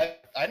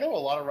 I know a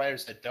lot of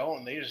writers that don't,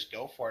 and they just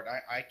go for it.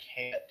 I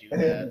can't do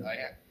that.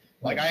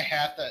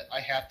 I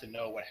have to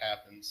know what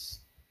happens.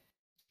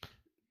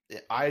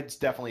 I'd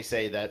definitely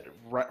say that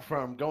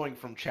from going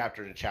from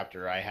chapter to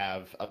chapter, I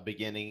have a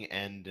beginning,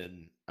 end,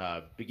 and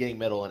beginning,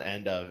 middle, and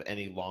end of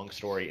any long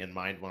story in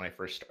mind when I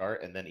first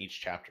start, and then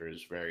each chapter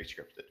is very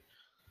scripted.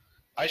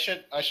 I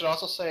should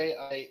also say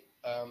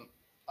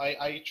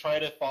I try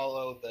to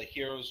follow the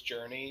hero's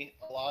journey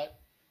a lot.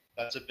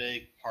 That's a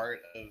big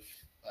part of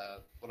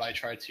what I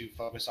try to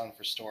focus on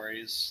for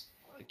stories.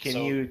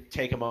 Can you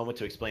take a moment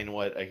to explain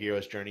what a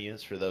hero's journey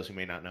is for those who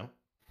may not know?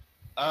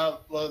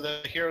 Well,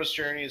 the hero's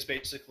journey is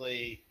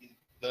basically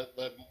the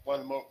one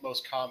of the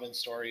most common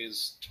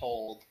stories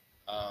told.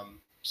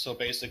 So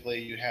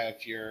basically, you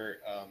have your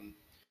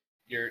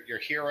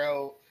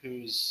hero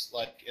who's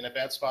like in a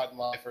bad spot in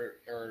life,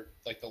 or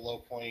like the low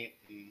point.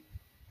 And,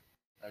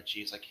 oh,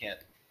 geez, I can't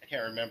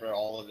remember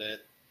all of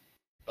it,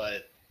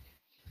 but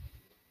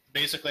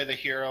basically the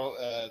hero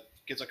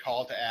gets a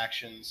call to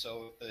action.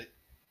 So the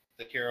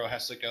hero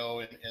has to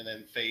go and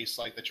then face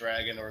like the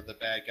dragon or the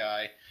bad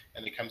guy,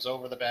 and he comes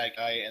over the bad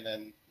guy, and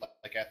then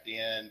like at the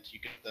end you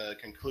get the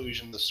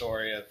conclusion, the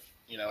story of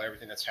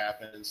everything that's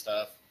happened and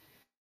stuff.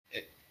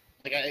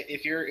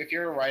 If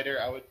you're a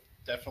writer, I would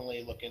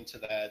definitely look into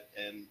that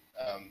and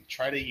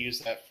try to use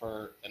that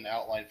for an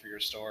outline for your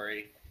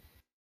story.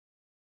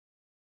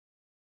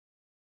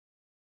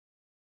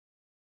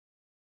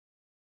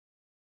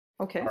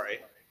 Okay. All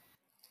right.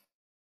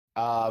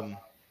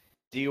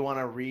 Do you want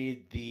to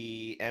read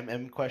the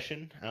MM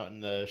question out in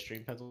the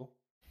stream pencil?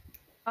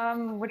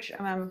 Which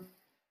Mad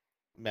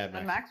the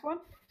Max. Max one?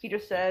 He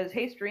just says,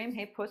 "Hey stream,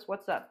 hey puss,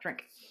 what's up?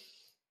 Drink."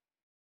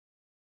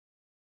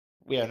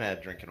 We haven't had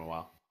a drink in a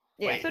while.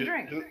 Yeah, Wait, so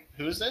drink.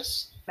 Who is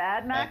this?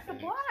 Mad Max the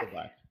Mad Black.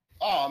 Black.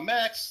 Oh,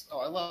 Max. Oh,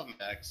 I love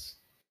Max.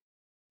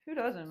 Who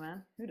doesn't,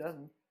 man? Who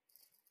doesn't?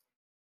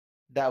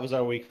 That was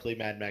our weekly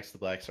Mad Max the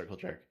Black Circle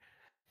Jerk.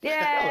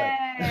 Yay!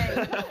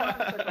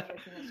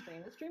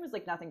 This stream is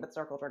like nothing but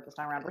circle jerk this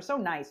time around. We're so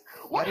nice.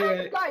 What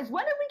happened, guys?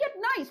 When did we get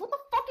nice? What the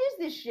fuck is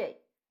this shit?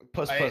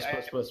 Puss. I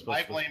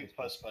blame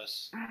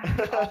Pusspuss.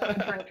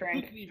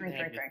 Drink.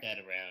 That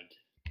around.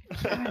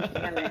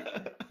 Damn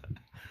it.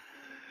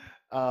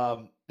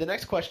 The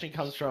next question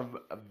comes from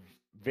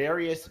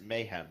Various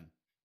Mayhem.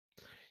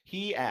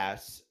 He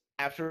asks,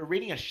 after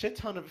reading a shit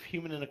ton of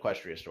human and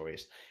Equestria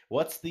stories,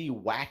 what's the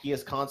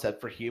wackiest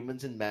concept for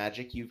humans and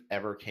magic you've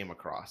ever came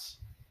across?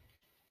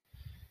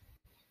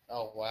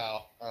 Oh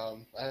wow, I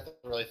have to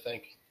really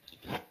think.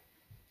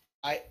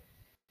 I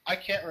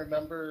can't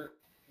remember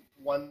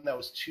one that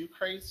was too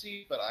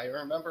crazy, but I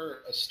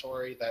remember a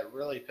story that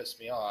really pissed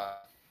me off.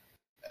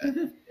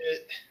 I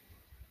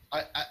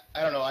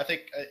don't know. I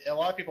think a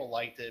lot of people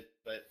liked it,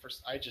 but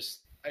first I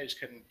just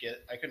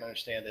couldn't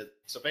understand it.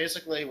 So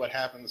basically, what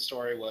happened in the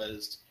story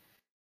was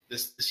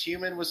this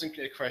human was in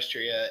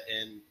Equestria,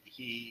 and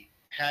he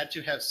had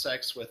to have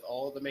sex with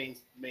all of the main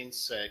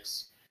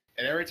six.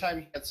 And every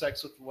time he had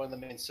sex with one of the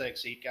main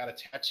six, he got a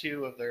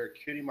tattoo of their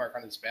cutie mark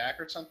on his back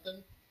or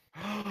something.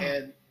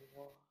 And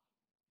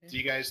do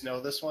you guys know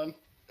this one?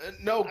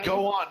 No,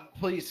 go on,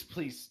 please.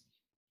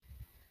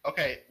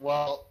 Okay,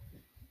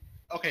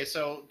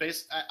 so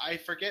I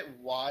forget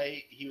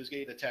why he was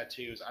getting the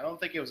tattoos. I don't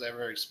think it was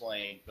ever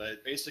explained,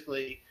 but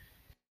basically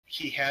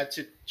he had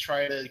to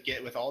try to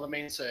get with all the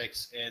main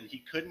six, and he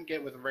couldn't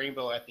get with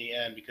Rainbow at the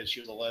end because she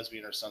was a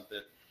lesbian or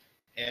something.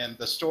 And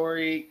the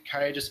story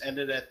kind of just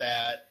ended at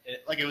that.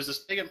 It was this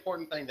big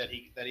important thing that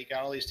he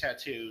got all these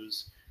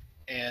tattoos,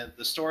 and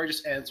the story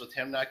just ends with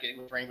him not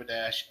getting with Rainbow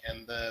Dash,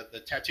 and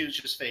the tattoos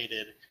just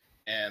faded,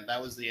 and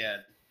that was the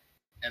end.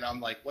 And I'm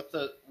like, what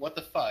the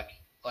fuck?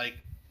 Like,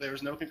 there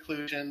was no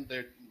conclusion.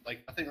 There,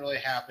 like, nothing really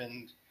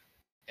happened,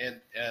 and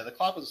the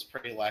club was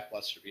pretty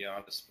lackluster, to be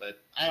honest.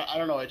 But I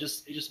don't know. It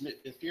just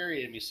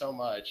infuriated me so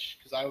much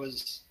because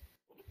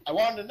I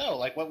wanted to know,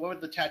 like, what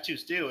would the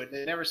tattoos do? And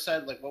they never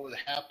said, like, what would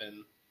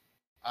happen.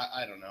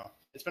 I don't know.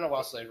 It's been a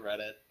while since I read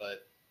it,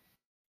 but...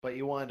 But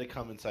you wanted to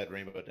come inside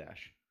Rainbow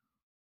Dash.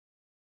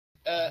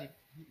 Yeah.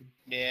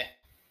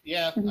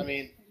 Yeah, I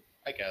mean,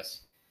 I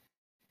guess.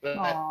 But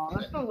Aw,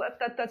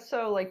 that's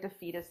so, like,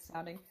 defeatist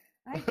sounding.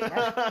 I guess.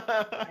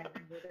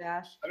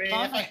 Dash. I mean,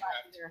 if I have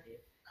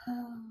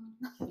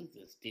to.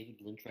 Jesus, David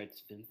Lynch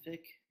writes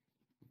fanfic?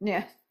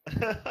 Yeah.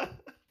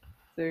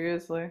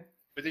 Seriously.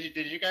 But did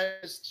you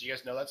guys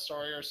know that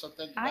story or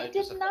something? I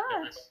did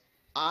not.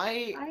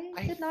 I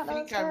did not know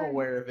think that I'm story.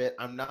 aware of it.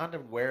 I'm not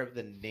aware of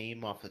the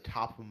name off the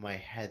top of my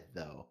head,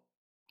 though.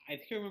 I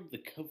think I remember the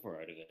cover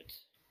art of it.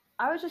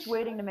 I was just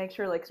waiting to make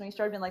sure, like, when you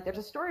started being like, there's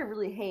a story I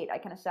really hate, I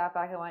kind of sat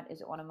back and went,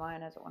 is it one of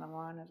mine? Is it one of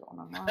mine? Is it one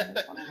of mine? Is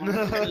it one of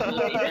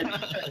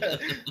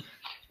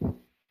mine?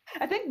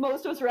 I think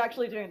most of us were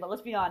actually doing that,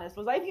 let's be honest.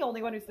 Was I the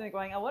only one who's sitting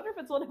going, I wonder if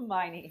it's one of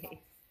mine he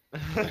hates?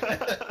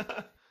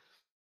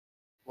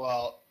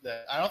 Well,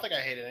 I don't think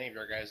I hated any of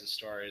your guys'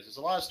 stories. There's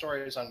a lot of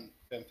stories on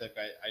fanfic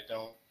I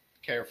don't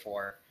care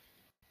for,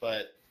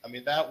 but I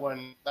mean that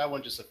one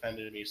just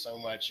offended me so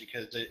much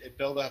because it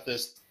built up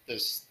this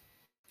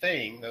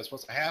thing that was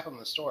supposed to happen in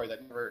the story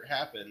that never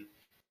happened.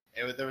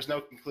 There was no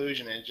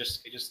conclusion, and it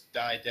just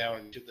died down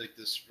into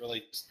this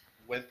really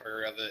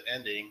whimper of an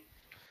ending.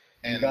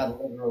 And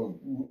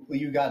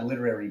you got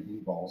literary blue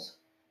balls.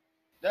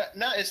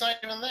 No, it's not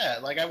even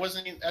that. Like, I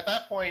wasn't even, at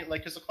that point, like,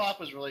 because the clock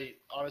was really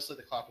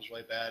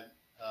bad,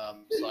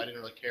 so I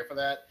didn't really care for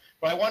that.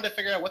 But I wanted to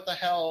figure out what the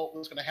hell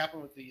was going to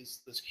happen with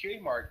this cutie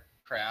mark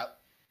crap,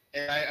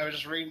 and I was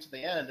just reading to the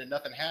end, and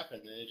nothing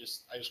happened, and I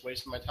just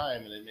wasted my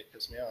time, and it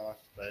pissed me off.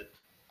 But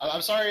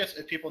I'm sorry if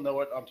people know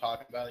what I'm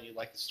talking about and you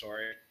like the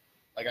story.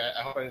 Like,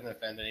 I hope I didn't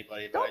offend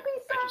anybody. But Don't be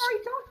sorry.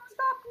 Don't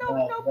stop. No,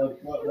 No, no.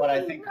 what I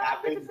please, think no, I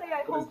get to happened say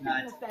I was hope he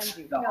that didn't offend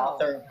you. the No.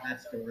 author of that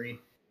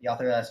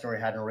story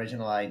had an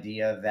original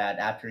idea that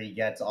after he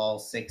gets all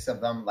 6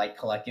 of them, like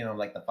collecting them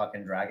like the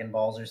fucking Dragon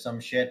Balls or some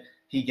shit,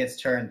 he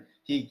gets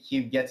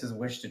his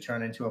wish to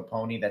turn into a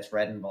pony that's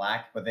red and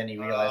black, but then he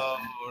realized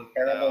Oh,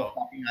 terrible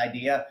fucking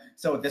idea.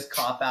 So this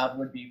cop out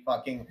would be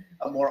fucking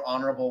a more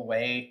honorable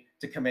way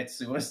to commit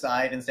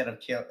suicide instead of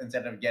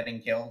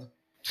getting killed.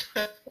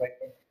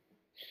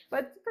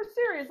 But for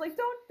serious, like,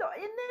 don't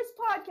in this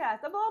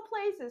podcast of all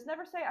places,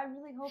 never say I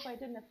really hope I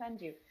didn't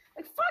offend you.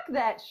 Like, fuck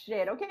that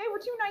shit. Okay, we're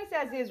too nice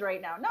as is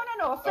right now.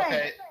 No,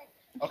 offend.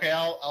 Okay,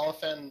 I'll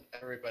offend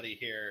everybody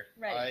here.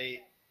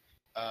 Right.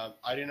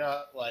 I do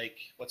not like,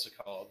 what's it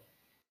called?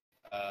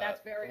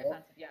 That's very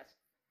offensive. Yes.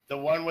 The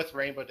one with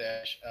Rainbow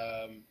Dash.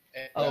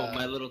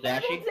 My Little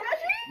Dashie?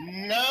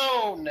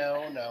 No.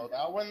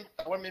 That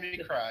one made me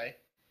cry.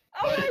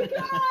 Oh my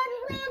god,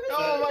 Rob!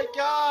 Oh my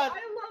god! I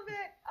love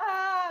it.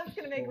 It's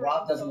gonna make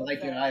Rob doesn't so like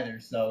it sad. either,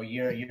 so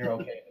you're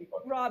okay.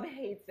 Rob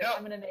hates it. No.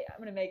 I'm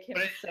gonna make him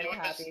so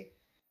happy.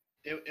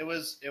 It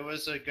was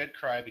a good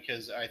cry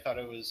because I thought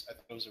it was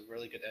a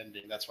really good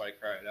ending. That's why I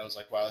cried. I was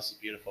like, wow, this is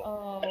beautiful.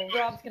 Oh,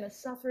 Rob's gonna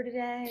suffer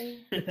today.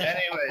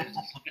 Anyways,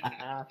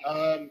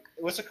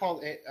 what's it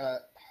called?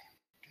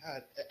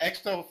 God,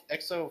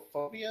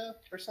 exophobia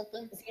or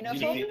something?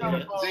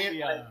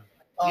 Xenophobia?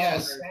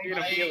 Yes,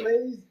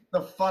 praise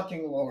the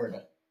fucking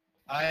Lord.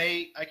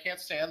 I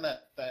can't stand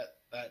that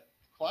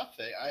clock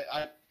thing.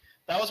 I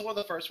that was one of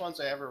the first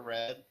ones I ever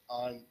read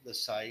on the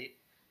site,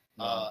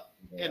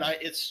 and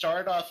it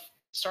started off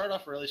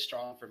really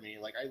strong for me.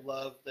 Like, I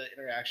love the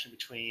interaction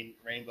between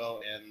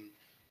Rainbow and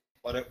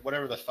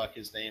whatever the fuck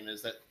his name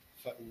is, that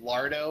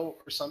Lardo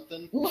or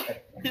something.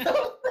 Like,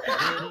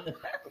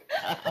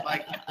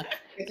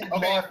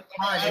 okay,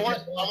 I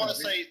want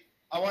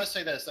to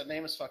say this. That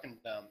name is fucking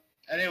dumb.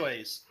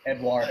 Anyways,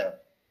 Eduardo.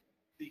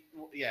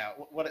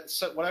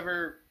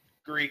 Whatever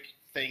Greek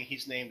thing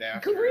he's named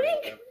after.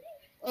 Greek?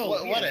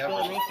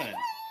 Whatever.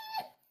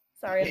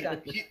 Sorry, I'm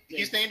done.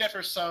 He's named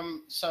after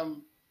some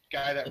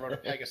guy that wrote a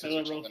Pegasus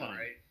or something,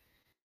 right?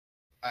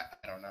 I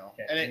don't know.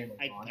 Okay,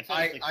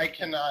 And I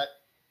cannot,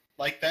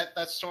 like,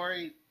 that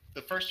story.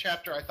 The first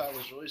chapter I thought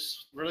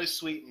was really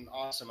sweet and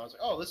awesome. I was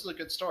like, oh, this is a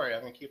good story.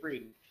 I'm gonna keep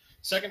reading.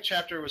 Second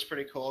chapter was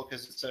pretty cool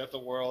because it set up the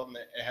world and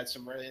it had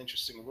some really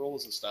interesting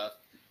rules and stuff.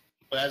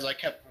 But as I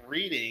kept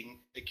reading,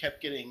 it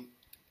kept getting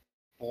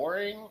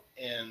boring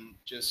and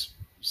just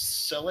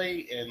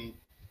silly and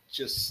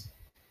just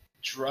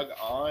drug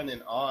on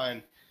and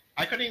on.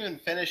 I couldn't even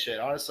finish it.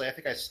 Honestly, I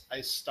think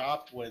I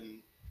stopped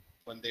when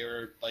they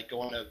were like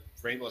going to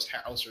Rainbow's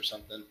house or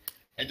something.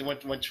 And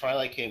when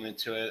Twilight came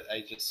into it,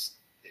 I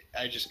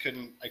just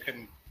couldn't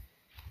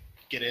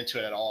get into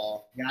it at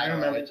all. Yeah, I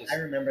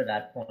remember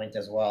that point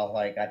as well.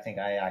 Like, I think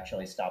I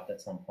actually stopped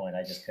at some point.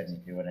 I just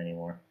couldn't do it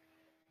anymore.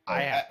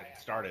 I haven't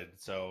started,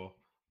 so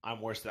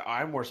I'm worse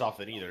off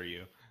than either of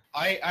you.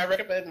 I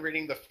recommend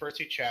reading the first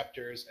 2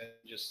 chapters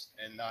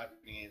and not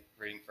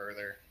reading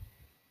further.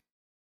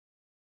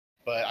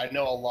 But I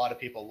know a lot of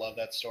people love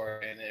that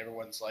story, and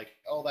everyone's like,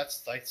 "Oh,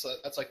 that's like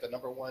the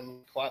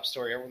 #1 collab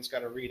story. Everyone's got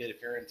to read it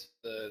if you're into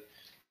the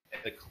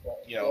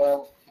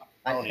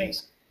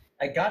ponies."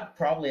 I got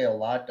probably a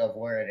lot of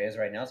where it is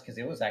right now because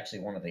it was actually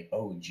one of the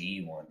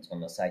OG ones when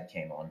the site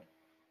came on.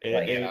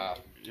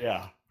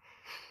 Yeah.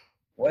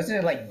 Wasn't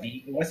it like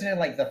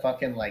the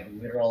fucking like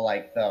literal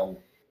like the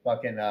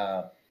fucking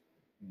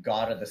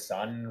God of the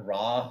Sun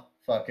Ra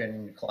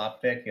fucking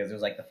clop pick because it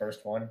was like the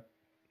first one.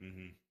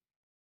 Mm-hmm.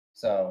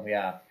 So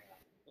yeah,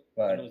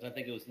 but I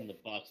think it was in the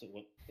box. It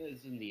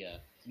was in the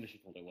submission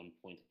folder at one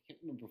point. I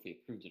can't remember if we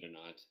approved it or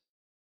not.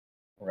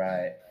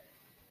 right.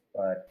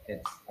 But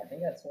I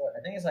think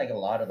it's like a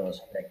lot of those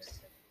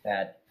picks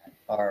that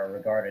are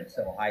regarded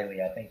so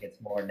highly. I think it's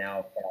more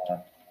now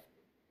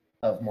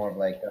of more of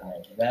like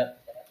that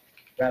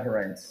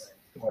reverence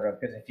sort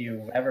of, because if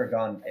you've ever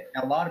gone,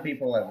 a lot of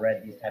people have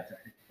read these types of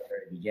things at the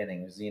very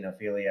beginning,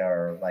 xenophilia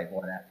or like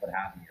what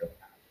have you.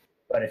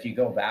 But if you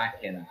go back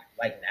and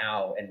like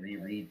now and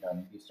reread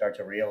them, you start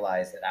to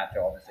realize that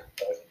after all this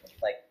exposure,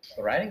 like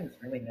the writing is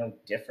really no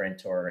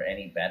different or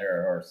any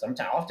better, or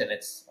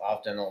it's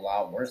often a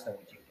lot worse than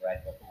what you've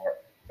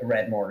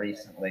read more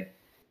recently.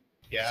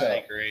 Yeah, So, I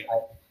agree.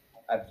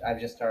 I've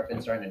just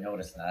been starting to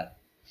notice that.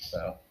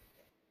 So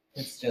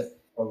it's just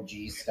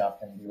OG stuff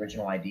and the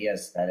original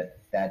ideas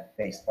that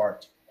they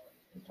sparked.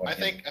 I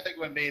think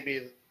what made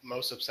me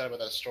most upset about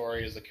that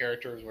story is the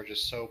characters were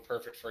just so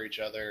perfect for each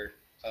other,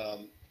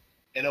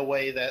 in a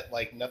way that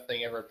like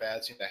nothing ever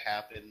bad seemed to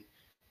happen.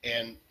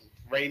 And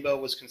Rainbow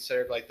was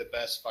considered like the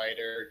best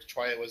fighter.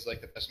 Twilight was like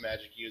the best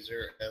magic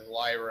user, and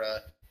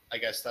Lyra, I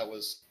guess that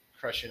was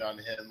crushing on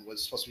him,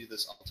 was supposed to be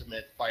this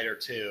ultimate fighter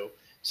too.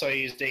 So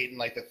he's dating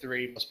like the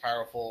 3 most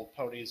powerful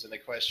ponies in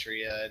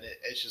Equestria, and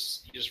it's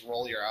just you just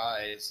roll your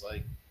eyes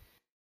like.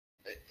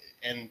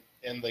 And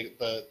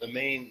the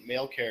main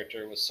male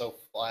character was so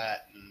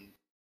flat and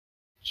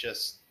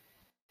just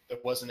there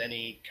wasn't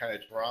any kind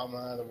of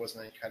drama. There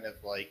wasn't any kind of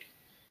like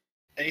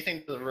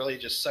anything to really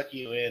just suck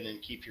you in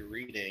and keep you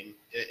reading.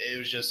 It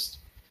was just,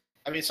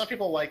 I mean, some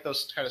people like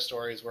those kind of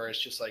stories where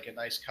it's just like a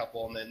nice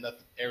couple and then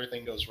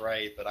everything goes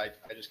right, but I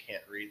just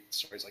can't read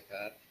stories like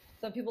that.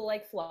 Some people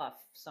like fluff.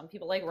 Some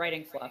people like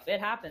writing fluff. It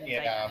happens.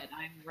 Yeah.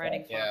 I'm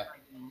writing fluff Yeah.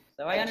 right now,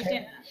 so I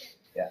understand that.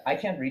 Yeah, I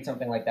can't read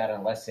something like that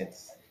unless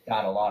it's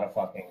got a lot of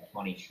fucking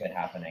funny shit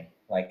happening.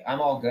 Like,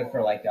 I'm all good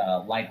for like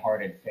a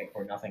lighthearted fic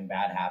where nothing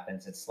bad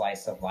happens. It's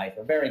slice of life,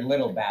 or very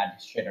little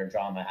bad shit or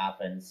drama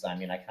happens. I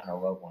mean, I kind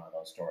of wrote one of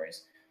those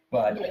stories,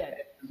 but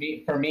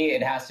for me,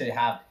 it has to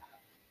have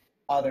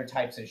other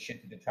types of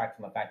shit to detract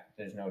from the fact that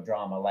there's no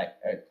drama. Like,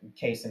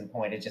 case in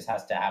point, it just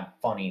has to have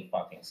funny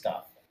fucking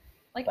stuff.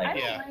 Like,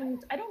 Like,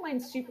 I don't mind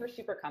super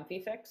comfy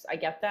fix. I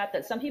get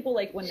that some people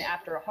like when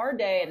after a hard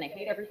day and they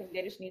hate everything,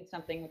 they just need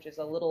something which is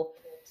a little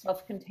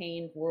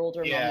self-contained world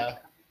or moment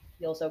that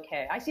feels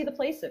okay. I see the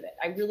place of it.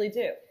 I really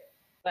do.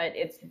 But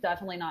it's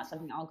definitely not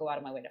something I'll go out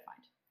of my way to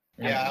find.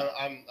 Yeah,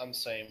 I'm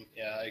same.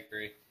 Yeah, I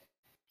agree.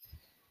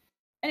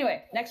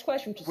 Anyway, next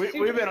question. We've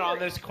been on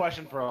this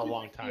question for a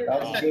long time.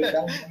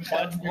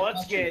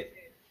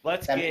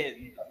 Let's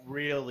get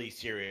really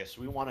serious.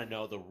 We want to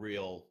know the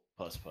real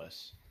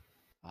Pusspuss.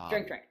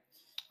 Drink.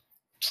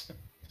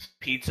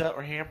 Pizza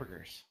or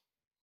hamburgers?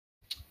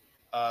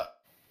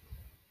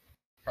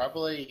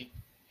 Probably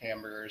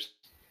hamburgers.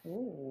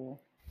 Ooh,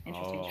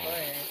 interesting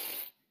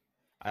choice.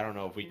 I don't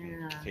know if we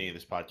can continue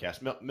this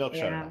podcast. Milk,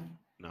 shut it off.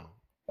 No.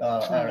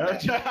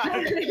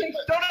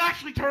 Don't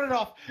actually turn it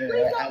off.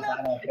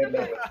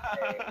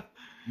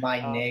 My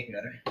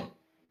nigger.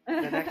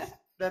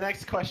 The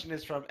next question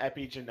is from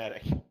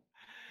Epigenetic.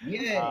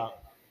 Yeah.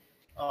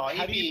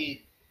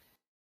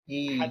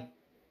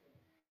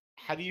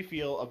 How do you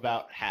feel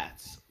about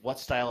hats? What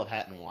style of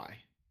hat and why?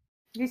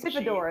 You say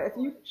fedora. If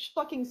you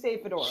fucking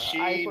say fedora,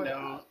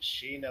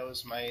 she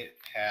knows my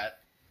hat.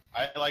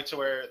 I like to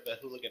wear the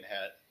hooligan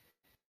hat.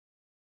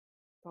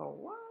 Oh,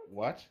 what?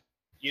 What?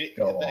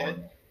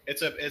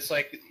 It's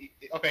like,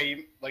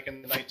 okay, like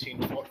in the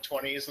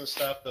 1920s and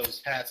stuff,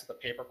 those hats that the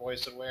paper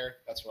boys would wear.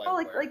 That's what I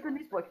wear. Like the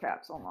newsboy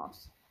caps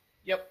almost.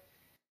 Yep.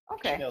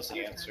 Okay. She knows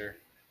the answer.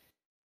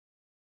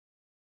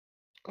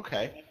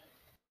 Okay.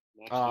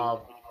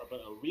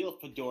 But a real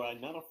fedora,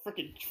 not a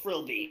freaking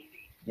trilby.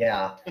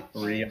 Yeah,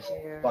 real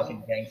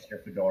fucking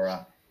gangster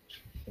fedora.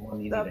 The one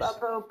you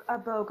A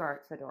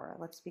Bogart fedora.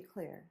 Let's be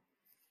clear.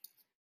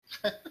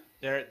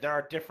 There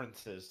are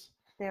differences.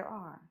 There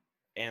are.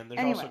 And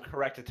there's also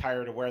correct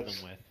attire to wear them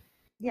with.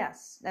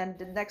 Yes. And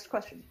the next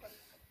question.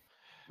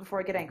 Before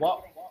I get angry.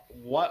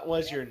 What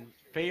was your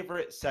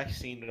favorite sex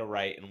scene to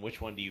write, and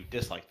which one do you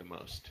dislike the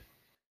most?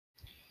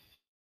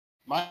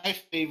 My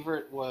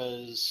favorite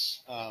was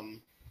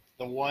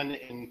the one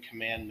in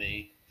Command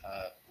Me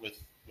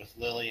with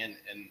Lillian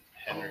and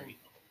Henry.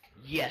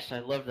 Yes, I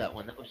love that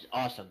one. That was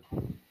awesome.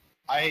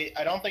 I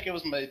don't think it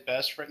was my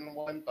best written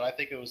one, but I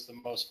think it was the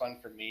most fun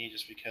for me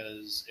just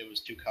because it was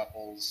two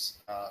couples,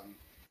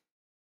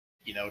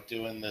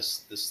 doing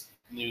this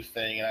new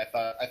thing, and I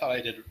thought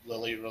I did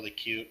Lily really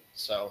cute,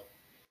 so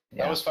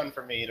that was fun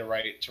for me to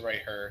write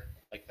her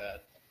like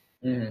that.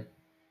 Mm-hmm.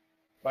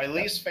 My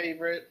least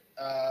favorite,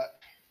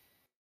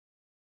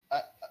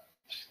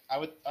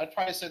 I'd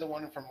probably say the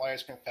one from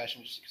Liar's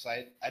Confession, just because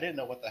I didn't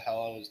know what the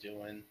hell I was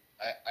doing.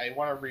 I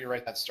want to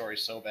rewrite that story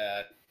so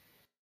bad.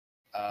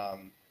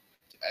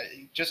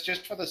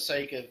 Just for the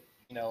sake of,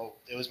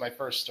 it was my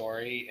first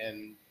story,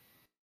 and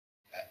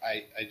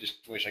I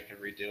just wish I could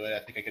redo it. I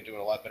think I could do it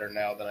a lot better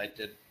now than I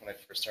did when I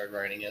first started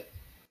writing it.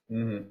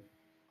 Mm-hmm.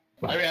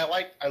 I mean,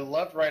 I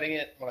loved writing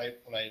it when I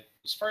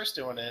was first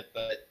doing it,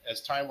 but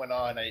as time went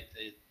on, I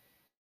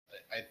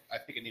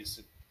think it needs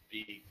to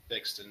be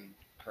fixed and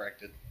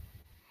corrected.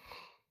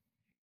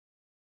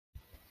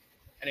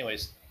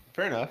 Anyways,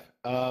 fair enough.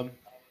 Let's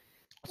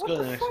what go to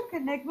the the next. fuck,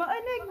 Enigma?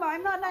 Enigma,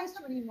 I'm not nice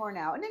to you anymore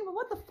now. Enigma,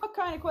 what the fuck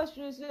kind of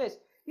question is this?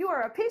 You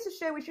are a piece of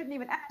shit. We shouldn't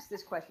even ask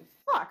this question.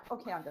 Fuck.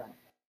 Okay, I'm done.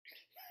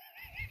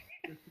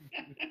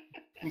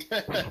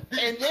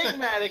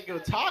 Enigmatic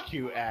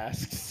Otaku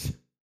asks,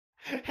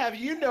 have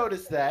you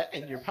noticed that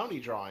in your pony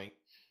drawing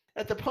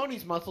that the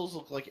pony's muscles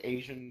look like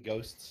Asian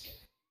ghosts?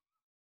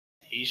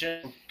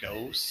 Asian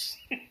ghosts?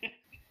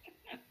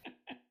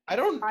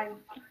 I'm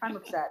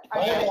upset.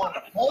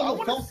 Hold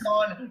the fuck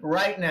on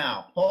right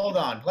now. Hold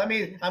on.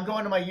 I'm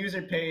going to my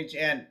user page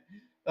and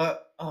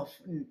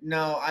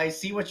no, I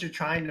see what you're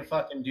trying to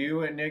fucking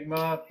do,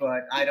 Enigma,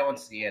 but I don't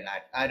see it.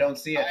 I don't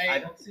see it. I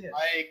don't see it.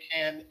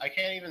 I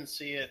can't even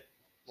see it,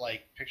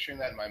 like, picturing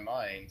that in my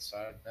mind, so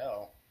I don't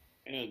know.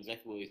 I know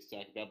exactly what he's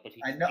talking about, but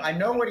I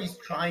know what he's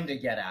trying to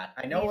get at.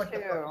 I know what the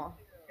fuck he's trying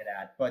to get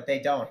at, but they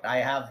don't. I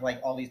have like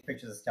all these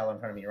pictures of Stella in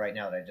front of me right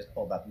now that I just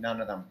pulled up. None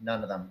of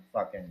them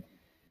fucking.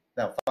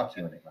 No, fuck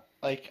you, Enigma.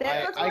 Like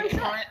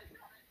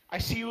I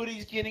see what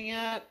he's getting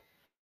at,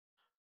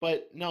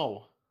 but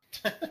no.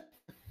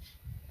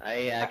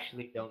 I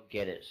actually don't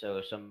get it,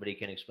 so somebody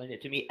can explain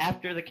it to me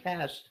after the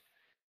cast.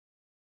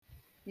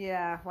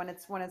 Yeah, when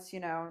it's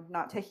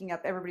not taking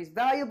up everybody's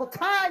valuable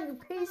time, you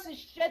piece of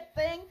shit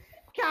thing.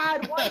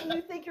 God, why do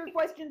you think your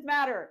questions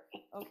matter?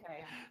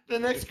 Okay. The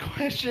next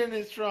question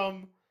is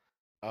from,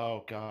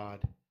 oh God,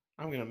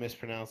 I'm going to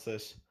mispronounce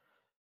this.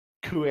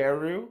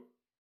 Kuiru?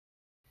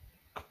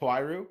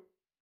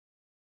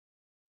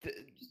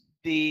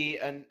 The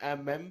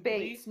Amembly?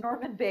 Bates.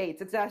 Norman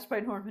Bates. It's asked by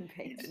Norman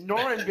Bates.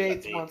 Norman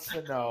Bates wants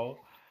to know,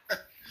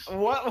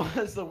 what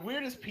was the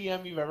weirdest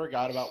PM you've ever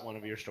got about one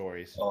of your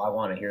stories? Oh, I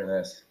want to hear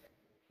this.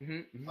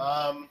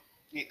 I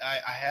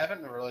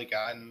haven't really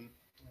gotten.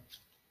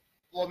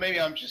 Well, maybe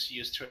I'm just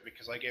used to it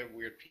because I get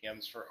weird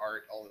PMs for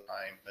art all the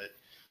time, but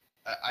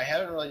I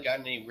haven't really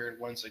gotten any weird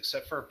ones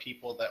except for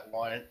people that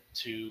want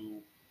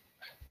to,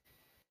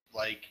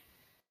 like,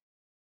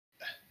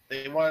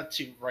 they want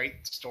to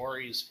write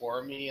stories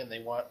for me and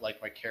they want,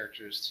 like, my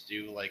characters to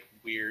do, like,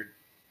 weird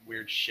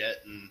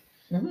shit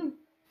and,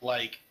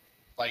 like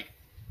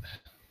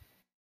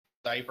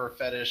diaper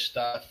fetish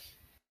stuff.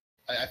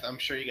 I'm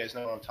sure you guys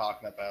know what I'm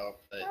talking about.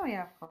 But Oh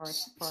yeah, of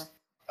course.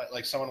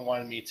 like someone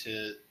wanted me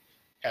to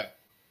have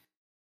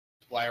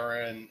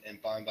Lyra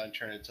and Bon Bon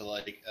turn into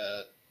like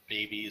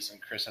babies,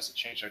 and Chris has to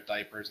change their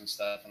diapers and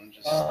stuff. And I'm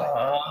just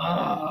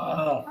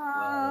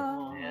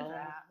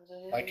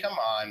like, come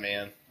on,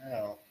 man.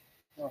 No,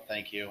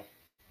 thank you.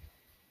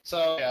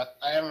 So yeah,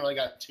 I haven't really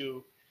got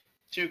too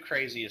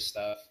crazy of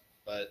stuff,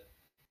 but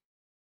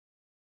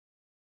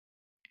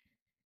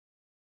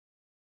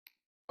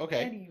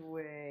Okay.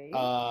 Anyway.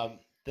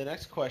 The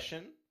next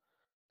question,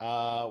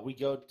 we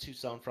go to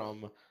someone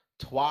from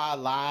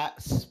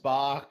Twilight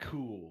Spa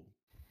Cool.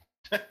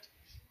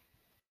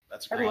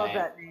 that's I great. love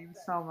that name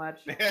so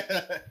much.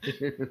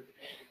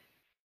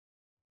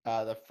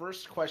 The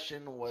first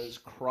question was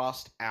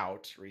crossed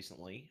out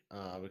recently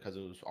because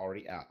it was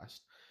already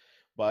asked.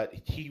 But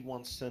he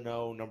wants to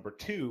know, number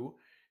 2,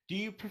 do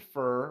you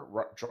prefer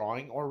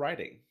drawing or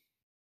writing?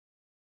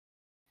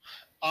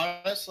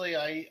 Honestly,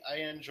 I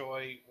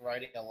enjoy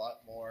writing a lot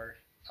more,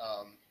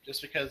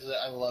 just because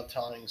I love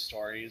telling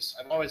stories.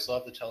 I've always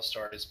loved to tell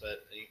stories,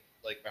 but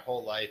like my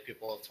whole life,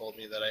 people have told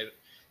me that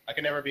I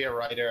can never be a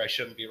writer. I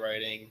shouldn't be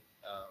writing,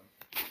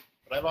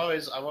 but I've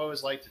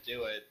always liked to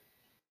do it.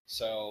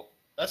 So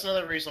that's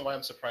another reason why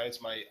I'm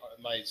surprised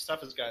my stuff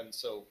has gotten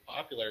so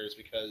popular, is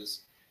because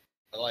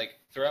like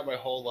throughout my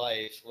whole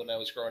life when I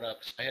was growing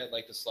up, I had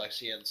like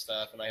dyslexia and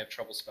stuff, and I had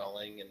trouble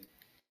spelling and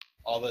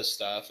all this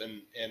stuff,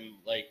 and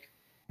like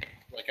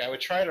I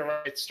would try to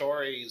write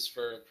stories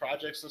for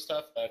projects and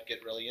stuff. I'd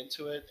get really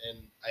into it, and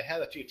I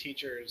had a few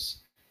teachers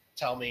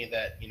tell me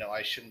that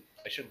I shouldn't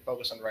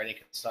focus on writing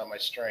because it's not my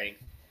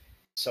strength.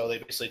 So they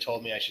basically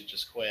told me I should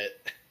just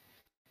quit.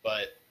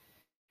 But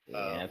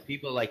Yeah,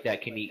 people like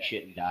that can eat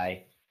shit and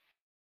die.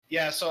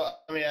 yeah, so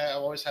I mean, I've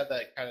always had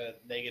that kind of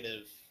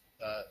negative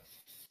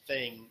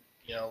thing,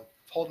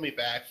 hold me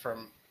back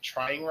from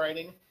trying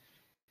writing.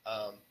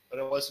 But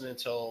it wasn't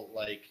until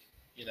like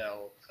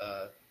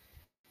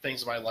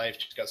things in my life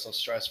just got so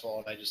stressful,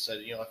 and I just said,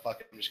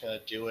 fuck it, I'm just gonna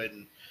do it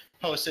and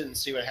post it and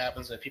see what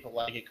happens. And if people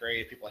like it,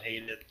 great. If people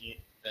hate it,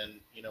 then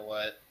you know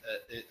what?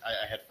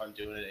 I had fun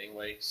doing it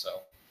anyway.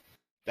 So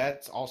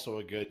that's also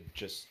a good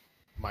just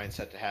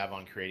mindset to have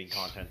on creating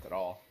content at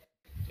all.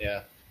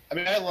 Yeah, I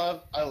mean, I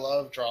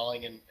love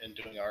drawing and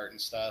doing art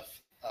and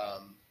stuff.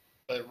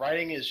 But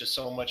writing is just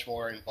so much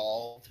more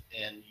involved,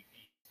 and you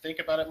think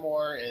about it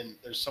more, and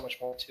there's so much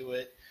more to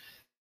it.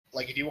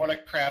 Like if you want to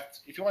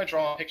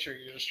draw a picture,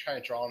 you're just trying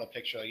to draw on a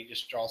picture. Like you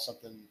just draw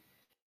something,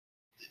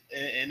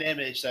 an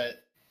image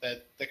that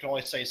can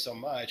only say so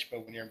much.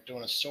 But when you're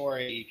doing a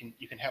story,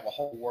 you can have a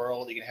whole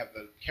world. You can have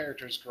the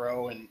characters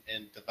grow and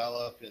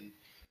develop, and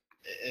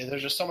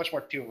there's just so much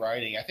more to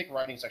writing. I think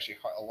writing is actually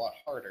a lot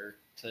harder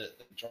than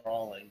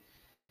drawing.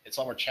 It's a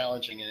lot more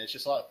challenging, and it's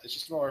just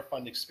a more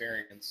fun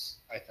experience,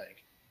 I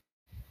think.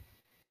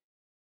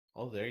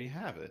 Oh, there you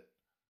have it.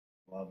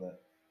 Love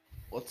it.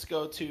 Let's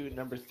go to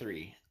number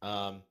 3.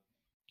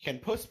 Can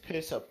Puss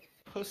piss a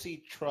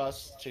pussy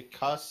truss to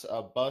cuss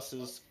a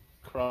bus's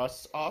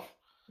crust off?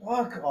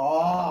 Fuck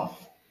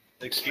off.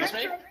 Excuse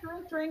me?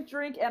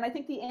 Drink, and I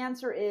think the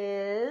answer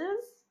is...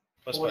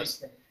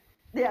 Puss.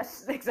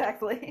 Yes,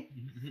 exactly.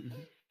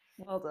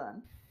 Well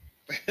done.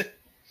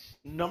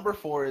 Number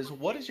 4 is,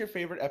 what is your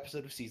favorite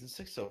episode of season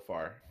 6 so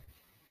far?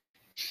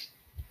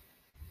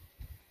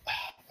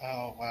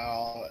 Oh,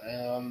 wow.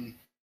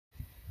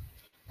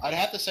 I'd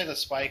have to say the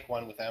Spike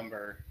one with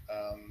Ember,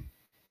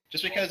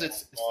 just because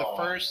it's the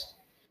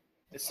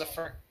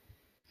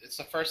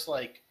first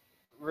like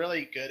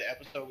really good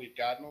episode we've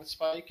gotten with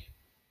Spike.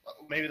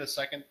 Maybe the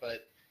second,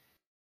 but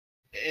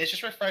it's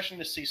just refreshing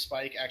to see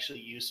Spike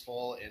actually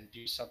useful and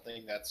do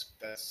something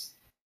that's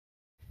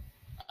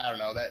I don't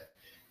know,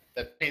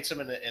 that paints him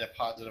in a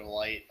positive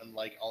light,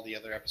 unlike all the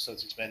other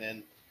episodes he's been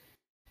in.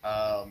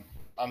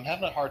 I'm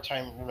having a hard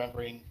time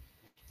remembering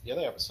the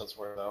other episodes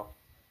were, though.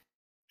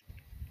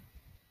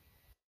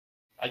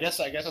 I guess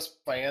that's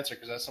my answer,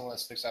 because that's the one that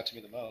sticks out to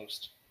me the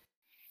most.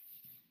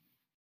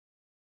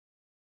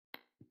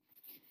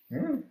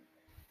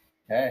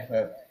 Hey,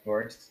 that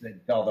works.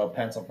 Although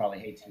Pencil probably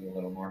hates you a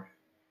little more.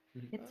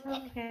 It's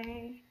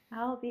okay.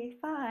 I'll be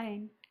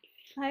fine.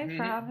 I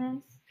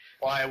promise.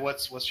 Why?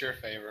 What's your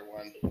favorite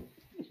one?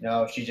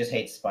 No, she just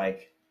hates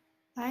Spike.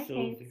 I So-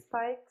 hate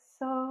Spike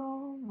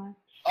so much.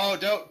 Oh,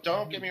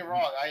 don't get me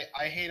wrong.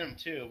 I hate him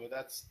too, but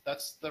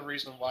that's the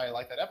reason why I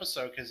like that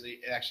episode, because it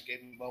actually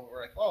gave me a moment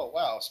where like, oh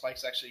wow,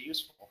 Spike's actually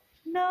useful.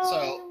 No.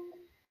 So-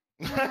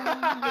 It's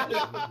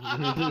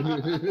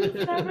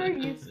never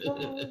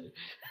useful.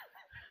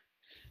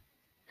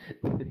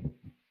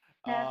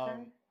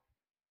 Never.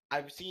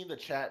 I've seen the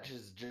chat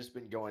has just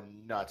been going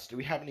nuts. Do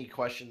we have any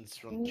questions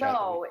from the chat?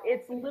 No,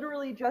 it's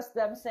literally just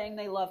them saying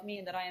they love me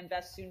and that I am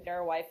best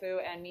tsundere waifu,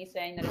 and me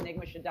saying that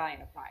Enigma should die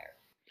in a fire.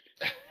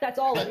 That's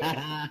all it is.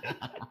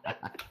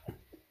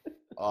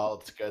 Oh,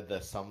 it's good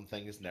that some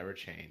things never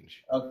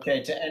change.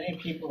 Okay, to any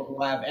people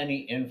who have any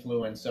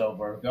influence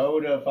over, go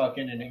to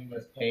fucking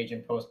Enigma's page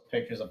and post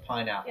pictures of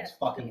pineapples. Yes,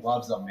 fucking please.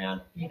 loves them,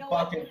 man. He You know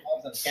what? fucking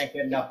loves them. Can't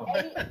get enough of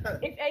them.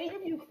 If any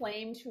of you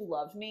claimed who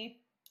loved me,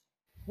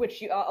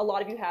 which a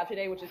lot of you have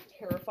today, which is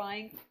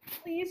terrifying,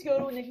 please go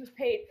to Enigma's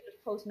page and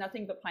just post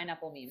nothing but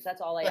pineapple memes.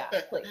 That's all I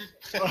ask, please.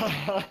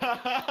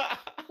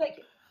 Thank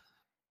you.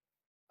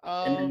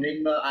 And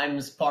Enigma,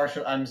 I'm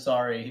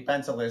sorry.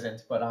 Pencil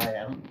isn't, but I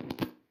am.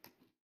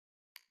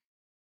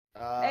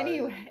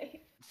 Anyway.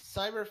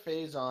 Cyber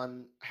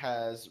Phazon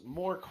has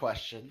more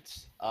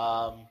questions,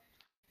 and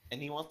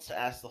he wants to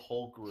ask the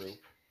whole group.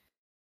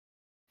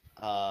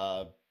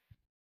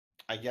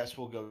 I guess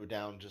we'll go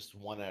down just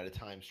one at a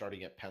time,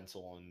 starting at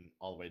Pencil and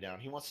all the way down.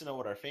 He wants to know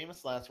what our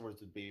famous last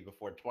words would be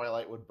before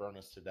Twilight would burn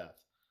us to death.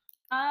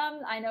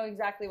 I know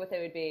exactly what they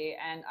would be,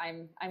 and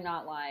I'm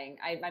not lying.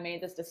 I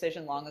made this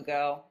decision long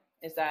ago.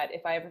 Is that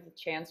if I ever have the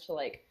chance to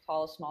like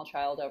call a small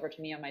child over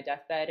to me on my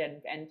deathbed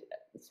and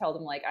tell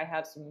them like I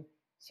have some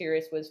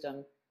serious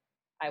wisdom,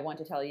 I want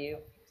to tell you.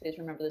 Please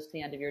remember this to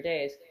the end of your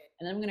days.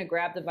 And then I'm going to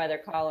grab them by their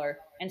collar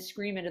and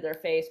scream into their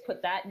face,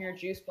 put that in your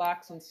juice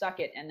box and suck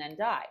it, and then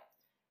die.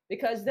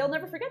 Because they'll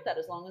never forget that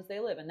as long as they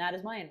live, and that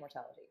is my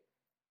immortality.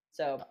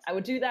 So I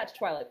would do that to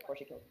Twilight before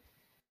she killed me.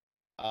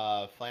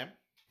 Flam?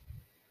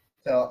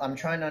 So I'm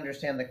trying to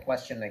understand the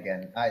question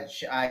again.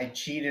 I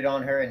cheated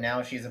on her, and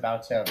now she's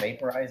about to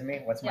vaporize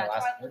me. What's my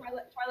last word?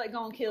 Twilight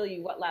gonna kill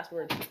you. What last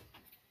word?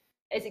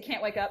 Is it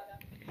can't wake up?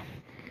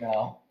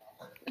 No.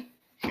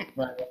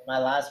 My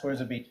last words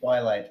would be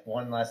Twilight.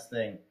 One last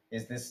thing.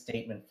 Is this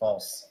statement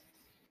false?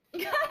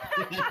 You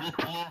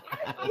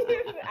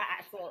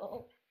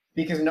asshole.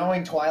 Because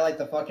knowing Twilight,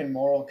 the fucking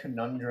moral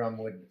conundrum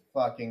would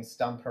fucking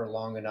stump her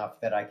long enough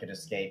that I could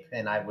escape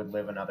and I would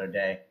live another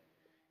day.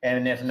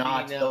 And if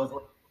not, those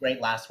were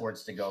great last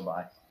words to go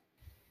by.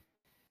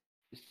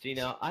 See,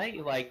 now, I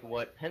like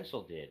what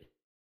Pencil did.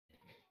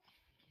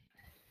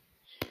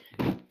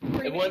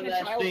 Creeping one in a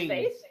last child's thing.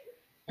 face?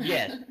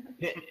 Yes.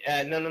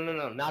 No,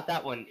 not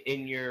that one.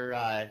 In your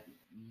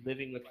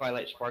Living with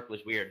Twilight Sparkle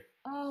is weird.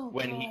 Oh,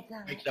 When God, he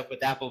that. wakes up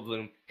with Apple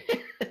Bloom,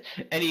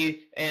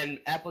 and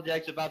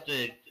Applejack's about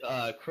to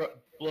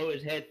blow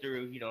his head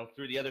through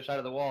the other side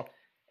of the wall,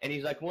 and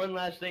he's like, "One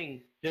last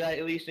thing, did I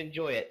at least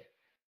enjoy it?"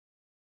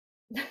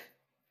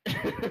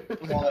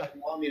 Well, if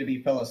you want me to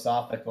be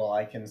philosophical,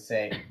 I can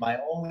say my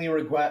only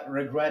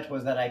regret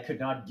was that I could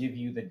not give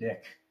you the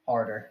dick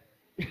harder.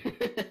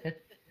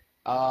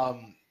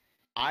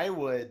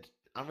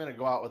 I'm gonna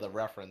go out with a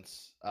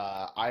reference.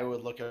 I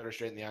would look at her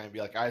straight in the eye and be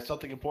like, I have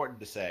something important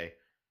to say.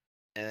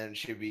 And then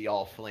she'd be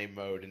all flame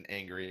mode and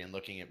angry and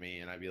looking at me,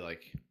 and I'd be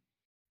like,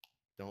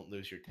 don't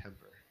lose your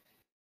temper.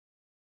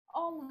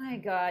 Oh my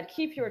God!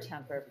 Keep your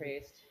temper,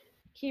 priest.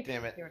 Keep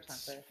Damn it. your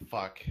temper.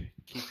 Fuck.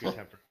 Keep your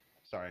temper.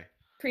 Sorry.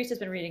 Priest has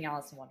been reading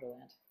Alice in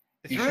Wonderland.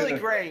 It's You really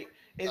should've- great.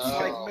 It's Oh.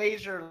 like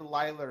major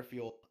Liler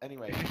fuel.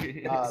 Anyway.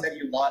 You said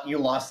you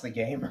lost the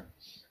game.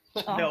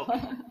 Milk.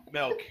 Oh.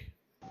 Milk.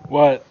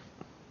 What?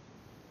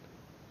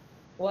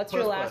 What's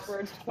your Puss last Puss.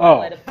 words to Oh.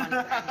 Twilight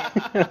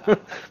upon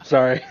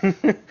Sorry.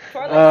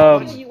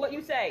 Twilight, what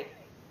you say?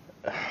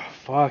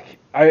 Fuck.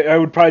 I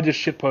would probably just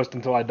shitpost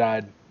until I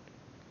died.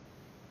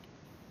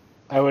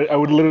 I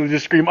would literally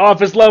just scream,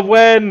 "Office love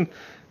when?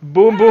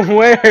 Boom boom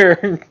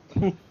where?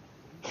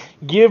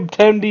 Give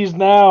tendies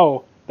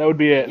now." That would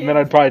be it, and then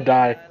I'd probably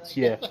die.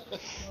 Yeah,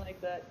 I like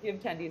that. Give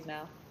tendies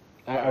now.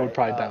 I would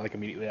probably die like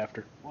immediately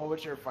after. What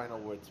would your final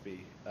words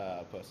be,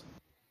 Puss?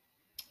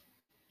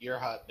 You're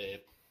hot, babe.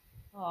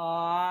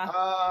 Aww.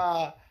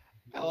 I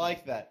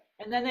like that.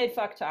 And then they'd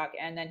fuck talk,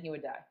 and then he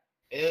would die.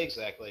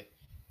 Exactly.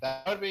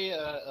 That would be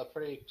a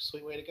pretty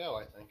sweet way to go,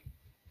 I think.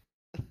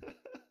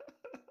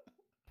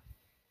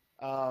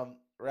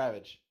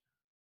 Ravage.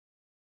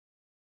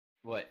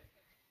 What?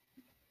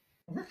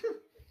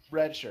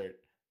 Red shirt.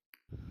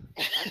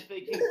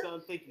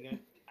 I'm thinking,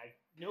 I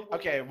know.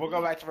 Okay, we'll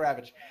go back to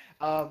Ravage.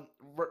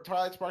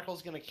 Twilight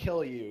Sparkle's gonna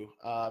kill you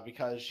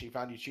because she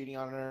found you cheating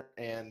on her,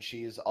 and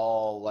she's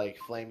all like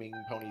flaming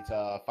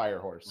Ponyta fire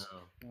horse. No.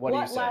 What do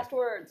you say? Last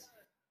words?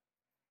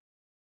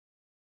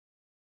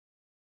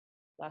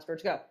 Last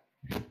words go.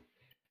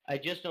 I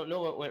just don't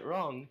know what went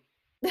wrong.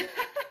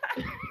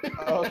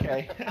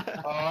 Okay.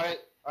 Oh,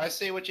 I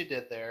see what you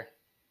did there.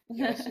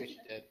 Yeah, I see what you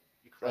did.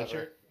 You Red clever,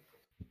 shirt.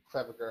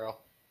 clever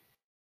girl.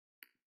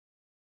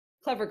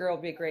 Clever girl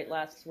would be a great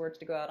last words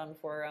to go out on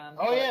before.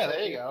 Oh yeah,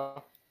 there you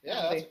go.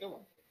 Yeah, that's a good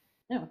one.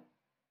 No.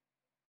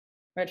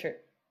 Red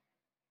shirt.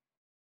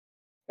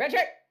 Red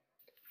shirt.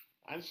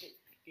 I'm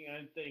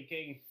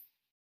thinking.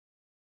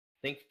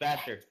 Think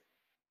faster.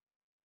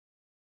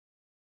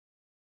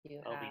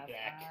 You I'll be have,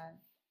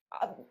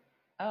 back.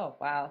 oh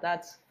wow,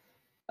 that's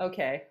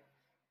okay.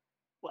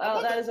 Well,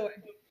 Oh, that is a.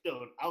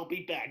 Don't. I'll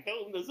be back.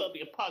 When the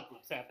zombie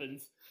apocalypse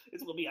happens,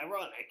 it's gonna be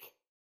ironic.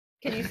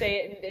 Can you say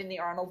it in the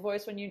Arnold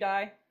voice when you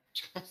die?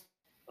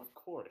 Of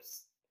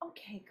course.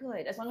 Okay,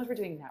 good. As long as we're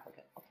doing that, we're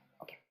good.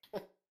 Okay.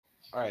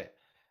 All right.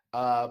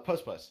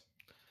 Pusspuss.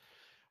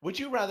 Would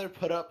you rather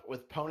put up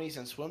with ponies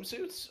and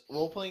swimsuits,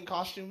 role-playing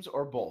costumes,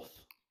 or both?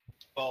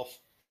 Both.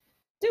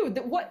 Dude,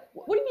 what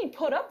do you mean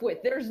put up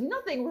with? There's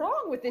nothing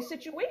wrong with this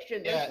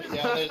situation. Yeah.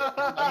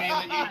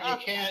 I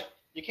mean,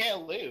 you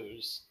can't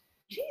lose.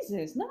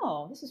 Jesus,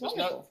 no, this is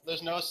wonderful.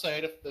 There's no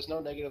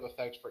negative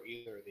effect for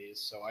either of these,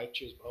 so I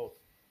choose both.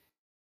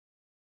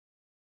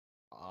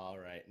 All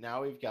right.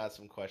 Now we've got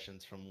some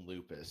questions from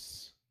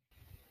Lupus.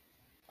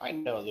 I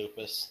know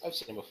Lupus. I've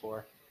seen him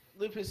before.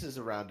 Lupus is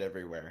around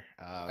everywhere.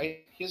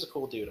 He's a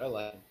cool dude. I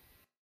like him.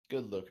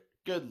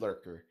 Good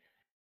lurker.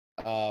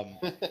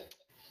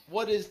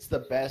 What is the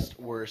best,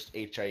 worst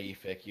HIE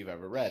fic you've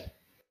ever read?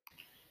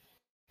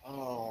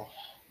 Oh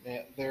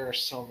man, there are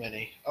so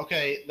many.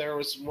 Okay, there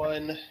was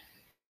one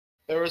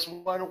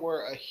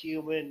where a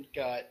human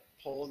got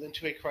pulled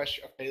into a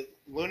question. Okay,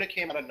 Luna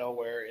came out of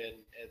nowhere and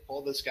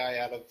pulled this guy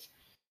out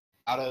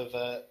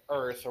of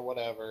Earth or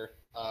whatever.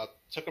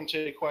 Took him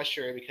to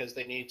Equestria because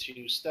they need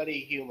to study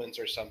humans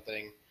or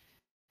something.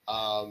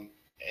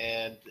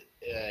 And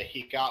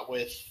he got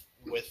with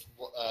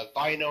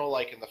Vino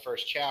like in the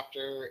first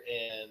chapter,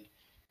 and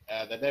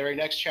the very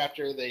next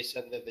chapter they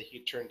said that he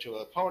turned to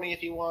a pony if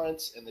he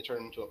wants, and they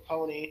turned him into a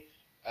pony,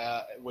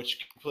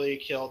 which completely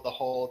killed the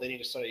whole they need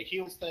to study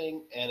humans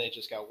thing, and it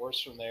just got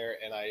worse from there.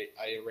 And I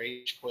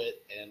rage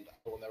quit, and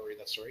I will never read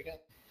that story again.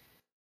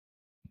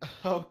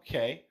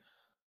 Okay.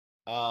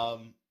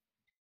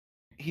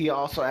 He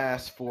also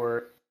asked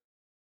for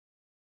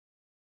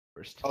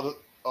first.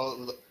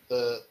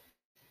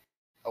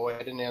 Oh wait, I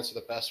didn't answer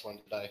the best one,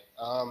 did I?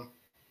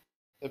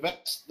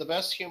 The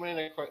best human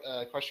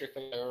equestrian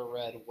thing I ever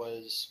read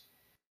was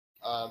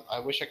I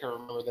wish I could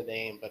remember the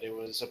name, but it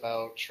was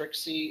about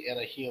Trixie and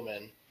a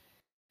human.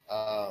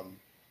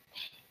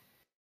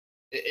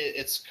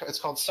 It's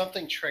called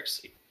something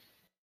Trixie.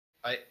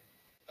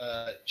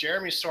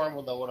 Jeremy Storm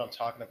will know what I'm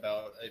talking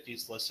about if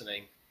he's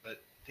listening. But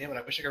damn it,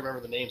 I wish I could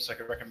remember the name so I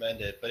could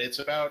recommend it. But it's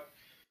about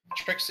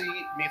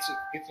Trixie meets a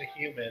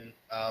human,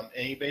 and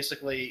he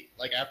basically,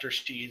 like, after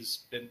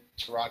she's been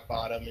to rock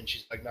bottom and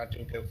she's like not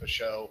doing good for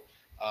show,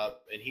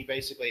 and he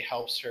basically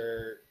helps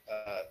her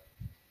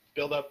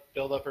build up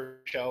her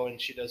show, and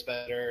she does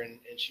better, and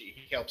he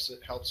helps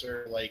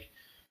her like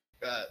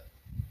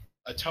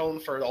atone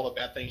for all the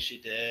bad things she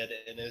did,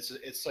 and it's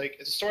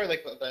a story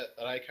like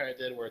that I kind of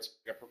did, where it's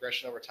a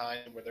progression over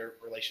time, where their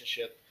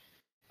relationship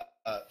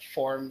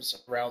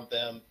forms around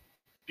them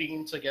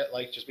being together,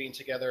 like just being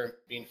together and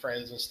being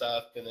friends and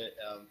stuff, and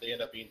they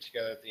end up being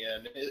together at the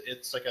end.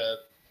 It's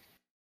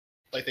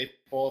like they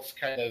both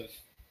kind of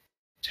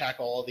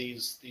tackle all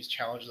these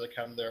challenges that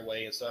come their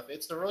way and stuff.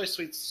 It's a really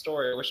sweet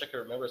story. I wish I could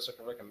remember it so I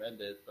could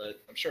recommend it,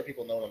 but I'm sure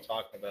people know what I'm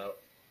talking about.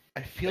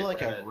 I feel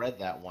like I've read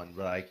that one,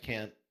 but I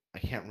can't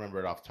remember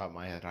it off the top of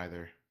my head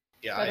either.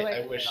 Yeah,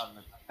 I wish.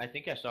 I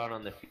think I saw it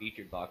on the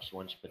featured box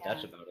once, but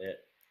that's about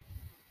it.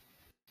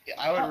 Yeah,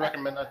 I would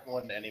recommend that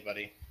one to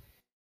anybody.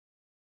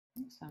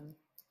 Awesome.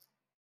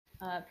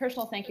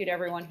 Personal thank you to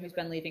everyone who's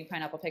been leaving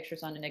pineapple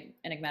pictures on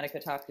Enigmatic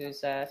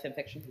Otaku's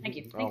fanfiction. Thank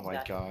you. Oh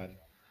my god.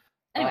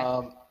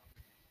 Anyway.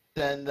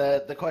 Then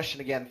the question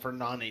again for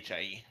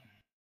non-HIE.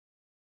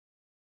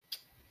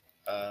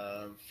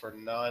 For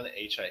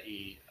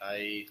non-HIE,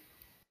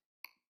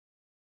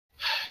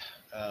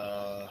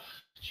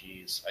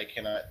 jeez, I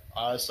cannot.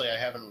 Honestly, I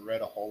haven't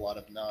read a whole lot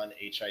of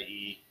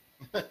non-HIE.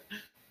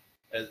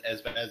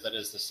 as bad as that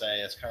is to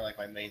say, it's kind of like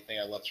my main thing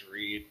I love to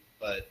read,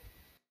 but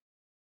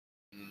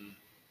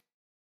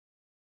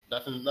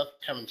nothing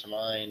coming to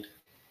mind.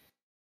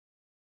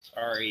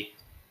 Sorry.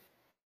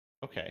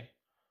 Okay.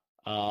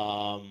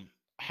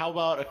 How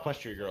about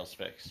Equestria Girls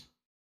fix?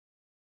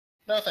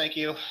 No, thank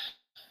you.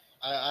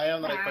 I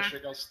am not a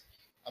Equestria Girls.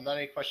 I'm not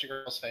an Equestria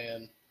Girls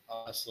fan,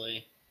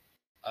 honestly.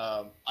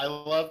 I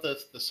love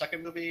the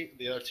second movie.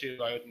 The other two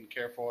I wouldn't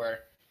care for,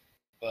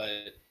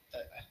 but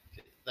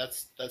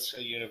that's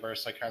a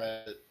universe I kind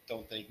of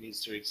don't think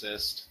needs to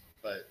exist.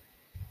 But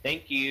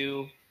Thank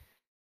you.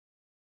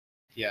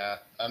 yeah,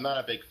 I'm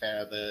not a big fan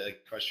of the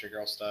Equestria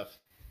Girl stuff.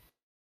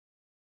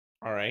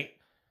 All right.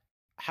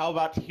 How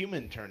about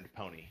human turned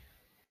pony?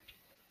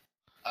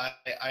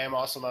 I am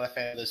also not a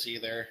fan of this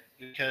either,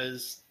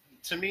 because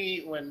to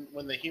me, when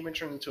the human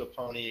turns into a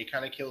pony, it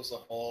kind of kills the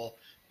whole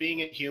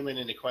being a human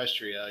in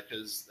Equestria,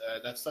 because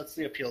that's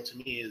the appeal to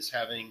me, is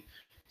having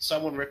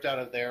someone ripped out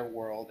of their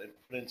world and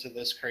put into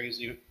this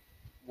crazy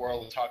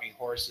world of talking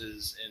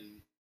horses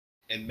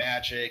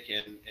magic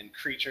and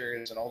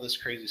creatures and all this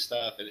crazy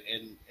stuff,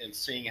 and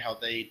seeing how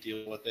they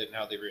deal with it and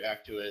how they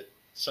react to it.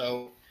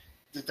 So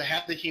to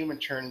have the human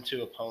turn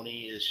into a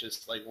pony is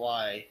just like,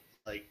 why?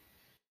 Like,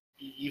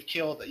 you've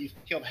killed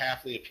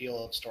half the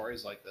appeal of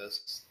stories like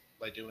this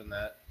by doing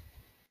that.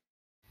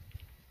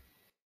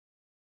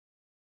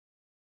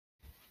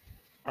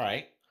 All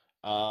right.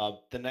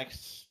 The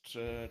next.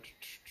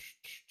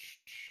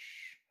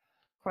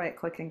 Quiet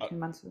clicking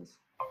commences.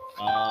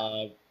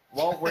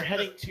 Well, we're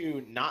heading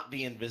to not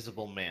the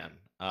Invisible Man,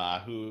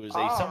 who's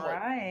a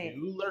somewhat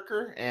new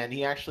lurker, and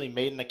he actually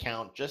made an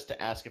account just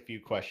to ask a few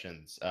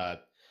questions.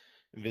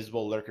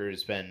 Invisible Lurker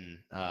has been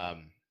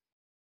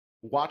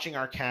watching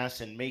our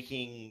cast and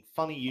making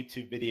funny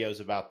YouTube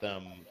videos about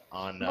them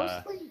on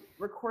mostly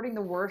recording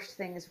the worst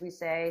things we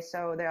say,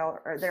 so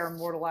they're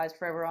immortalized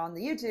forever on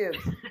the YouTube.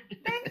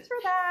 Thanks for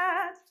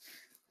that.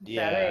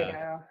 Yeah. So there you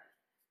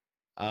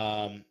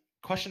go.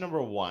 Question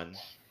number 1.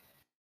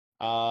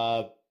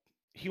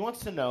 He wants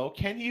to know,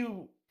 can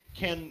you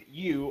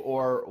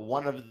or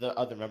one of the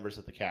other members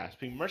of the cast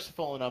be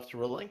merciful enough to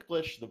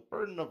relinquish the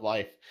burden of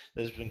life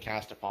that has been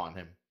cast upon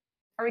him?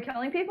 Are we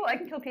killing people? I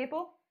can kill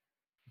people.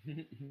 I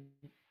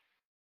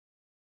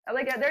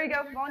like that. There you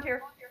go.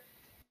 Volunteer.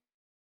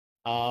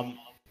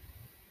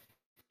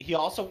 He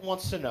also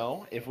wants to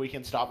know if we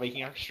can stop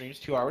making our streams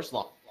 2 hours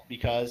long,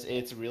 because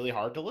it's really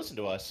hard to listen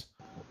to us.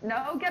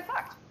 No, get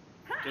fucked.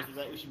 Just as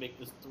that, we should make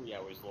this 3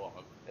 hours long.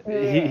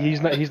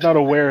 He's not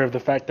aware of the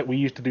fact that we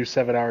used to do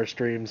 7-hour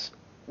streams.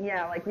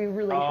 Yeah, like we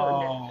really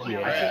shortened it.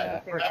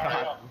 Yeah.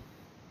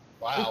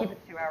 Wow. We keep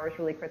it 2 hours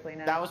really quickly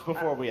now. That was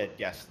before we had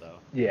guests, though.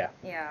 Yeah.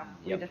 Yeah,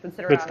 Yep. we just would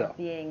sit Good around stuff.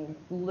 being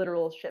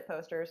literal shit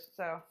posters.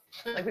 So,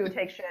 like, we would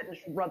take shit and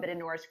just rub it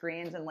into our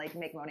screens and like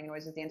make moaning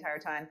noises the entire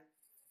time.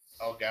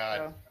 Oh God,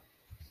 So,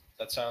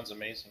 that sounds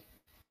amazing.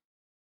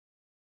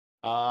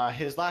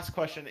 His last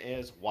question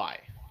is why?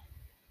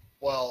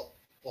 Well,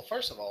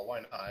 first of all,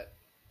 why not?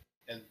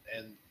 And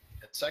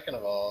second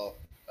of all,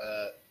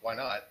 why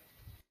not?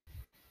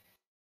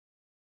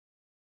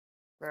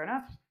 fair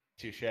enough.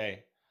 Touche.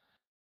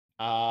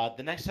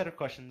 The next set of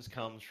questions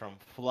comes from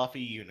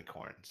Fluffy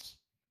Unicorns.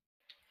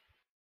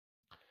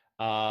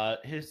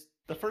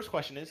 The first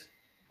question is,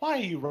 why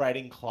are you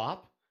writing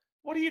Clop?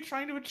 What are you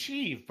trying to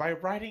achieve by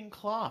writing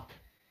Clop?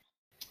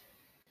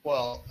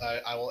 Well,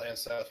 I will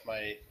answer that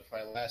with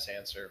my last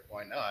answer.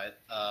 Why not?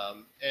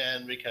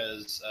 And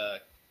because I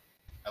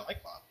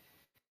like Bob.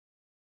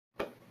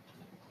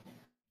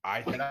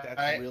 I think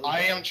that's really. I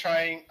am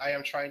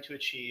trying to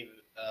achieve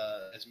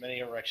as many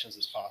erections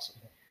as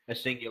possible. A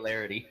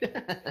singularity.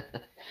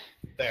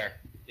 There.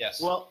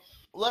 Yes. Well,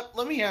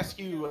 let me ask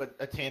you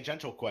a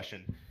tangential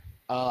question.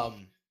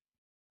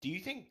 Do you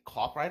think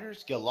Clop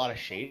writers get a lot of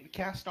shade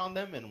cast on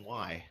them, and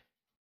why?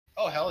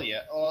 Oh hell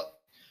yeah! Well,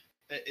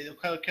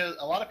 because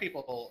a lot of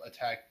people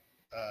attack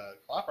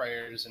Clop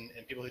writers and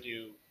people who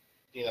do,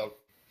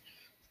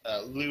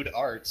 lewd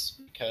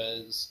arts,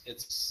 because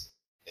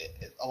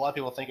a lot of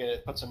people think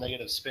it puts a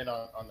negative spin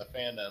on the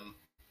fandom,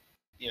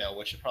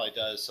 which it probably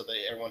does. So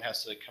everyone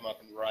has to come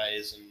up and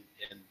rise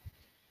and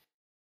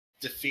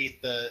defeat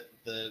the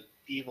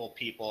evil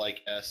people, I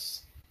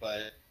guess.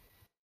 But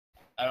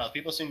I don't know.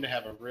 People seem to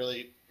have a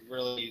really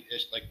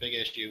big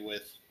issue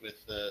with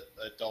the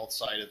adult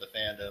side of the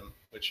fandom,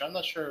 which I'm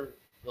not sure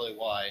really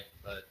why,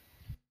 but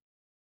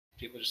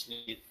people just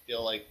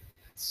feel like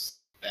it's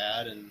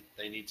bad and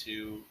they need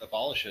to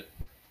abolish it.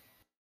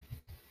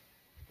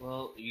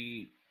 Well,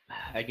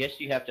 I guess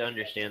you have to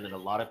understand that a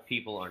lot of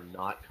people are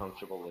not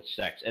comfortable with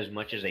sex as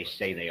much as they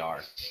say they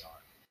are.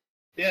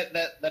 Yeah,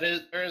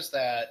 there is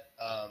that,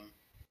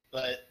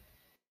 but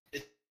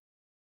it's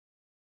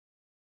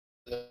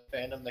the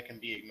fandom that can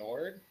be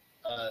ignored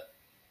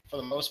for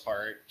the most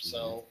part.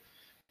 So,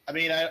 I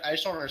mean, I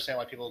just don't understand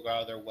why people go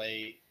out of their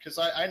way, because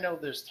I know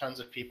there's tons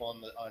of people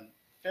on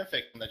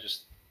fanfic that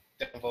just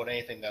don't vote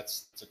anything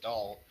that's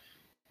adult.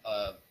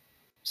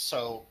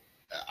 So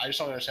I just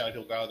don't understand why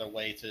people go out of their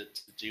way to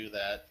do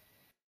that.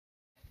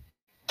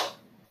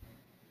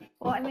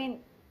 Well, I mean,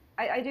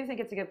 I do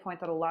think it's a good point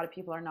that a lot of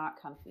people are not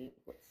comfy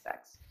with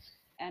sex.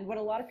 And what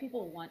a lot of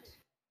people want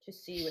to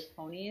see with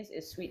ponies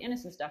is sweet,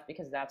 innocent stuff,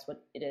 because that's what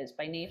it is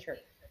by nature.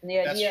 And the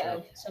idea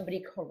of somebody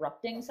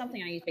corrupting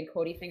something, I use big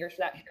Cody fingers for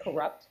that,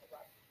 corrupt,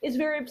 is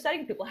very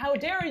upsetting to people. How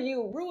dare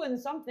you ruin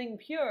something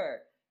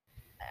pure?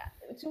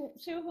 To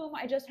whom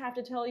I just have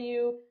to tell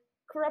you,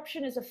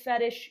 corruption is a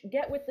fetish.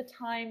 Get with the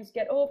times.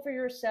 Get over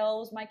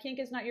yourselves. My kink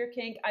is not your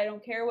kink. I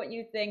don't care what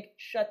you think.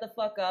 Shut the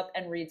fuck up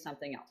and read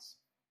something else.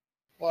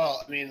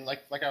 Well, I mean,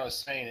 like I was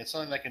saying, it's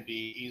something that can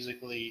be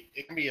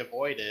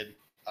avoided,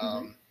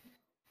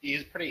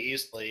 pretty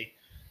easily,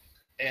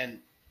 and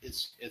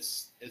it's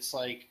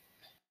like,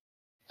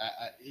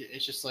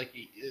 it's just like,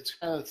 it's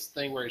kind of this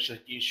thing where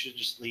you should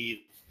just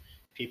leave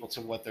people to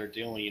what they're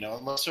doing,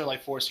 unless they're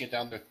like forcing it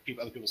down other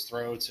people's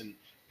throats and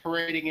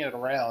parading it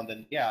around.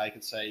 And yeah, I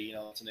could say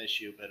it's an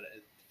issue, but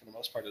for the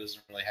most part, it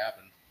doesn't really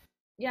happen.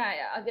 Yeah,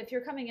 if you're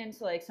coming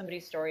into like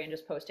somebody's story and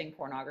just posting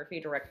pornography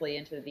directly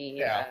into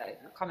the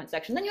comment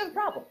section, then you have a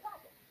problem.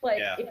 Like,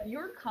 Yeah. if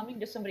you're coming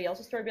to somebody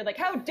else's story, be like,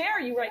 how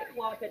dare you write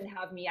plot and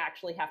have me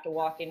actually have to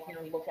walk in here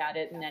and look at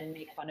it and then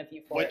make fun of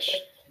you for it.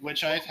 Like,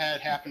 Which I've had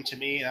happen to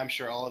me, and I'm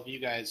sure all of you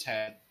guys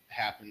had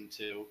happen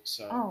to.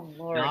 So oh,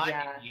 Lord, Not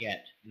yeah.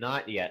 yet.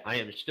 Not yet. I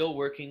am still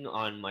working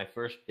on my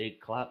first big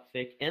clap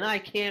fic, and I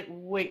can't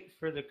wait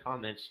for the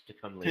comments to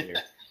come later.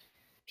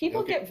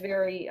 People Okay. get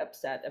very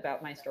upset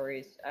about my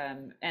stories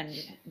and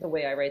the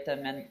way I write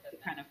them and the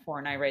kind of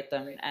porn I write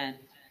them. And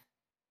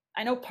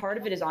I know part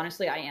of it is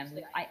honestly I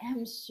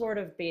am sort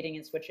of baiting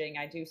and switching.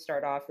 I do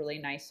start off really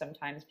nice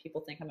sometimes.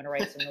 People think I'm going to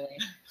write some really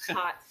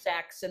hot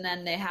sex, and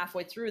then they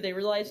halfway through they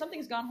realize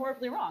something's gone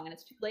horribly wrong, and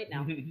it's too late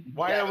now.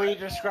 Why are we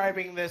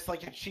describing this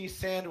like a cheese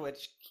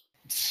sandwich?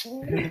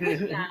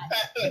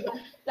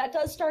 that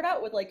does start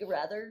out with like a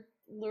rather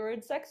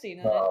lurid sex scene,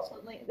 and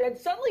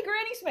it's suddenly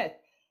Granny Smith.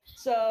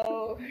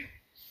 So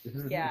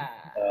yeah,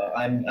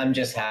 I'm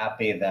just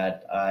happy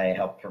that I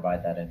helped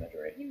provide that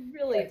imagery. you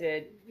really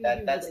did.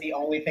 That's the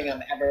only thing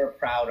I'm ever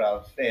proud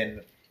of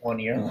in 1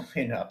 year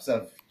lineups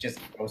of just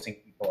grossing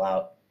people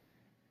out.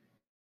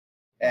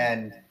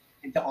 And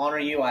to honor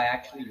you, I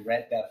actually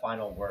read that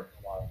final work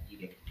while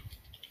eating.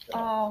 So,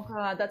 Oh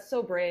God, that's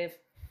so brave.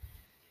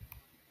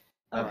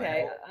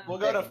 Okay, We'll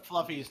go to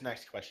Fluffy's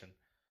next question.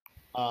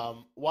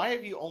 Why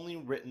have you only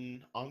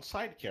written on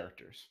side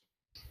characters?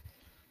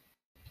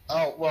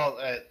 Oh well,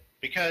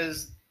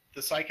 because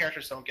the side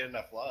characters don't get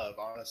enough love,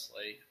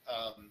 honestly.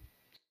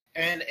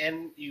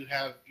 And you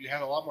have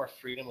a lot more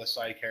freedom with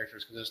side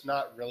characters because there's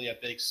not really a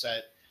big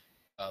set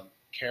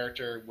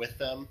character with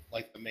them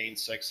like the main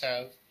 6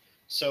 have.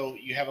 So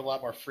you have a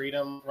lot more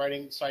freedom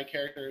writing side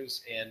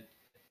characters, and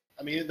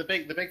I mean the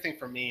big thing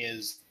for me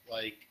is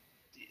like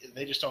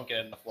they just don't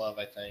get enough love,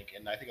 I think,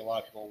 and I think a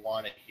lot of people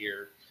want to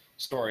hear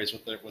stories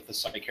with the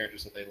side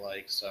characters that they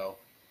like. So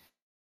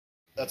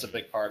that's a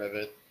big part of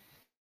it.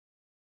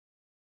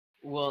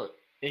 Well,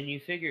 and you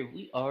figure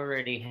we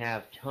already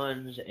have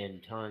tons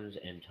and tons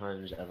and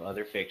tons of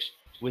other fics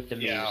with the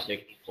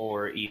music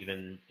or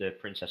even the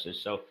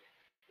princesses. So,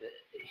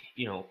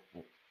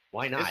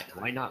 why not?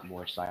 Why not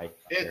more side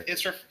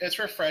characters? It's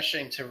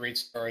refreshing to read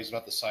stories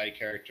about the side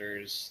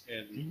characters,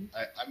 and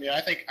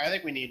I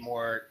think we need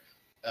more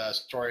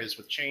stories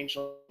with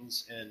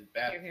changelings and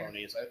bat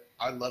ponies.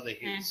 I'd love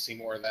to see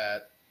more of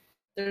that.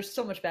 There's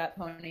so much Bat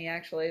Pony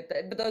actually,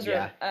 but those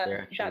Yeah, are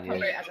there Bat actually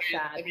Pony is. as a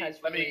fad has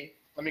really.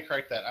 Let me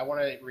correct that. I want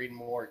to read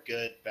more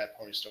good bat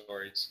pony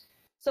stories.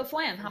 So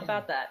Flam, how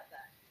about that?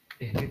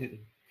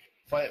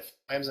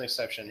 Flam's an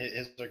exception.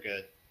 His are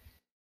good.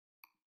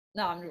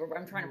 No,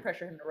 I'm trying to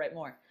pressure him to write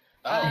more.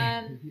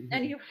 Oh.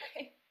 Anyway.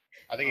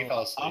 I think he fell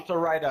I'll asleep. have to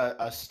write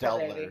a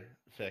Stellar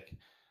fic.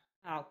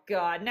 Oh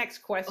God, next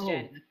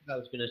question. Oh, that's what I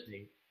was gonna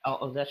say.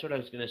 Oh, that's what I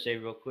was gonna say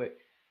real quick.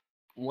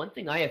 One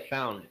thing I have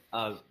found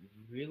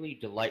really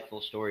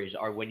delightful stories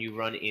are when you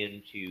run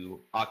into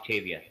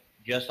Octavia,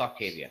 just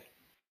Octavia.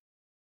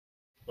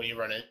 When you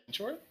run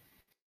into her?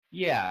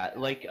 Yeah,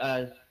 like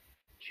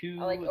two.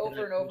 Like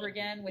over and over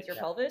again with your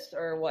pelvis,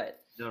 or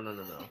what? No.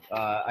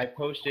 I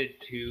posted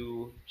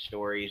 2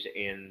 stories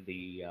in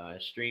the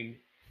stream.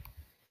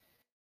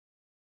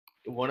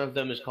 One of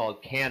them is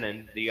called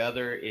Canon. The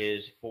other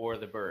is For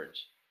the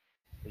Birds.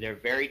 They're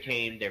very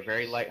tame. They're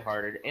very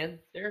lighthearted, and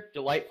they're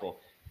delightful.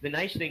 The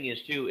nice thing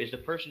is too is the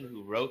person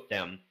who wrote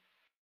them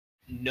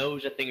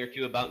knows a thing or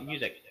two about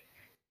music.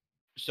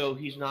 So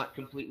he's not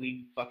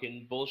completely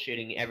fucking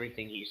bullshitting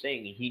everything he's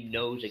saying. He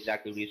knows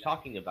exactly what he's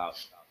talking about,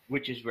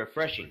 which is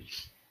refreshing.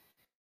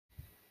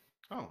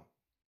 Oh.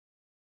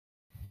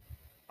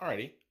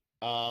 Alrighty.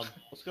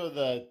 Let's go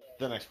to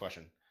the next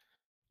question.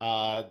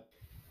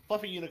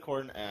 Fluffy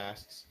Unicorn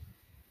asks,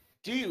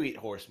 do you eat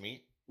horse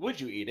meat? Would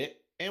you eat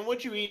it? And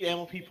would you eat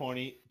MLP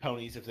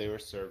ponies if they were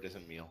served as a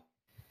meal?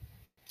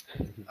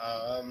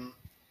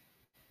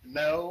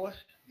 No.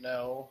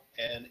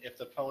 And if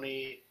the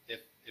pony,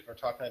 if we're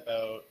talking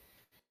about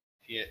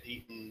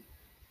eating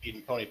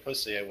pony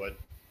pussy, I would,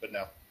 but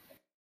no.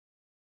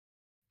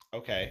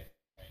 Okay.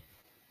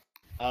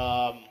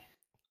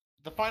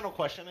 The final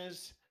question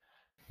is,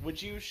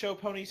 would you show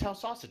ponies how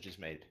sausage is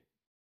made?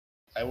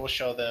 I will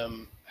show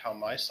them how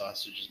my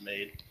sausage is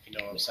made, if you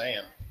know what I'm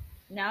saying.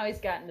 Now he's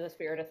gotten to the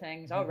spirit of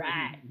things. All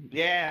right.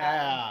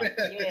 Yeah.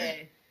 Yeah.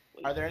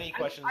 Are there any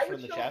questions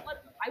from the chat?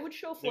 I would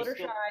show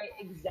Fluttershy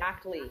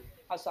exactly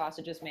how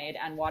sausage is made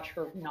and watch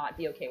her not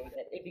be okay with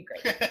it. It'd be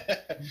great.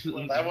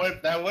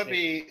 that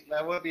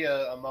would be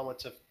a moment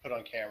to put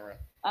on camera.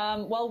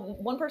 Well,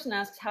 one person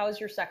asks, how is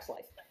your sex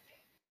life?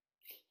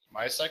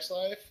 My sex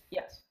life?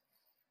 Yes.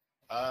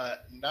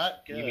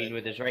 Not good. You mean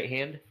with his right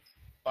hand?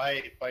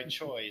 By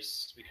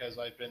choice, because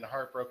I've been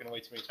heartbroken way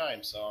too many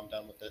times, so I'm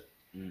done with it.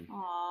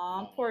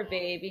 Aw, poor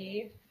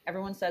baby.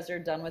 Everyone says they're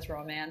done with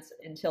romance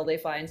until they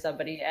find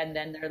somebody, and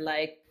then they're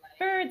like,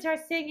 birds are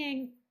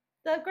singing.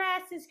 The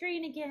grass is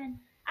green again.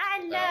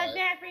 I love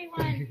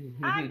everyone.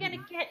 I'm going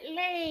to get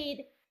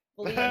laid.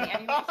 Believe me,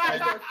 anyone says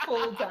they're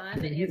full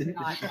done is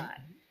not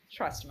done.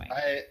 Trust me.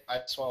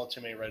 I swallowed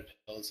too many red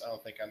pills. I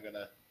don't think I'm going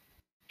to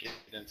get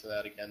into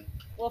that again.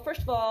 Well,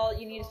 first of all,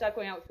 you need to stop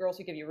going out with girls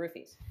who give you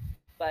roofies.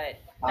 but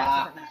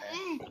that doesn't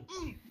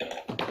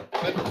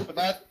matter. But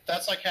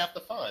that's like half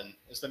the fun,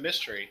 is the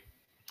mystery.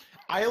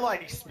 I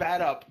like spat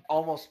up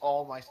almost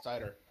all my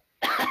cider.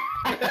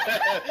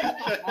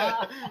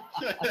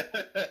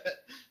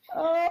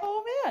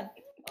 Oh man.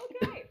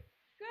 Okay.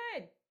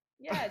 Good.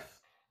 Yes.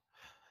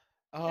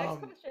 Next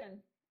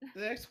question.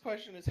 The next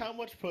question is, how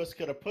much puss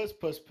could a puss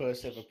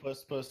if a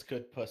puss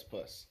could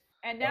puss?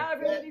 And now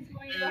everybody's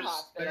going to the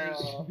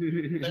hospital.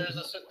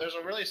 There's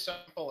a really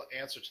simple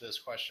answer to this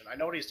question. I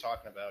know what he's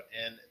talking about,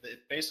 and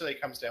it basically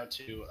comes down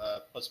to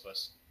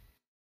Pusspuss.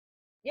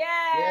 Yay!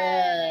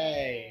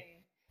 Yay!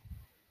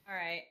 All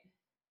right,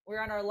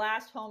 we're on our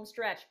last home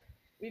stretch.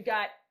 We've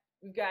got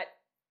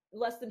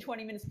less than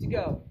 20 minutes to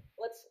go.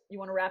 You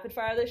want to rapid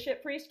fire this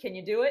shit, Priest? Can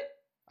you do it?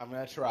 I'm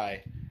gonna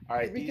try. All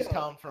right, these go.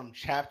 come from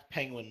Chapped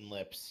Penguin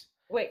Lips.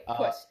 Wait,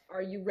 Puss,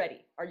 are you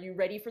ready? Are you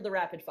ready for the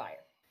rapid fire?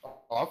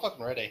 Oh, I'm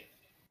fucking ready.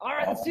 All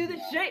right, let's do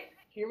this shit.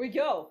 Here we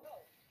go.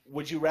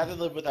 Would you rather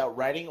live without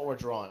writing or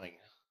drawing?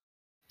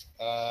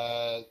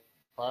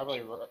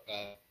 Probably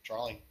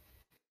drawing.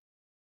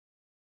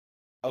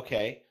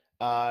 Okay.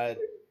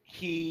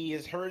 He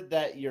has heard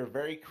that you're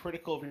very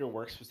critical of your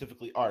work,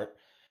 specifically art.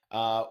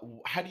 How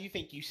do you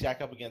think you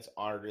stack up against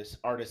artists,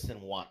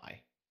 and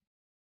why?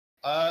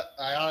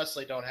 I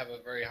honestly don't have a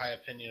very high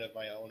opinion of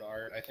my own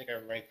art. I think I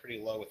rank pretty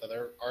low with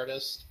other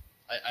artists.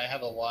 I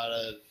have a lot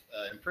of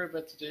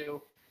improvement to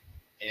do,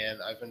 and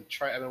I've been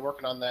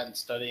working on that and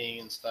studying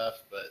and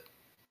stuff. But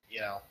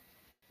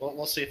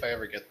we'll see if I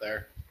ever get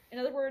there. In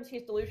other words,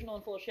 he's delusional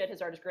and full of shit.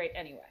 His art is great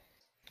anyway.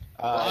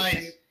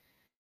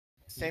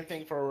 Same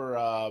thing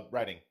for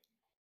writing.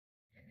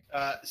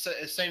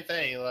 Same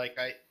thing. Like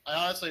I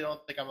honestly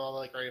don't think I'm all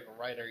that great of a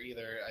writer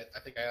either. I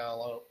think I have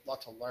a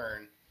lot to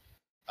learn.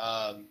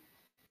 I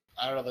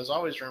don't know. There's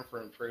always room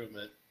for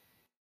improvement.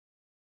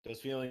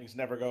 Those feelings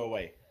never go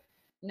away.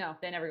 No,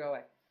 they never go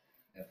away.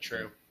 Yeah,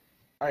 true.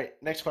 All right,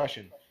 next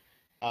question.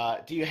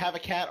 Do you have a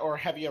cat, or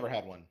have you ever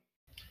had one?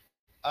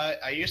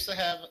 I used to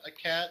have a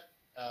cat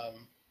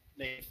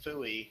named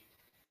Fooey,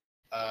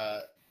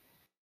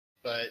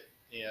 but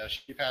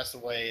she passed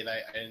away, and I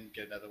didn't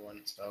get another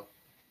one. So.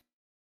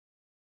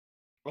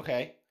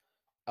 Okay.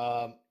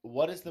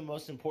 What is the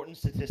most important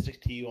statistic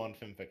to you on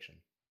film fiction?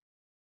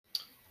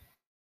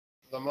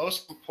 The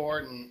most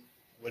important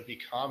would be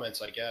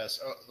comments, I guess.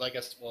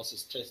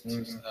 Statistics.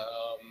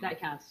 Mm-hmm. That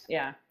counts,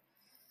 yeah.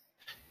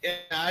 Yeah,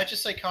 I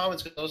just say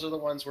comments because those are the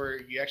ones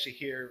where you actually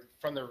hear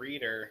from the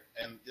reader,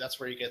 and that's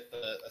where you get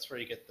the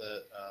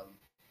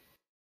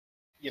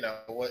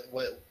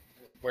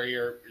where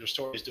your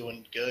story is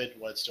doing good,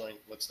 what's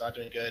not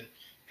doing good,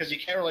 because you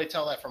can't really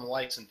tell that from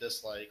likes and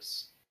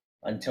dislikes.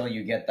 Until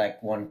you get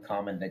that one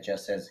comment that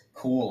just says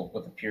 "cool"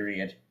 with a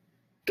period.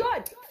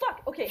 God,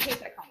 fuck. Okay, hate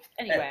that comment.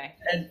 Anyway.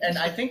 And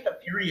I think the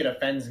period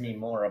offends me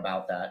more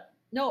about that.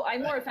 No,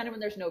 I'm more offended when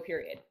there's no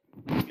period.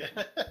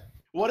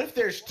 What if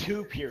there's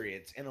 2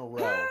 periods in a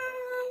row?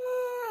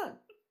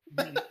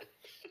 All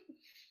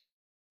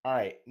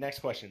right, next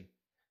question.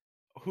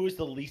 Who is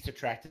the least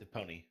attractive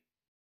pony?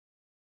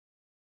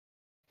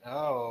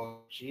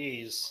 Oh,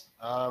 jeez.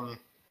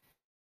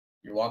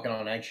 You're walking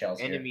on eggshells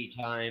here. Enemy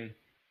time.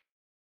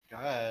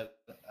 God.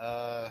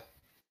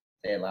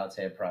 Say it loud,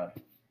 say it proud.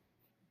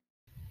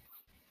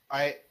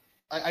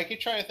 I keep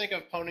trying to think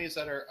of ponies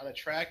that are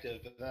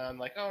unattractive, and then I'm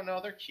like, oh no,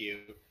 they're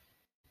cute.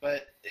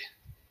 But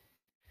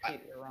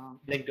You're wrong.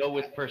 Then go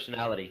with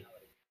personality.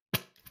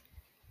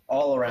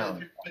 All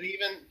around.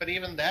 But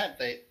even that,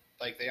 they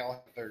all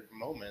have their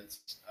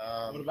moments.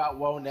 What about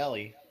Woe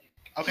Nelly?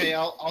 Okay,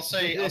 I'll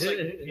say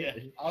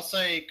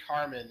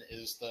Carmen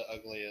is the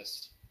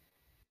ugliest.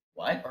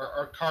 What?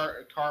 Or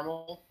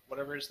Carmel,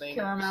 whatever his name is.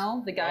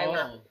 Caramel, the guy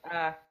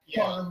Yeah.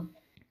 Wow.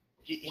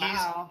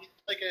 He's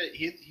like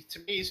he to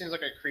me he seems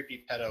like a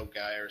creepy pedo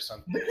guy or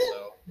something.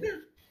 So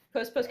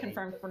Puss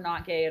confirmed for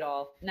not gay at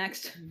all.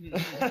 Next.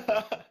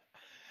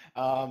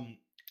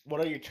 What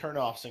are your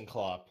turnoffs in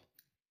Clop?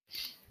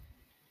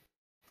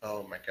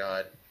 oh my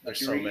god,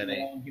 there's You're so reading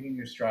many. along, giving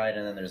your stride,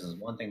 and then there's this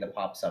one thing that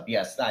pops up.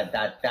 Yes,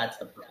 that's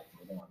the perfect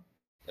one.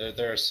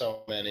 There are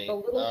so many. The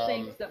little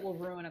things that will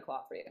ruin a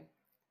clock for you.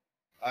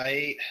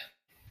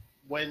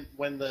 When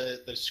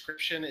the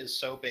description is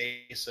so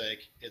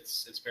basic,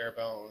 it's bare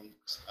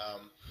bones.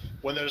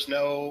 When there's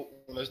no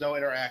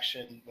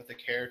interaction with the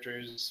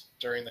characters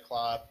during the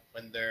clop,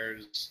 when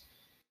there's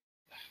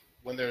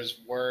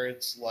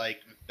words like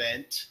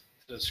vent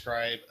to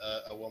describe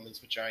a woman's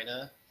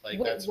vagina, like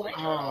Wait, that's what?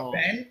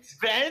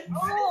 Vent?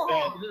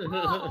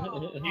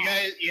 Oh!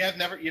 you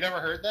never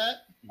heard that?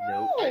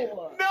 Nope.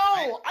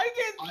 No, I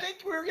didn't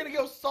think we were gonna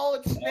go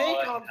solid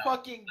snake on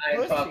fucking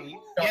pussy.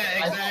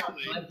 Yeah,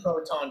 exactly. I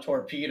proton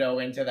torpedo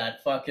into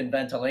that fucking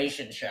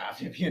ventilation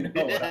shaft, if you know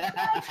what I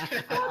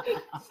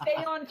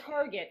Stay on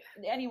target.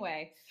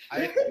 Anyway.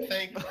 I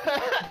think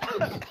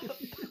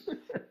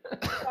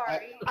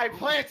Sorry. I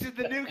planted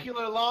the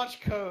nuclear launch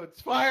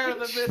codes. Fire the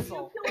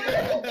missile.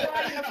 Nuclear,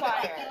 die in a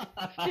fire.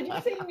 Did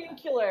you say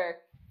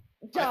nuclear?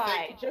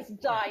 Die.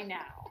 Just die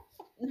now.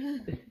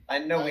 I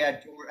know we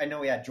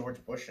had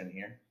George Bush in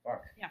here.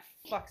 Fuck. Yeah,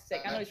 fuck's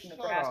sake. I know he's from Shut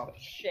Nebraska, up.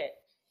 but shit.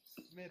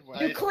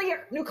 Midwest.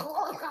 Nuclear!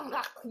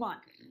 Come on,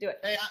 do it.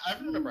 Hey, I'm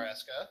from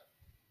Nebraska.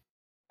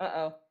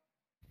 Uh-oh.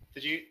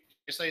 Did you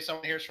say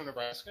someone here's from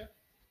Nebraska?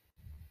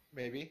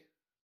 Maybe.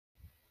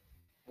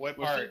 What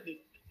Well, part?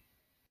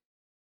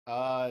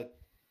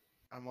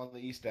 I'm on the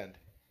East End.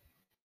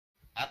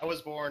 I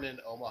was born in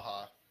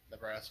Omaha,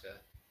 Nebraska.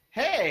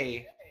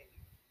 Hey!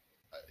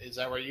 Is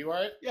that where you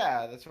are?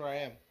 Yeah, that's where I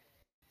am.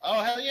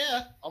 Oh, hell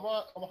yeah.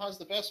 Omaha's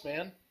the best,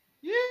 man.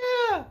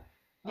 Yeah!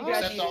 You guys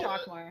Except need to all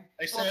talk the- more.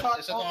 Except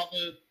talk- all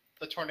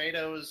the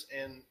tornadoes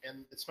and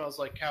it smells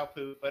like cow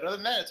poop. But other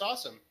than that, it's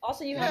awesome.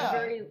 Also, you Yeah.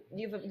 have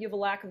you have a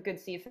lack of good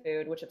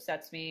seafood, which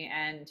upsets me,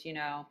 and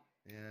Yeah.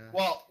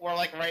 Well, we're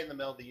like right in the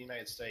middle of the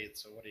United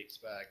States, so what do you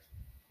expect?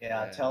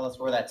 Yeah, Yeah. tell us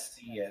where that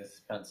C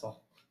is,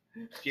 pencil.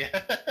 Yeah.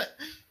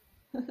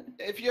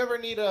 If you ever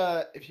need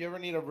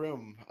a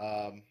room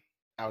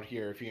out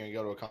here, if you're gonna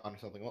go to a con or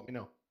something, let me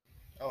know.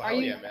 Oh, Are hell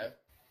you- yeah, man.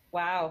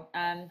 Wow.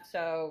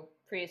 So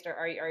Priest,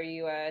 are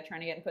you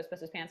trying to get in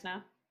Pusspuss's pants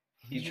now?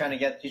 He's trying to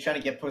get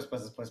puss.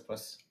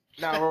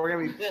 No,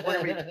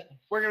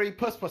 we're gonna be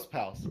Puss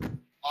pals.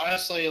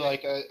 Honestly,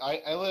 like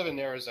I live in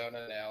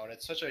Arizona now, and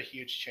it's such a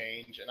huge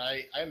change, and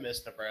I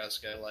miss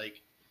Nebraska.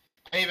 Like,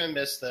 I even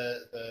miss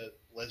the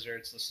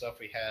lizards, the stuff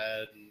we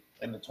had,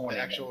 And the the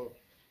tornado. actual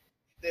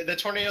the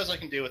tornadoes I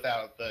can do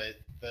without, but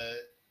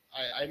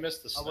I miss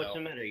the Oh, snow. what's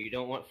the matter? You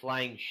don't want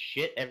flying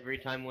shit every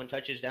time one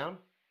touches down?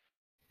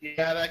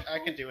 Yeah, I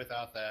could do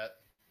without that.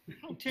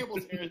 How terrible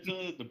is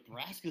Arizona?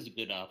 Nebraska's a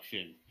good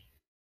option.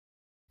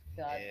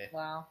 God. Yeah.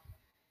 Wow.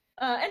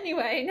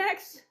 Anyway,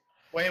 next.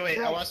 Wait! Right.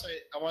 I want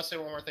to say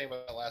one more thing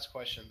about the last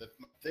question. The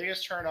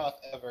biggest turnoff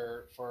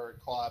ever for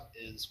Klopp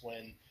is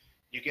when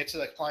you get to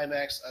the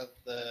climax of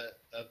the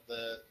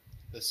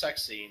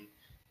sex scene,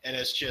 and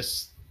it's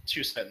just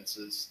 2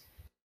 sentences.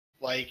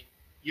 Like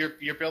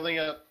you're building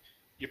up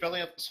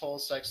this whole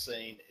sex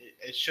scene.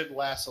 It should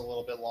last a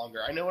little bit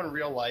longer. I know in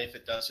real life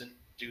it doesn't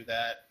do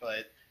that,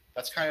 but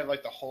that's kind of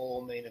like the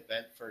whole main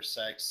event for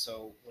sex.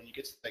 So when you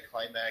get to the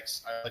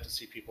climax, I like to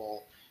see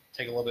people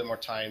take a little bit more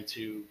time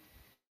to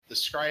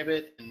describe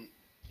it and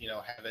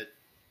have it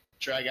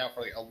drag out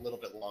for like a little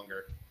bit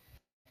longer.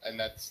 And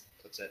that's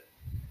it.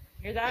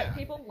 Hear that, Yeah.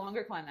 people?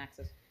 Longer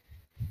climaxes.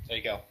 There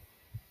you go.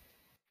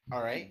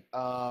 All right.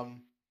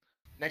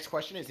 Next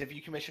question is: if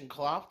you commission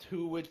Klopt,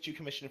 who would you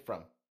commission it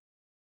from?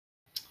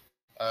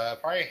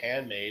 Probably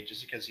Handmaid,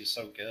 just because he's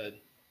so good.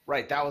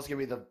 Right, that was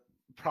gonna be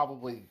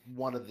probably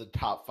one of the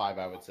top 5,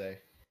 I would say.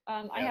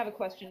 I Yeah. have a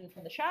question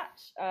from the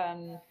chat.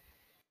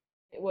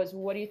 It was,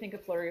 what do you think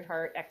of Flurry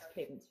Heart X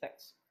Cadence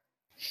Fix?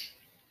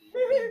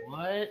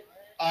 What?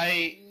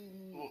 Wait,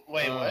 what? Fucking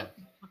What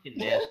do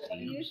nasty.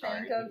 you I'm sorry.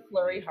 think of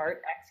Flurry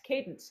Heart X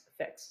Cadence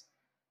Fix?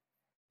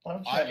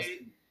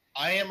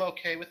 I am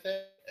okay with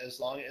it as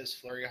long as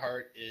Flurry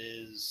Heart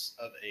is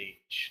of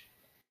age.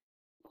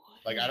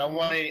 Like I don't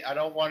want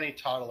any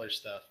toddler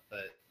stuff,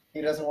 but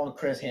He doesn't want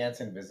Chris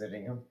Hansen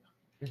visiting him.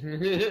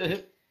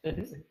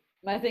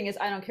 My thing is,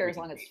 I don't care as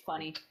long as it's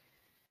funny.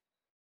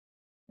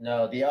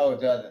 No, we all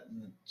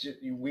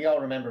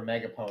remember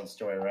Megapone's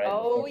story, right?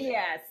 Oh,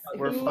 yes.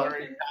 We're Who-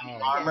 fucking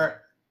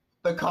armor.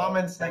 The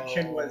comment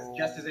section was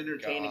just as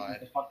entertaining God. as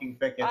the fucking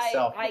fic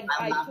itself. I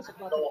laughed took a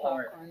bucket so of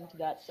hard. popcorn to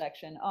that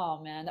section. Oh,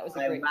 man, that was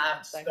a I great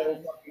laughed so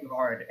section. fucking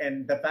hard,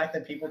 and the fact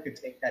that people could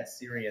take that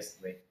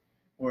seriously,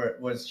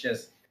 was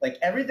just like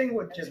everything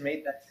would just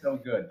made that so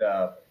good.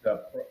 The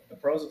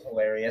prose was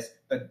hilarious.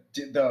 The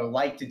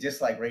like to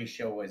dislike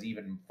ratio was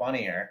even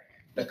funnier.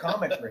 The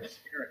comments were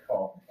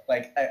hysterical.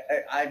 Like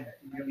I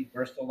really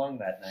burst a lung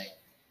that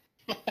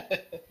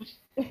night.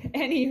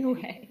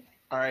 Anyway.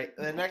 All right.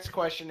 The next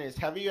question is: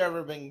 have you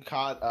ever been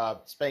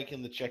caught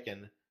spanking the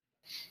chicken?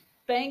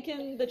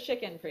 Banking the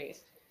chicken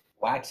priest.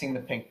 Waxing the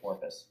pink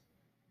porpoise.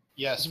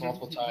 yes,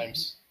 multiple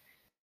times.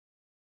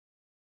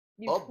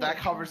 You Oh, that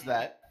covers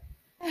that.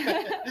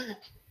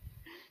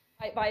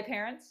 by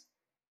parents?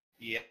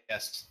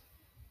 Yes.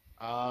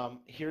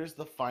 Here's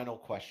the final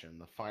question.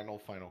 The final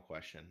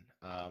question.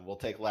 We'll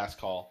take last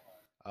call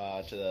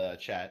to the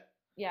chat.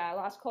 Yeah,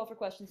 last call for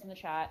questions in the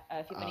chat.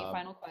 If you have any Um,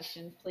 final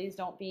questions, please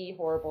don't be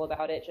horrible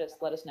about it.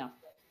 Just let us know.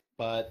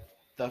 But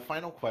the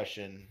final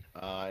question,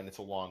 and it's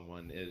a long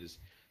one, is: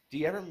 do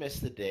you ever miss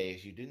the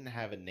days you didn't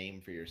have a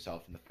name for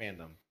yourself in the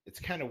fandom? It's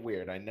kind of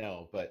weird, I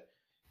know, but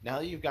now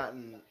that you've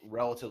gotten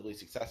relatively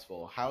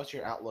successful, how has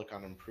your outlook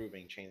on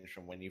improving changed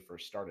from when you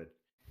first started?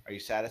 Are you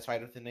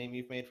satisfied with the name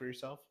you've made for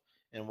yourself?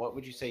 And what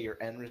would you say your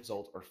end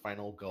result or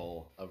final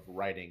goal of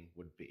writing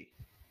would be?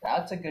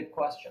 That's a good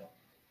question.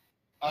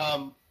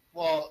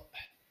 Well,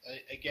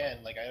 again,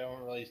 like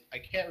I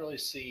can't really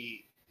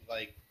see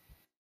like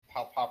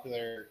how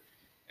popular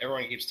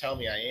everyone keeps telling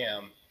me I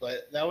am,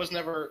 but that was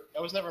never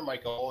my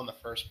goal in the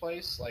first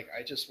place. Like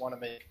I just want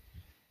to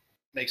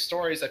make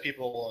stories that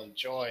people will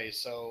enjoy.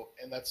 So,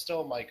 and that's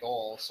still my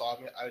goal. So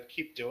I would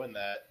keep doing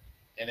that.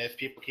 And if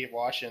people keep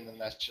watching, then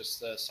that's just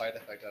the side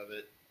effect of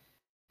it.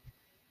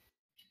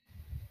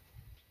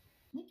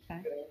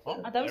 Okay.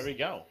 Well, that there was- we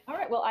go. All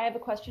right. Well, I have a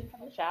question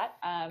from the chat.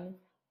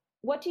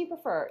 What do you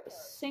prefer,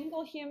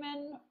 single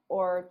human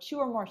or two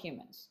or more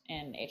humans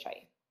in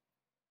HIE?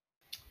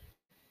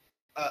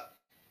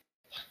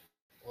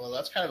 Well,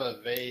 that's kind of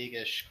a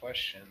vague-ish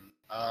question.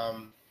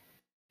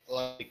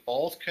 Like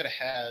both could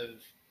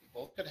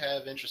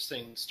have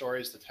interesting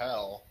stories to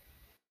tell.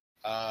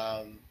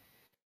 I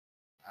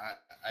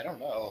don't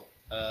know.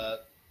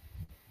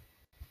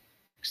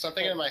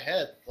 Something in my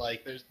head,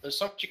 like there's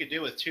so much you could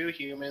do with two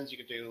humans. You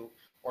could do,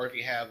 or if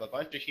you have a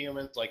bunch of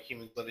humans, like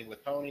humans living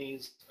with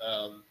ponies.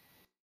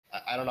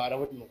 I don't know. I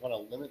wouldn't want to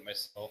limit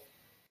myself.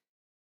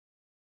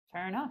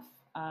 Fair enough.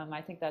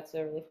 I think that's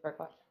a really fair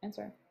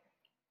answer.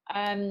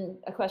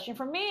 A question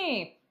from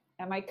me: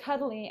 am I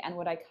cuddly, and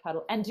would I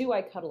cuddle? And do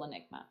I cuddle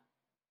Enigma?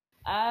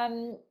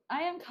 I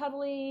am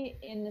cuddly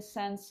in the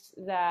sense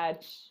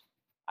that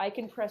I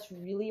can press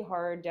really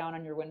hard down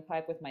on your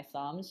windpipe with my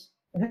thumbs.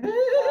 Like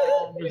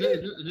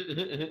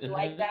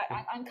that.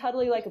 I'm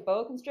cuddly like a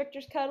boa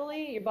constrictor's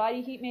cuddly. Your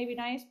body heat may be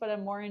nice, but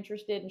I'm more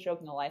interested in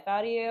choking the life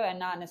out of you, and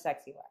not in a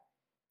sexy way.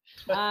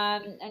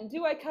 And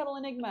do I cuddle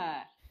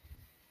Enigma?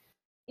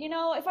 You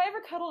know, if I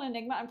ever cuddle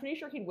Enigma, I'm pretty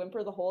sure he'd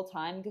whimper the whole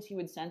time because he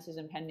would sense his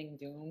impending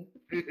doom.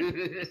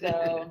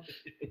 So,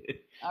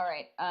 all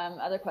right.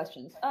 Other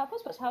questions.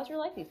 Pusspuss, how's your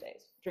life these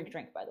days?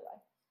 Drink, by the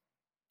way.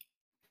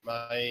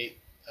 My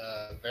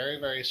very,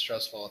 very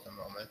stressful at the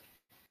moment.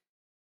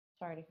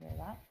 Sorry to hear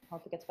that.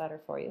 Hope it gets better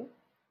for you.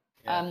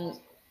 Yeah.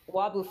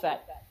 Wabuffet.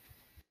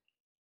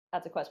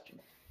 That's a question.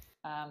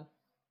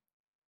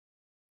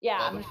 Yeah,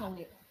 I'm just gonna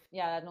leave.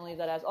 Yeah, I'm gonna leave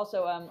that as.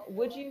 Also,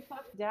 would you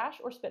fuck Dash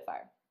or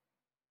Spitfire?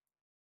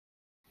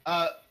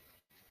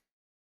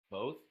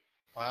 Both.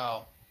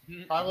 Wow.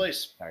 Probably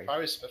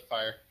Sorry.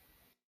 Spitfire.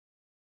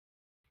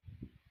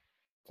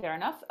 Fair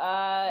enough.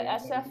 It'd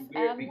be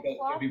weird SFM because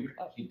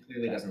Clop. he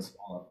clearly doesn't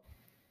swallow.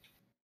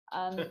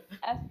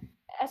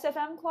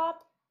 SFM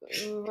Clop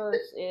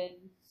versus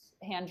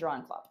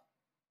hand-drawn Clop.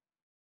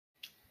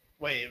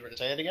 Wait,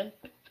 say it again.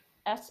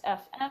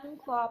 SFM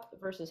Clop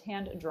versus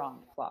hand-drawn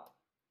Clop.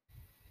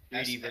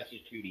 3D versus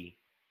 2D.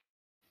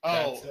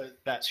 Oh,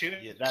 that's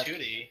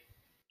 2D.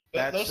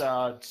 That's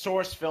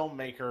source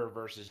filmmaker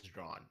versus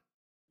drawn.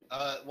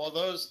 Well,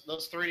 those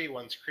 3D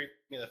ones creep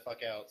me the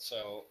fuck out,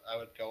 so I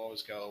would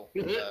always go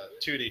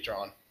 2D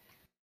drawn.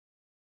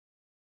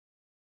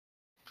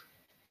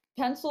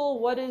 Pencil,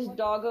 what is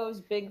Doggo's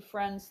big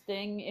friend's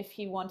thing? If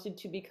he wanted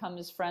to become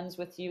his friends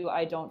with you,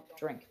 I don't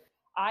drink.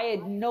 I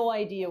had no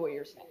idea what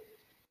you're saying.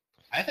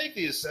 I think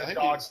these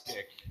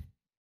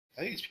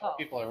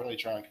people are really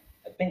drunk.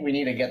 I think we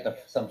need to get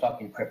some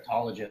fucking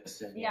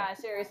cryptologists in here. Yeah,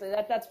 seriously,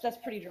 that's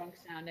pretty drunk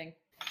sounding.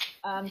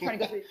 I'm trying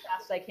to go through as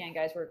fast as I can,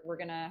 guys. We're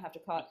gonna have to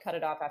cut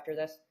it off after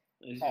this.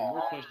 There's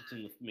more questions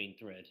in the main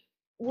thread.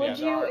 Would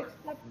Yeah, you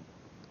accept?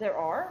 There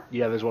are.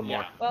 Yeah, there's one more.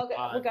 Yeah.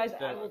 Well, guys,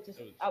 that- I will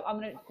just. I'm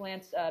gonna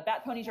glance.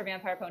 Bat ponies or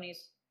vampire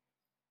ponies?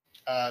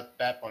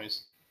 Bad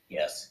ponies.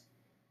 Yes.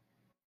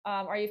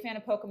 Are you a fan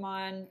of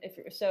Pokemon?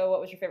 If so, what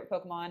was your favorite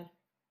Pokemon?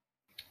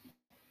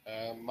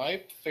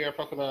 My favorite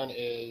Pokemon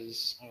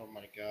is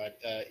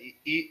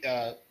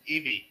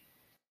Eevee.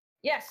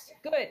 Yes,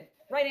 good,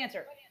 right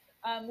answer.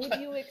 Would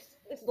you?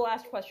 This is the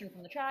last question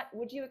from the chat.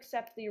 Would you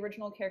accept the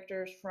original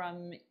characters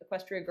from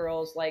Equestria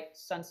Girls, like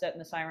Sunset and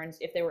the Sirens,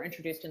 if they were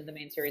introduced into the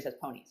main series as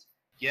ponies?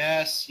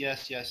 Yes,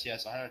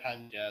 100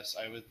 times yes.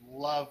 I would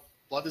love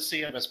to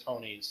see them as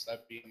ponies.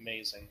 That'd be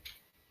amazing.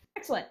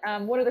 Excellent.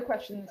 What are the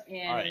questions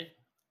in? All right.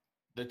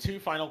 The two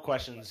final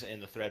questions in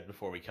the thread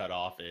before we cut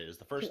off is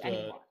the first.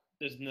 Anyone?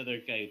 There's another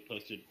guy who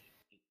posted.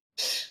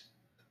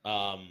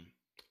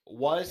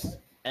 Was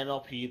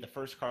MLP the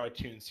first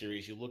cartoon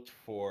series you looked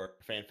for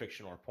fan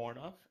fiction or porn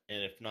of?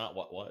 And if not,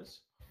 what was?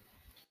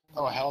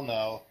 Oh hell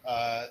no.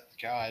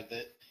 God,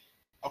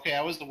 okay,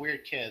 I was the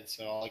weird kid,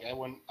 so like I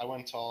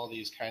went to all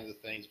these kinds of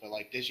things, but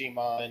like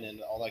Digimon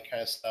and all that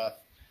kind of stuff.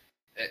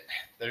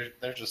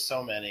 There's just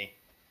so many.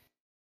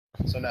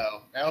 So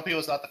no, MLP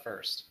was not the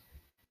first.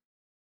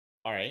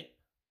 All right.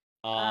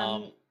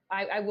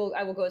 I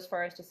will go as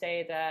far as to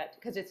say that,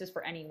 because it's just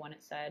for anyone,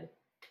 it said,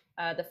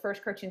 the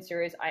first cartoon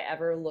series I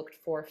ever looked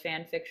for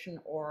fan fiction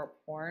or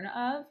porn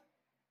of,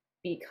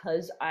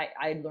 because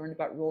I learned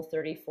about Rule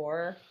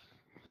 34,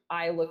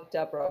 I looked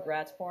up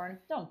Rugrats porn.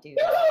 Don't do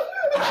that.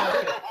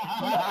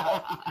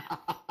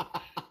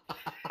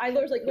 I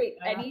was like, wait,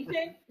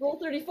 anything? Rule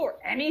 34,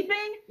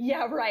 anything?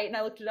 Yeah, right. And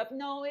I looked it up.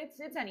 No, it's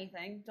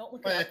anything. Don't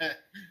look it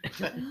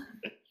up.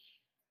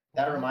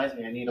 That reminds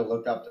me, I need to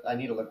look.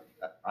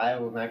 I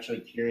am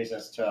actually curious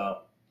as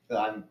to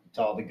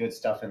all the good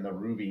stuff in the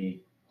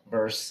Ruby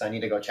verse. I need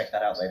to go check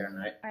that out later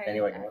tonight.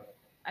 Anyway,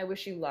 I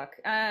wish you luck.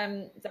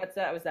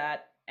 That was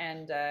that.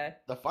 And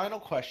the final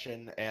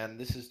question, and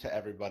this is to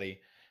everybody.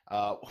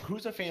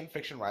 Who's a fan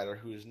fiction writer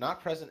who is not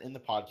present in the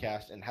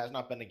podcast and has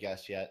not been a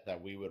guest yet that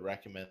we would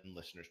recommend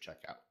listeners check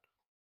out?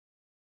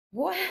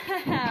 Well,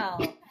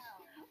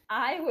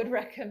 I would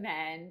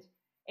recommend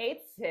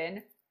 8th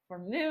Sin for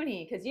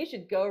Mooney, because you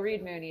should go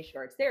read Mooney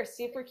shorts. They're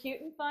super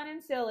cute and fun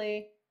and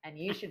silly, and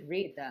you should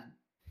read them.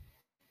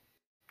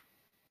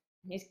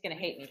 He's gonna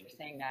hate me for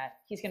saying that.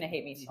 He's gonna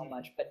hate me so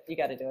much, but you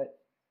got to do it.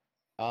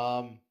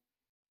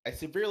 I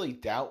severely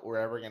doubt we're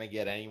ever gonna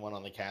get anyone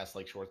on the cast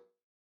like Short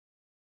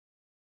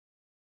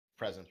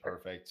Present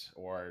Perfect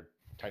or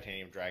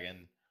Titanium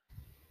Dragon.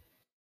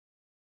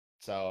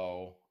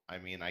 So, I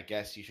mean, I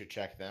guess you should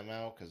check them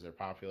out because they're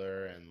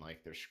popular and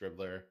like they're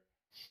Scribbler.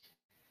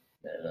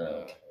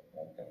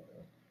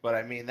 But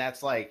I mean,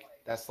 that's like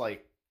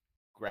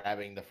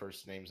grabbing the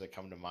first names that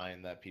come to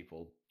mind that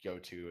people go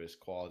to as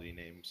quality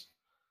names.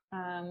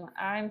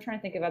 I'm trying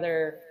to think of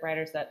other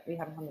writers that we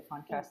haven't on the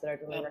podcast that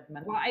I'd really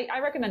recommend. Well, I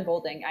recommend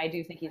Bolding. I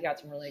do think he's got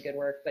some really good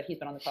work, but he's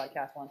been on the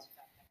podcast once.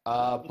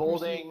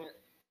 Bolding,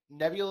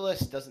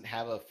 Nebulous doesn't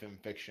have a film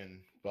fiction,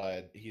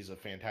 but he's a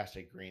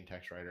fantastic green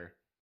text writer.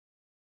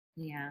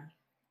 Yeah.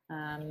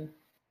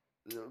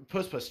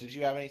 Pusspuss, did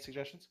you have any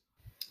suggestions?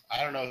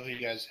 I don't know if you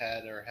guys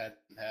had or hadn't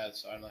had,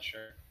 so I'm not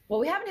sure.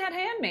 Well, we haven't had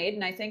Handmade,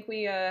 and I think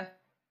we I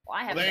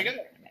haven't. There you had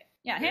go. Handmade.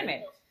 Yeah,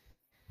 Handmade.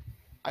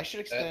 I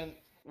should extend.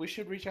 We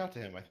should reach out to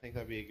him. I think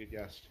that'd be a good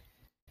guest.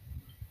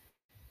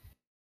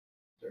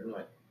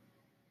 Certainly.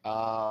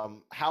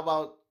 How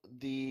about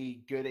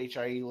the good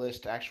HIE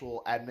list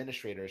actual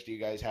administrators? Do you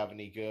guys have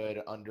any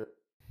good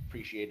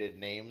underappreciated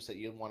names that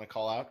you want to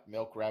call out?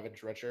 Milk,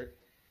 Ravage, Redshirt?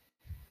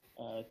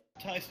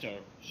 Ty Star.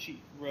 She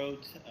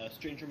wrote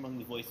Stranger Among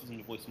the Voices and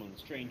A Voice Among the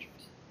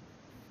Strangers.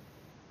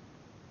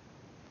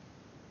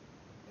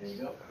 There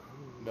you go.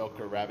 Milk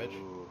or Ravage?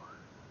 Ooh.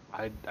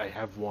 I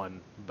have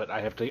one, but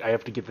I have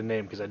to get the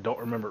name because I don't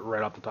remember it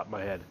right off the top of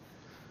my head.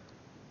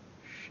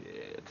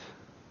 Shit.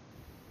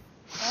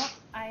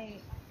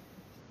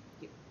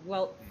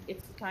 Well,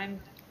 it's time.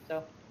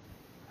 So,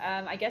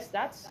 I guess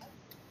that's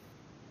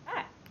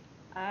that.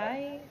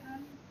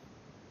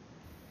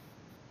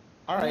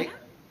 All right. Yeah.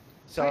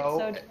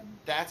 So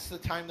that's the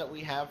time that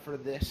we have for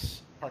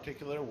this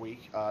particular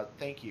week.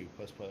 Thank you,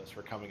 Pusspuss,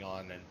 for coming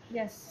on. And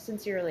Yes,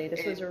 sincerely.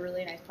 This was a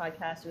really nice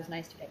podcast. It was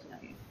nice to get to know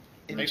you.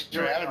 Thanks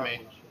for having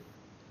me.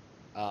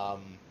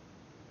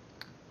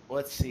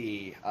 Let's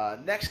see.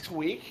 Next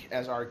week,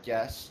 as our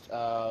guest,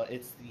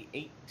 it's the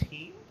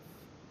 18th.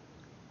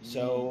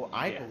 So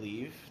I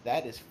believe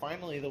that is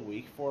finally the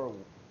week for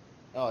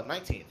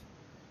 19th.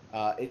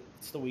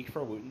 It's the week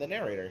for Wooten the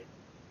Narrator.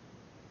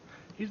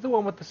 He's the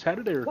one with the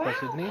Saturday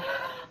request, isn't he?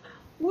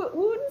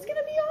 Wooten's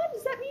gonna be on.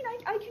 Does that mean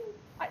I can?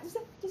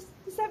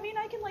 Does that mean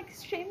I can like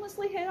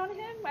shamelessly hit on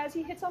him as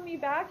he hits on me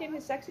back in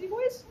his sexy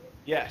voice?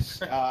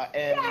 Yes.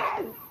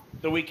 And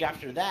the week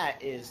after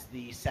that is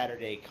the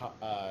Saturday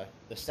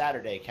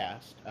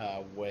cast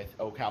with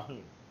O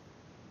Calhoun.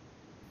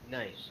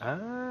 Nice.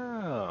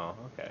 Oh,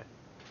 okay.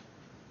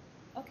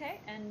 Okay,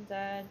 and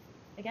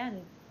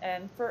again,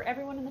 for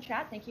everyone in the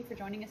chat, thank you for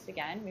joining us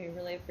again. We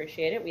really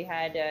appreciate it. We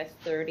had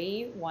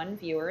 31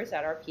 viewers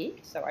at our peak,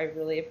 so I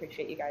really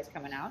appreciate you guys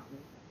coming out and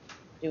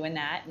doing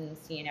that and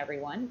seeing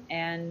everyone.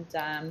 And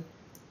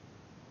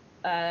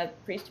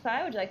Priest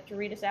Pie, would you like to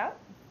read us out?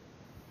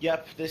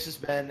 Yep, this has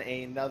been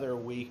another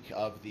week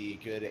of the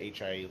Good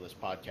HIE List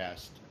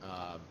podcast.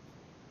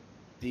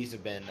 These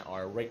have been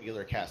our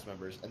regular cast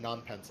members: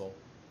 Anon Pencil,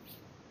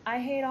 I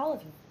hate all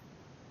of you.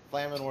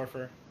 Flamin'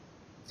 Warfer,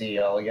 See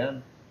y'all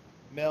again.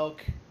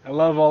 Milk, I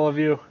love all of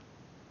you.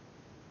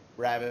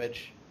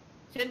 Ravage,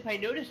 Senpai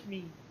noticed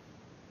me.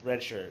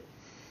 Redshirt,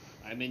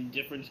 I'm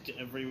indifferent to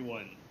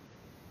everyone.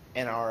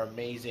 and our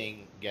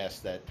amazing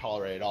guest that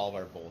tolerated all of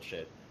our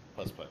bullshit,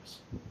 Pusspuss.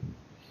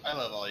 I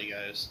love all you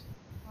guys.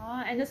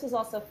 And this was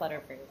also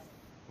Flutterfreeze.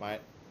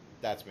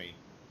 That's me.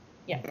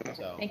 Yeah.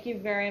 So Thank you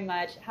very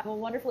much. Have a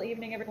wonderful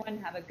evening, everyone.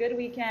 Have a good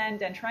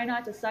weekend, and try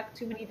not to suck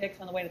too many dicks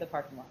on the way to the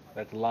parking lot.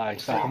 That's a lie.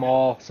 Suck them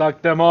all.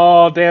 Suck them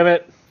all. Damn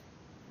it.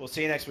 we'll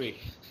see you next week.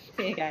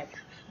 See you guys.